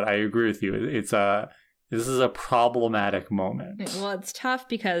interesting. But I agree with you. This is a problematic moment. Well, it's tough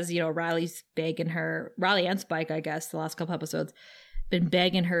because, Riley's begging her, Riley and Spike, I guess, the last couple episodes, been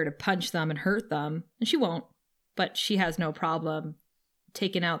begging her to punch them and hurt them. And she won't. But she has no problem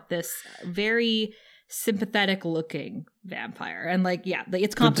taking out this very sympathetic looking vampire. And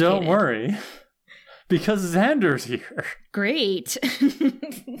it's complicated. But don't worry. Because Xander's here. Great.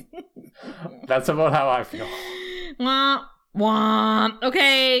 That's about how I feel. Wah, wah.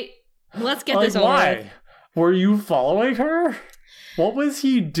 Okay, let's get this over. Why? Were you following her? What was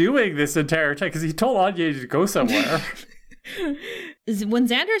he doing this entire time? Because he told Anya to go somewhere. When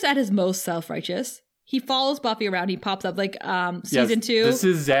Xander's at his most self-righteous, he follows Buffy around. He pops up like season 2. This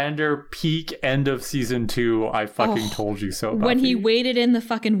is Xander peak end of season 2. I fucking told you so. Buffy. When he waited in the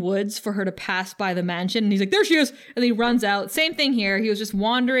fucking woods for her to pass by the mansion, and he's like, there she is. And he runs out. Same thing here. He was just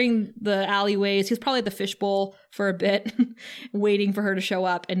wandering the alleyways. He was probably at the fishbowl for a bit, waiting for her to show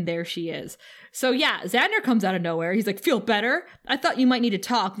up. And there she is. So yeah, Xander comes out of nowhere. He's like, feel better? I thought you might need to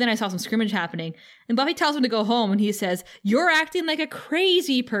talk. Then I saw some scrimmage happening. And Buffy tells him to go home. And he says, you're acting like a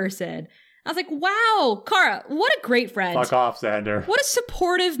crazy person. I was like, wow, Kara, what a great friend. Fuck off, Xander. What a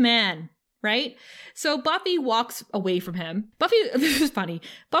supportive man, right? So Buffy walks away from him. This is funny.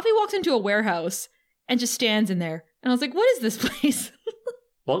 Buffy walks into a warehouse and just stands in there. And I was like, what is this place?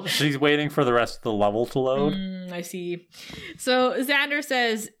 Well, she's waiting for the rest of the level to load. I see. So Xander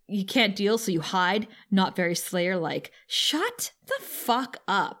says, you can't deal, so you hide. Not very Slayer-like. Shut the fuck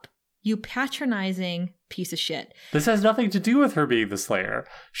up, you patronizing piece of shit. This has nothing to do with her being the Slayer.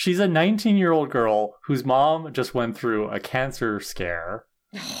 She's a 19-year-old girl whose mom just went through a cancer scare,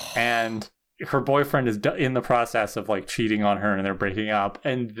 and her boyfriend is in the process of like cheating on her, and they're breaking up.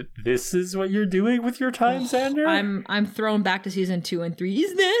 And this is what you're doing with your time, Xander? I'm thrown back to season 2 and 3.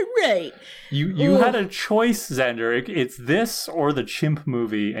 Is that right? You had a choice, Xander. It's this or the Chimp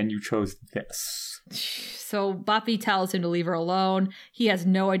movie, and you chose this. So Buffy tells him to leave her alone. He has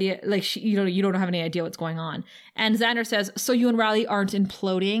no idea, like, you don't have any idea what's going on. And Xander says, so you and Riley aren't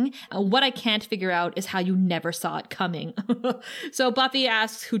imploding? What I can't figure out is how you never saw it coming. So Buffy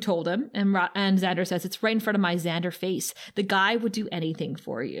asks who told him, and Xander says, it's right in front of my Xander face. The guy would do anything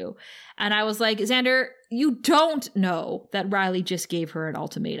for you. And I was like, Xander, you don't know that Riley just gave her an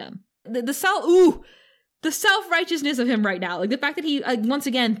ultimatum. The self-righteousness of him right now, like the fact that he once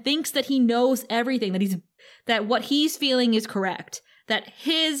again thinks that he knows everything, that what he's feeling is correct, that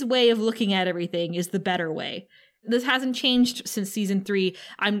his way of looking at everything is the better way. This hasn't changed since season 3.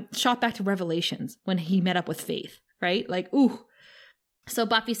 I'm shot back to Revelations when he met up with Faith, right? Like, ooh. So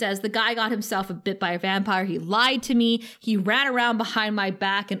Buffy says, the guy got himself bit by a vampire. He lied to me. He ran around behind my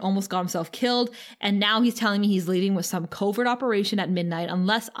back and almost got himself killed. And now he's telling me he's leaving with some covert operation at midnight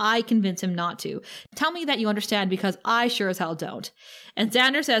unless I convince him not to. Tell me that you understand, because I sure as hell don't. And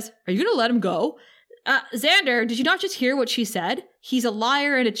Xander says, are you going to let him go? Xander, did you not just hear what she said? He's a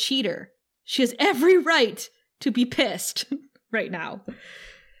liar and a cheater. She has every right to be pissed right now.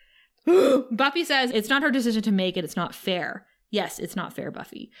 Buffy says, it's not her decision to make it. It's not fair. Yes, it's not fair,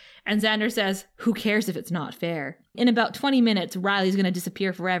 Buffy. And Xander says, who cares if it's not fair? In about 20 minutes, Riley's going to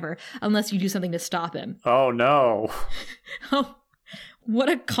disappear forever unless you do something to stop him. Oh, no. Oh, what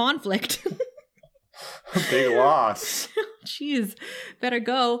a conflict. A big loss. Jeez, better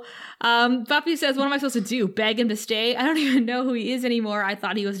go. Buffy says, what am I supposed to do? Beg him to stay? I don't even know who he is anymore. I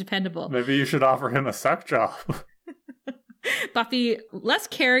thought he was dependable. Maybe you should offer him a suck job. Buffy, less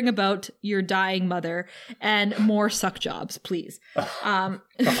caring about your dying mother and more suck jobs, please. Xander's,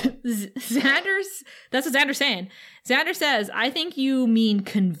 that's what Xander's saying. Xander says, I think you mean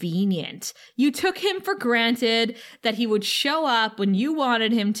convenient. You took him for granted that he would show up when you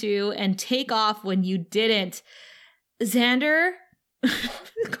wanted him to and take off when you didn't. Xander,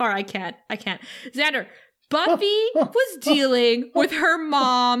 Cara, I can't. Xander, Buffy was dealing with her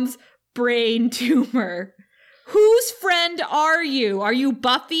mom's brain tumor. Whose friend are you? Are you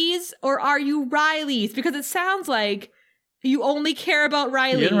Buffy's or are you Riley's? Because it sounds like you only care about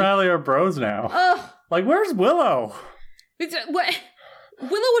Riley. You and Riley are bros now. Ugh. Like, where's Willow? Willow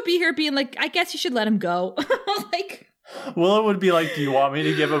would be here being like, I guess you should let him go. Like, Willow would be like, do you want me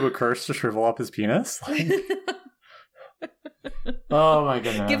to give him a curse to shrivel up his penis? Like, oh my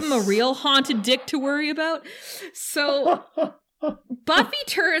goodness. Give him a real haunted dick to worry about. So Buffy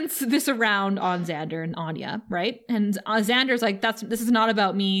turns this around on Xander and Anya, right? And Xander's like, this is not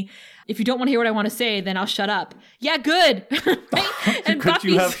about me. If you don't want to hear what I want to say, then I'll shut up. Yeah, good. Right? And could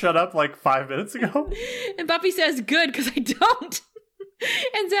you have shut up like 5 minutes ago? And Buffy says, good, because I don't.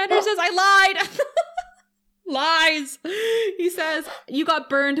 And Xander says, I lied. Lies. He says, you got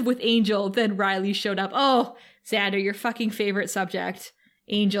burned with Angel, then Riley showed up. Oh, Xander, your fucking favorite subject.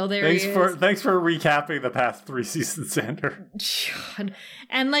 Angel, there he is. Thanks for recapping the past 3 seasons, Xander. God.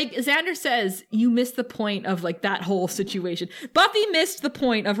 And like Xander says, you missed the point of like that whole situation. Buffy missed the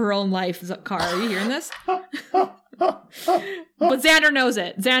point of her own life. Cara, are you hearing this? But Xander knows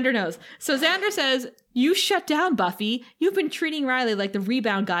it. Xander knows. So Xander says, you shut down, Buffy. You've been treating Riley like the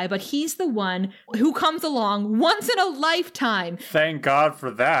rebound guy, but he's the one who comes along once in a lifetime. Thank God for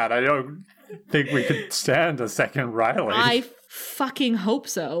that. I don't think we could stand a second Riley. I fucking hope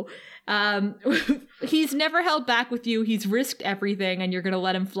so. He's never held back with you. He's risked everything, and you're gonna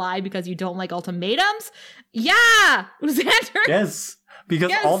let him fly because you don't like ultimatums? Yeah, Xander. Yes, Because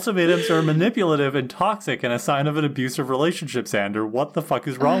Yes. ultimatums are manipulative and toxic and a sign of an abusive relationship, Xander. What the fuck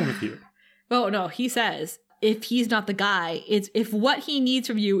is wrong with you? Oh, no, he says, if he's not the guy, if what he needs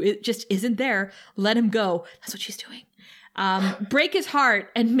from you it just isn't there, let him go. That's what she's doing. Break his heart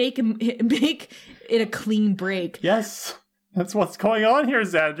and make it a clean break. Yes. That's what's going on here,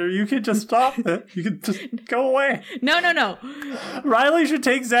 Xander. You can just stop it. You can just go away. No. Riley should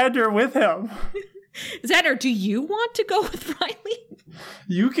take Xander with him. Xander, do you want to go with Riley?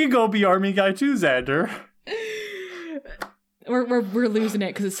 You can go be army guy too, Xander. We're losing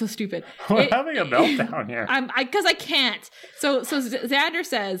it because it's so stupid. We're having a meltdown here. Because I can't. So Xander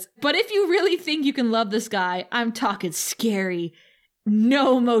says, but if you really think you can love this guy, I'm talking scary.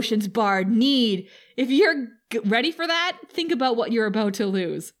 No emotions barred. Need. If you're ready for that, think about what you're about to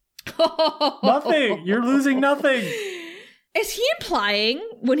lose. Nothing. You're losing nothing. Is he implying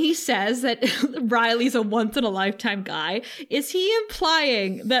when he says that Riley's a once-in-a-lifetime guy, is he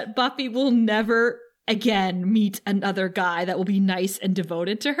implying that Buffy will never again meet another guy that will be nice and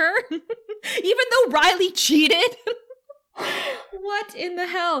devoted to her? Even though Riley cheated? What in the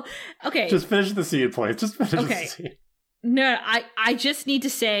hell? Okay. Just finish the scene, please. Just finish the scene. No, I just need to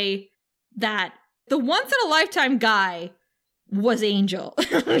say that the once-in-a-lifetime guy was Angel.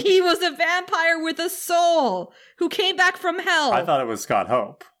 He was a vampire with a soul who came back from hell. I thought it was Scott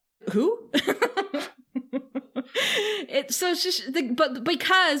Hope. Who? It's just but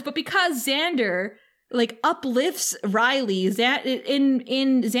because Xander like uplifts Riley, in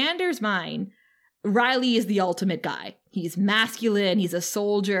Xander's mind, Riley is the ultimate guy. He's masculine. He's a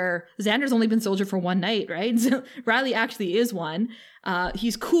soldier. Xander's only been soldier for one night, right? So Riley actually is one.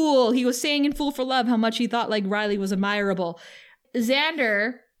 He's cool. He was saying in Fool for Love how much he thought like Riley was admirable.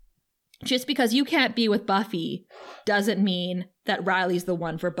 Xander, just because you can't be with Buffy doesn't mean that Riley's the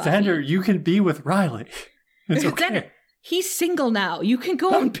one for Buffy. Xander, you can be with Riley. It's okay. Xander, he's single now. You can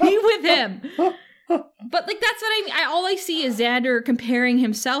go and be with him. But like that's what I mean. All I see is Xander comparing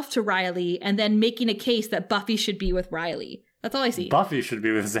himself to Riley and then making a case that Buffy should be with Riley. That's all I see. Buffy should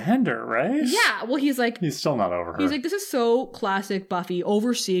be with Xander, right? Yeah. Well, he's still not over her. He's like, this is so classic Buffy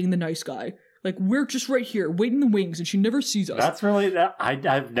overseeing the nice guy. Like, we're just right here, waiting in the wings, and she never sees us. That's really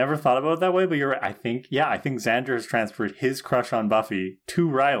I've never thought about it that way, but you're right. I think Xander has transferred his crush on Buffy to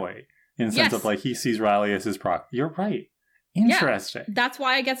Riley in the sense of like he sees Riley as his proc. You're right. Interesting. Yeah, that's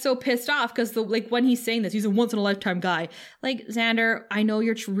why I get so pissed off because when he's saying this, he's a once in a lifetime guy. Like, Xander, I know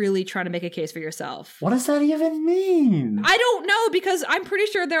you're really trying to make a case for yourself. What does that even mean? I don't know because I'm pretty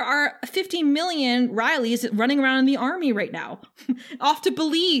sure there are 50 million Rileys running around in the army right now, off to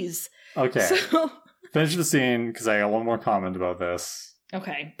Belize. Okay. So finish the scene because I got one more comment about this.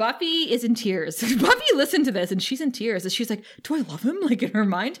 Okay. Buffy is in tears. Buffy listened to this and she's in tears. And she's like, do I love him? Like in her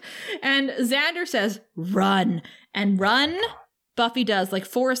mind. And Xander says, run. And run, Buffy does, like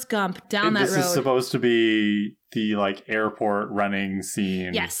Forrest Gump down that road. This is supposed to be the like airport running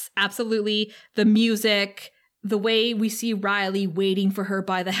scene. Yes, absolutely. The music, the way we see Riley waiting for her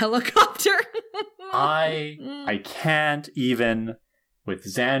by the helicopter. I can't even with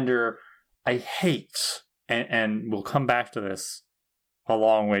Xander. I hate, and we'll come back to this a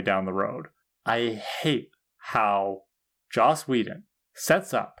long way down the road. I hate how Joss Whedon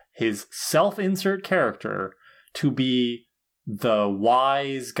sets up his self-insert character to be the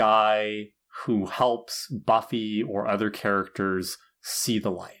wise guy who helps Buffy or other characters see the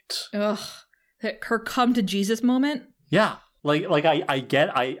light. Ugh. Her come to Jesus moment? Yeah.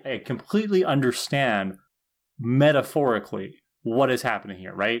 I completely understand metaphorically what is happening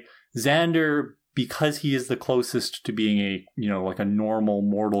here, right? Xander, because he is the closest to being a normal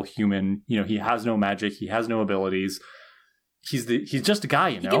mortal human, he has no magic, he has no abilities. He's just a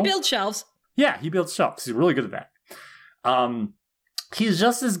guy, He can build shelves. Yeah, he builds shelves. He's really good at that. He's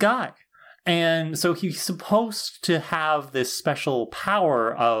just this guy. And so he's supposed to have this special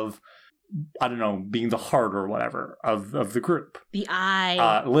power of, I don't know, being the heart or whatever of the group. The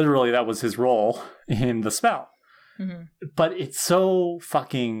eye. Literally, that was his role in the spell. Mm-hmm. But it's so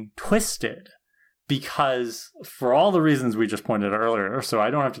fucking twisted because for all the reasons we just pointed out earlier, so I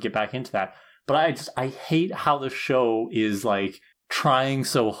don't have to get back into that. But I hate how the show is like trying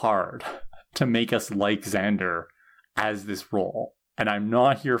so hard to make us like Xander as this role. And I'm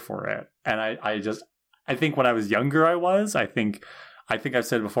not here for it. And I think when I was younger, I think I've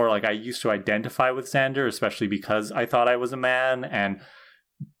said before, like I used to identify with Xander, especially because I thought I was a man. And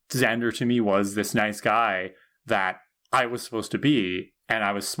Xander to me was this nice guy that I was supposed to be. And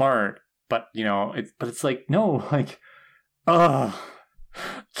I was smart. But, it's like, no, like,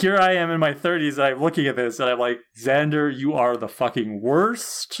 Here I am in my 30s and I'm looking at this and I'm like, Xander, you are the fucking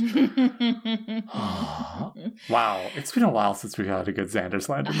worst. Wow. It's been a while since we had a good Xander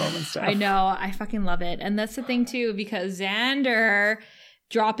slander moment, Steph. I know. I fucking love it. And that's the thing too, because Xander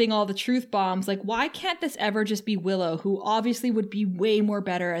dropping all the truth bombs, like, why can't this ever just be Willow, who obviously would be way more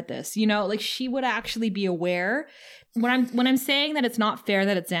better at this? You know, like, she would actually be aware. When I'm saying that it's not fair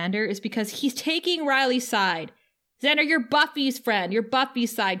that it's Xander, is because he's taking Riley's side. Xander, you're Buffy's friend. You're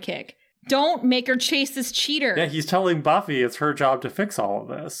Buffy's sidekick. Don't make her chase this cheater. Yeah, he's telling Buffy it's her job to fix all of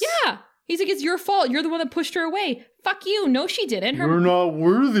this. Yeah. He's like, it's your fault. You're the one that pushed her away. Fuck you. No, she didn't. You're not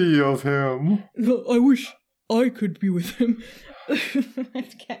worthy of him. I wish I could be with him.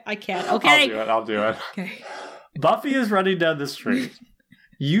 I can't. Okay. I'll do it. Okay. Buffy is running down the street.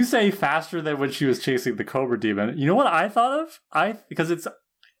 You say faster than when she was chasing the Cobra Demon. You know what I thought of? I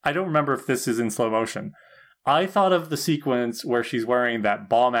don't remember if this is in slow motion. I thought of the sequence where she's wearing that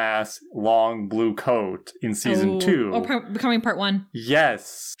bomb-ass long blue coat in season 2. Becoming part 1.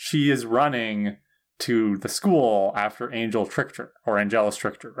 Yes. She is running to the school after Angel tricked her, or Angelus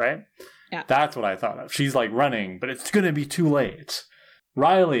tricked her, right? Yeah. That's what I thought of. She's like running, but it's going to be too late.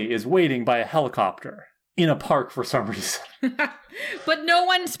 Riley is waiting by a helicopter in a park for some reason. But no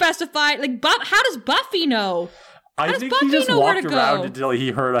one specified, like, how does Buffy know? I think he just walked around until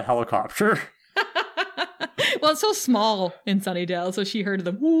he heard a helicopter. Well, it's so small in Sunnydale, so she heard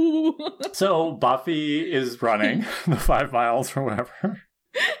them. Woo. So Buffy is running the 5 miles or whatever.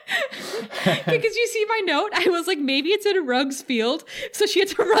 Because you see my note, I was like, maybe it's in Ruggs Field, so she had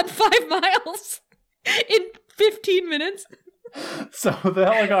to run 5 miles in 15 minutes. So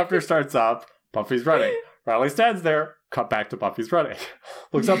the helicopter starts up, Buffy's running. Riley stands there, cut back to Buffy's running.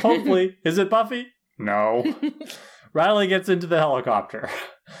 Looks up hopefully, is it Buffy? No. Riley gets into the helicopter.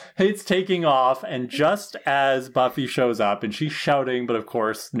 It's taking off, and just as Buffy shows up, and she's shouting, but of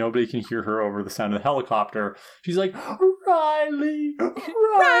course, nobody can hear her over the sound of the helicopter, she's like, Riley!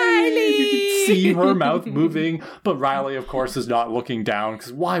 Riley! You can see her mouth moving, but Riley, of course, is not looking down,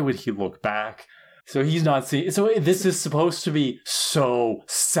 because why would he look back? So he's not seeing. So this is supposed to be so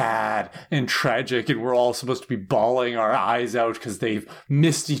sad and tragic, and we're all supposed to be bawling our eyes out because they've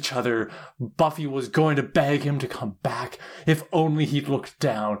missed each other. Buffy was going to beg him to come back if only he'd looked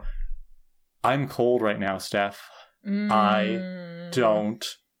down. I'm cold right now, Steph. I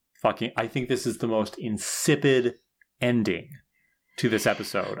think this is the most insipid ending to this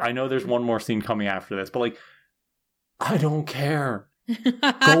episode. I know there's one more scene coming after this, but like, I don't care.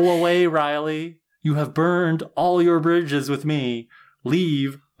 Go away, Riley. You have burned all your bridges with me.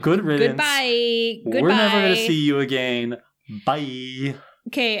 Leave. Good riddance. Goodbye. We're never going to see you again. Bye.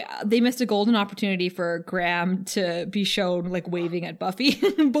 Okay, they missed a golden opportunity for Graham to be shown, like, waving at Buffy.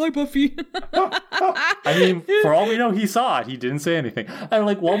 Bye, Buffy. I mean, for all we know, he saw it. He didn't say anything. I'm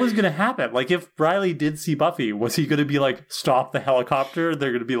like, what was going to happen? Like, if Riley did see Buffy, was he going to be like, stop the helicopter? They're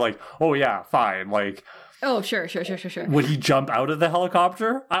going to be like, oh, yeah, fine. Like... Oh, sure. Would he jump out of the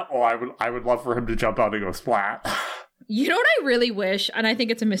helicopter? I would love for him to jump out and go splat. You know what I really wish, and I think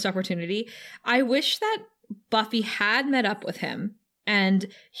it's a missed opportunity? I wish that Buffy had met up with him, and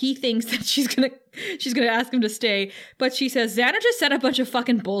he thinks that she's gonna ask him to stay, but she says, Xander just said a bunch of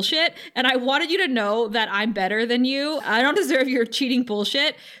fucking bullshit, and I wanted you to know that I'm better than you. I don't deserve your cheating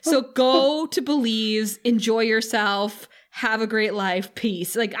bullshit, so go to Belize, enjoy yourself, have a great life,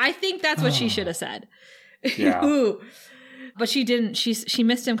 peace. Like, I think that's what she should have said. Yeah. But she didn't. She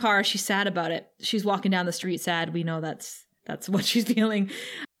missed him, Cara. She's sad about it. She's walking down the street sad. We know that's what she's feeling.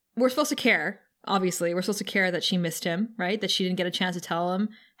 We're supposed to care, obviously. We're supposed to care that she missed him, right? That she didn't get a chance to tell him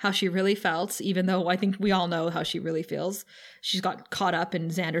how she really felt, even though I think we all know how she really feels. She's got caught up in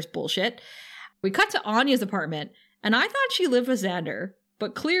Xander's bullshit. We cut to Anya's apartment, and I thought she lived with Xander,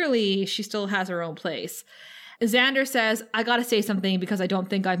 but clearly she still has her own place. Xander says, I gotta say something because I don't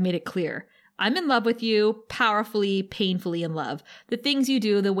think I've made it clear. I'm in love with you, powerfully, painfully in love. The things you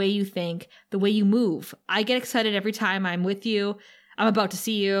do, the way you think, the way you move. I get excited every time I'm with you. I'm about to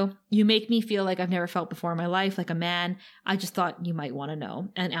see you. You make me feel like I've never felt before in my life, like a man. I just thought you might want to know.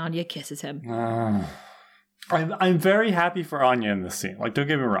 And Anya kisses him. I'm very happy for Anya in this scene. Like, don't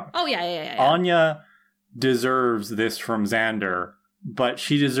get me wrong. Oh, yeah. Anya deserves this from Xander, but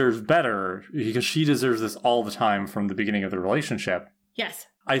she deserves better because she deserves this all the time from the beginning of the relationship. Yes.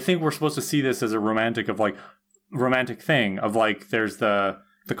 I think we're supposed to see this as a romantic thing of like, there's the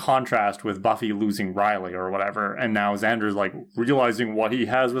contrast with Buffy losing Riley or whatever. And now Xander's like realizing what he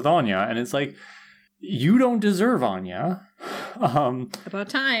has with Anya. And it's like, you don't deserve Anya. About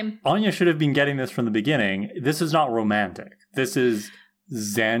time. Anya should have been getting this from the beginning. This is not romantic. This is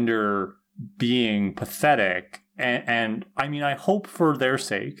Xander being pathetic And I mean, I hope for their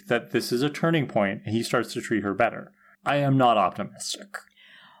sake that this is a turning point and he starts to treat her better. I am not optimistic.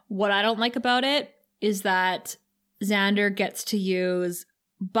 What I don't like about it is that Xander gets to use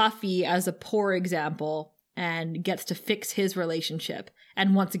Buffy as a poor example and gets to fix his relationship.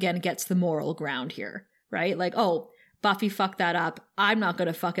 And once again, gets the moral ground here, right? Like, oh, Buffy fucked that up. I'm not going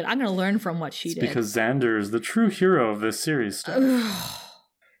to fuck it. I'm going to learn from what she did. Because Xander is the true hero of this series stuff.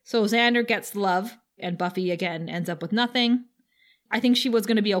 So Xander gets love, and Buffy, again, ends up with nothing. I think she was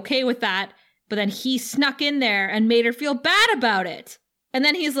going to be okay with that, but then he snuck in there and made her feel bad about it. And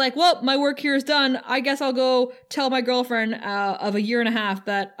then he's like, well, my work here is done. I guess I'll go tell my girlfriend of 1.5 years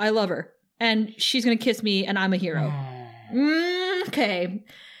that I love her. And she's going to kiss me, and I'm a hero. Okay.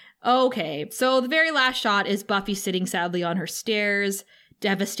 So the very last shot is Buffy sitting sadly on her stairs,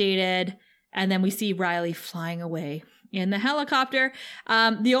 devastated. And then we see Riley flying away in the helicopter.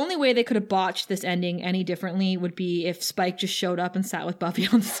 The only way they could have botched this ending any differently would be if Spike just showed up and sat with Buffy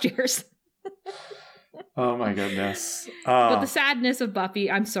on the stairs. Oh my goodness. But the sadness of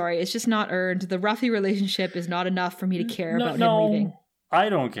Buffy, I'm sorry, it's just not earned. The Ruffy relationship is not enough for me to care about him leaving. I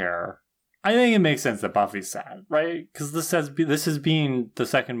don't care. I think it makes sense that Buffy's sad, right? Because this has been the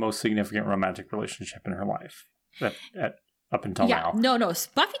second most significant romantic relationship in her life up until now. No,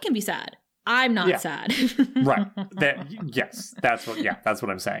 Buffy can be sad. I'm not sad. Right. That's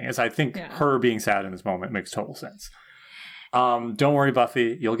what I'm saying. Is I think her being sad in this moment makes total sense. Don't worry,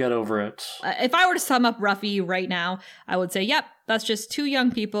 Buffy. You'll get over it. If I were to sum up Ruffy right now, I would say, yep, that's just two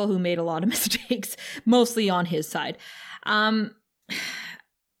young people who made a lot of mistakes, mostly on his side.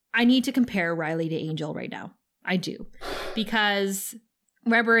 I need to compare Riley to Angel right now. I do. Because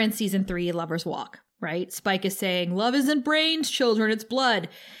remember in season 3, Lovers Walk, right? Spike is saying, love isn't brains, children, it's blood.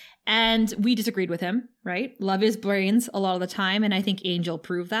 And we disagreed with him, right? Love is brains a lot of the time. And I think Angel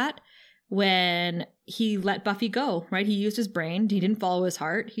proved that when he let Buffy go, right? He used his brain. He didn't follow his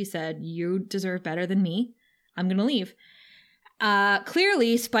heart. He said, you deserve better than me. I'm going to leave.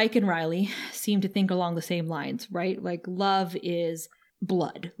 Clearly, Spike and Riley seem to think along the same lines, right? Like love is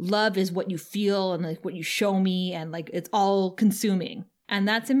blood. Love is what you feel and like what you show me, and like it's all consuming. And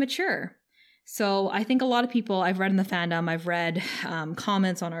that's immature. So I think a lot of people I've read in the fandom, I've read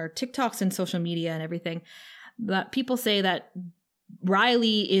comments on our TikToks and social media and everything, that people say that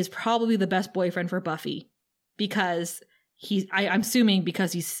Riley is probably the best boyfriend for Buffy because I'm assuming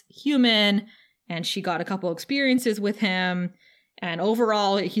because he's human and she got a couple experiences with him and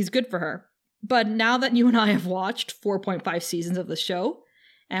overall he's good for her. But now that you and I have watched 4.5 seasons of the show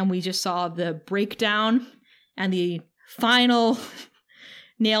and we just saw the breakdown and the final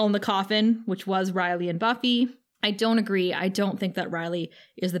nail in the coffin, which was Riley and Buffy, I don't agree. I don't think that Riley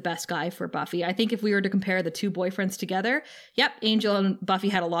is the best guy for Buffy. I think if we were to compare the two boyfriends together, yep, Angel and Buffy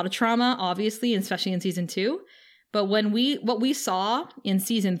had a lot of trauma, obviously, especially in season 2. But what we saw in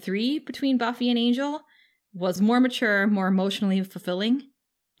season 3 between Buffy and Angel was more mature, more emotionally fulfilling,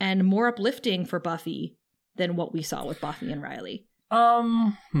 and more uplifting for Buffy than what we saw with Buffy and Riley.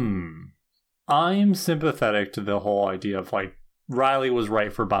 I'm sympathetic to the whole idea of like Riley was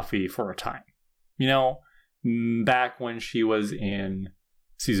right for Buffy for a time. You know, back when she was in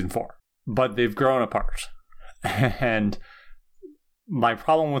season 4. But they've grown apart. And my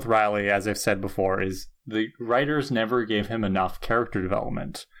problem with Riley, as I've said before, is the writers never gave him enough character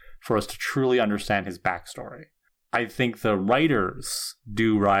development for us to truly understand his backstory. I think the writers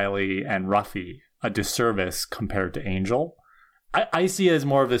do Riley and Ruffy a disservice compared to Angel. I see it as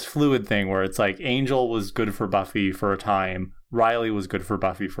more of this fluid thing where it's like Angel was good for Buffy for a time, Riley was good for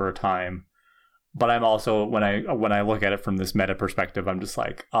Buffy for a time. But I'm also, when I look at it from this meta perspective, I'm just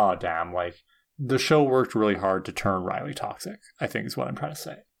like, oh, damn, like, the show worked really hard to turn Riley toxic, I think is what I'm trying to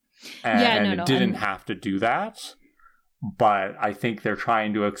say. And it didn't have to do that, but I think they're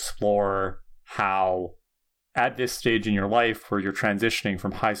trying to explore how, at this stage in your life where you're transitioning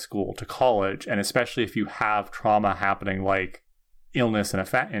from high school to college, and especially if you have trauma happening like illness in a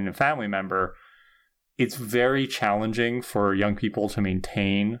family member, it's very challenging for young people to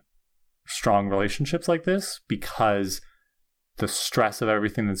maintain strong relationships like this because the stress of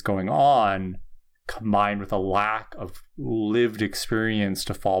everything that's going on combined with a lack of lived experience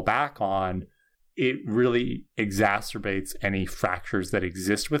to fall back on, it really exacerbates any fractures that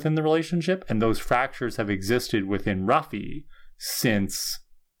exist within the relationship. And those fractures have existed within Ruffy since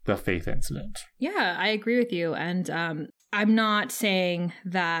the Faith incident. Yeah, I agree with you. And I'm not saying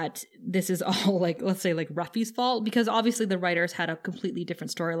that this is all like, let's say like Ruffy's fault, because obviously the writers had a completely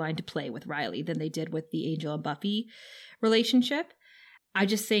different storyline to play with Riley than they did with the Angel and Buffy relationship. I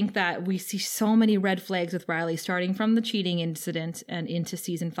just think that we see so many red flags with Riley starting from the cheating incident and into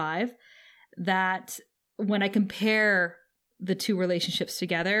season 5 that when I compare the two relationships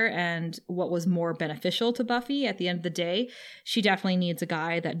together and what was more beneficial to Buffy at the end of the day, she definitely needs a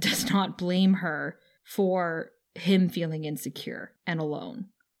guy that does not blame her for him feeling insecure and alone.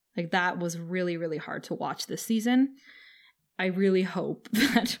 Like, that was really, really hard to watch this season. I really hope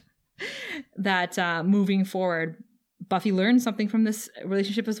that moving forward, Buffy learns something from this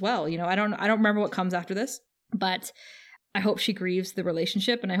relationship as well. You know, I don't remember what comes after this, but I hope she grieves the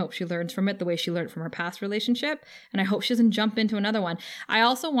relationship, and I hope she learns from it the way she learned from her past relationship. And I hope she doesn't jump into another one. I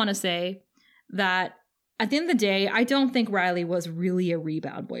also want to say that at the end of the day, I don't think Riley was really a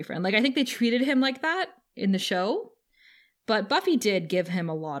rebound boyfriend. Like, I think they treated him like that in the show, but Buffy did give him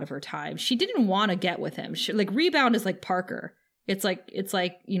a lot of her time. She didn't want to get with him. Like, rebound is like Parker. It's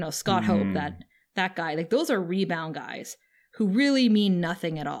like, you know, Scott Hope, that guy. Like, those are rebound guys who really mean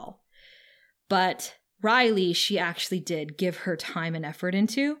nothing at all. But Riley, she actually did give her time and effort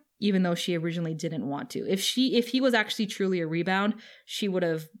into, even though she originally didn't want to. If he was actually truly a rebound, she would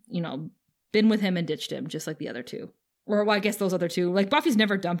have, you know, been with him and ditched him, just like the other two. Or, well, I guess those other two. Like, Buffy's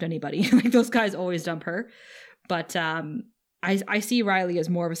never dumped anybody. Like, those guys always dump her. But I see Riley as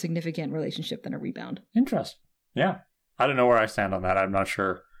more of a significant relationship than a rebound. Interesting. Yeah. I don't know where I stand on that. I'm not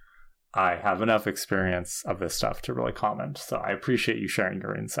sure I have enough experience of this stuff to really comment. So I appreciate you sharing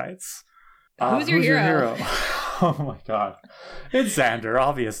your insights. Who's your hero? Oh my god. It's Xander,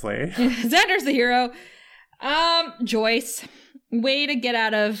 obviously. Xander's the hero. Joyce. Way to get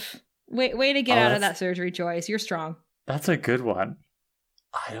out of that surgery, Joyce. You're strong. That's a good one.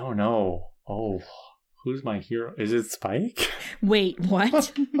 I don't know. Oh, who's my hero? Is it Spike? Wait,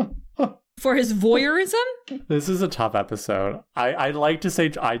 what? For his voyeurism? This is a tough episode. I'd like to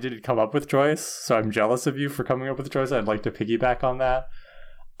say I didn't come up with Joyce, so I'm jealous of you for coming up with Joyce. I'd like to piggyback on that.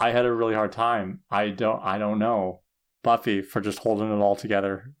 I had a really hard time. I don't know. Buffy for just holding it all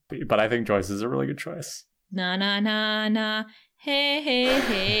together. But I think Joyce is a really good choice. Na na na na. Hey, hey,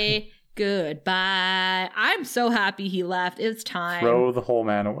 hey. Goodbye. I'm so happy he left. It's time. Throw the whole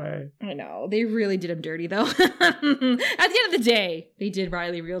man away. I know. They really did him dirty, though. At the end of the day, they did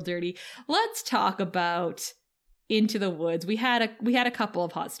Riley real dirty. Let's talk about Into the Woods. We had a couple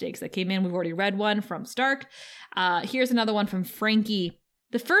of hot takes that came in. We've already read one from Stark. Here's another one from Frankie.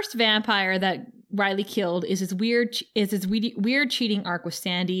 The first vampire that Riley killed is his weird cheating arc with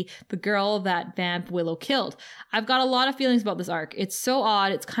Sandy, the girl that Vamp Willow killed. I've got a lot of feelings about this arc. It's so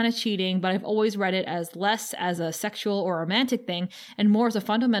odd, it's kind of cheating, but I've always read it as less as a sexual or romantic thing and more as a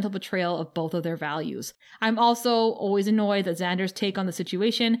fundamental betrayal of both of their values. I'm also always annoyed that Xander's take on the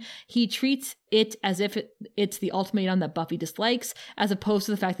situation. He treats it as if it's the ultimatum that Buffy dislikes, as opposed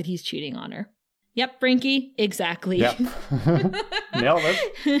to the fact that he's cheating on her. Yep, Frankie, exactly. Yep. Nailed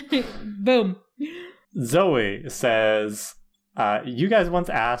it. Boom. Zoe says, you guys once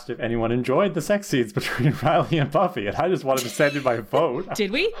asked if anyone enjoyed the sex scenes between Riley and Buffy, and I just wanted to send in my vote.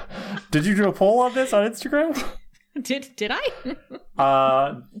 Did we? Did you do a poll on this on Instagram? Did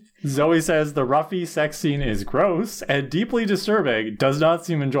I? Zoe says the Ruffy sex scene is gross and deeply disturbing, does not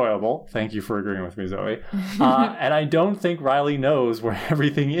seem enjoyable. Thank you for agreeing with me, Zoe. And I don't think Riley knows where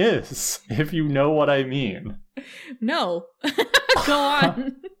everything is, if you know what I mean. No. Go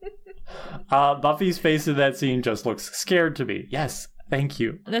on. Buffy's face in that scene just looks scared to me. Yes, thank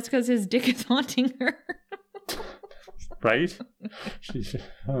you. That's because his dick is haunting her. Right?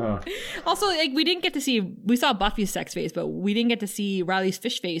 Also, like, we saw Buffy's sex face, but we didn't get to see Riley's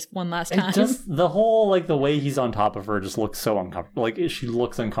fish face one last time. Just the whole, like, the way he's on top of her just looks so uncomfortable. Like, she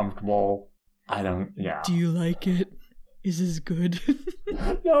looks uncomfortable. Yeah. Do you like it? Is this good?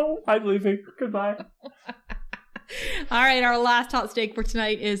 No, I'm leaving. Goodbye. All right, our last hot steak for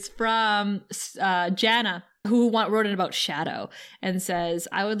tonight is from Jana, who wrote in about Shadow and says,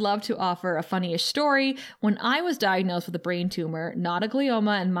 I would love to offer a funny-ish story. When I was diagnosed with a brain tumor, not a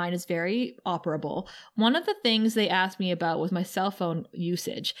glioma, and mine is very operable, one of the things they asked me about was my cell phone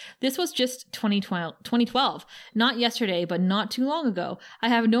usage. This was just 2012. Not yesterday, but not too long ago. I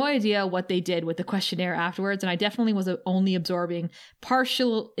have no idea what they did with the questionnaire afterwards, and I definitely was only absorbing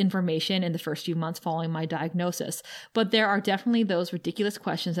partial information in the first few months following my diagnosis. But there are definitely those ridiculous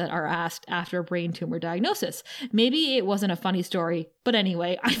questions that are asked after a brain tumor diagnosis. Maybe it wasn't a funny story, but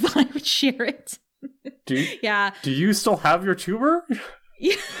anyway, I thought I would share it. Do you still have your tumor?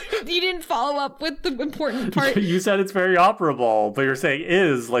 You didn't follow up with the important part. You said it's very operable, but you're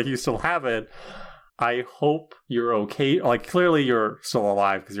saying like you still have it. I hope you're okay. Like, clearly you're still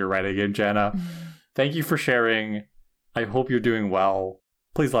alive because you're writing in, Jana. Thank you for sharing. I hope you're doing well.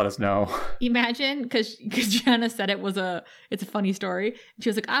 Please let us know. Imagine, because Jana said it's a funny story. She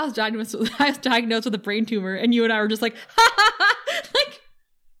was like, I was diagnosed with a brain tumor, and you and I were just like, ha ha ha, like,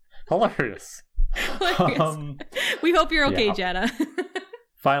 hilarious. We hope you're okay, Jenna.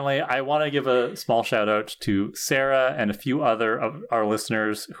 Finally, I want to give a small shout out to Sarah and a few other of our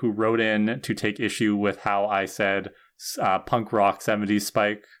listeners who wrote in to take issue with how I said punk rock 70s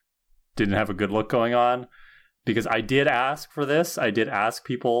Spike didn't have a good look going on. Because I did ask for this. I did ask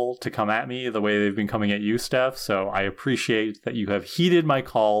people to come at me the way they've been coming at you, Steph. So I appreciate that you have heeded my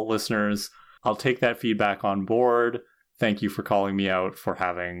call, listeners. I'll take that feedback on board. Thank you for calling me out for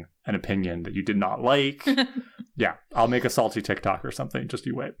having an opinion that you did not like. Yeah, I'll make a salty TikTok or something. Just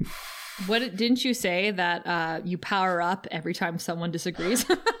you wait. What didn't you say that you power up every time someone disagrees?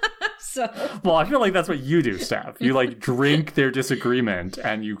 Well, I feel like that's what you do, Steph. You like drink their disagreement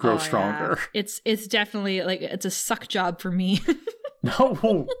and you grow stronger. Yeah. It's definitely like it's a suck job for me.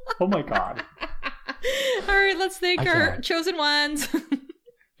 No, oh my God. All right, let's thank our chosen ones.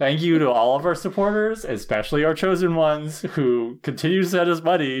 Thank you to all of our supporters, especially our chosen ones who continue to send us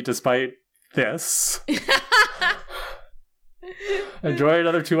money despite this. Enjoy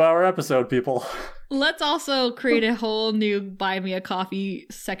another 2-hour episode, people. Let's also create a whole new Buy Me a Coffee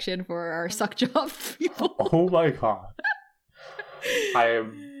section for our suck job people. Oh my God. I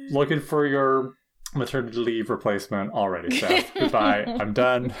am looking for your maternity leave replacement already, Steph. Goodbye. I'm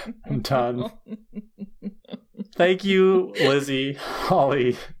done. Thank you, Lizzie,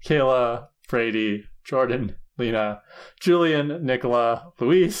 Holly, Kayla, Brady, Jordan, Lena, Julian, Nicola,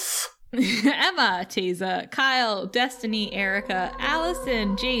 Luis, Emma, Teza, Kyle, Destiny, Erica,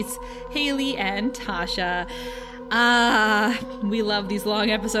 Allison, Jace, Haley, and Tasha. We love these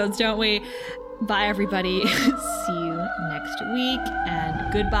long episodes, don't we? Bye, everybody. See you next week.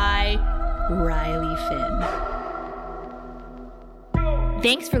 And goodbye, Riley Finn.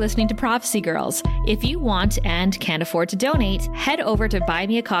 Thanks for listening to Prophecy Girls. If you want and can't afford to donate, head over to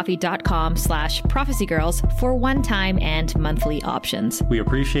buymeacoffee.com/prophecygirls for one-time and monthly options. We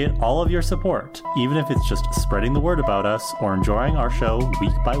appreciate all of your support, even if it's just spreading the word about us or enjoying our show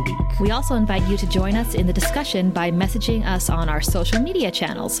week by week. We also invite you to join us in the discussion by messaging us on our social media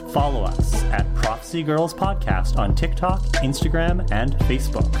channels. Follow us at Prophecy Girls Podcast on TikTok, Instagram, and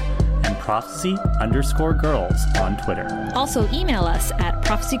Facebook. And prophecy_girls on Twitter. Also email us at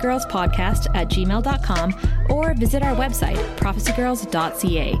prophecygirlspodcast@gmail.com or visit our website,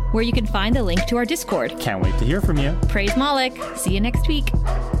 prophecygirls.ca, where you can find the link to our Discord. Can't wait to hear from you. Praise Moloch. See you next week.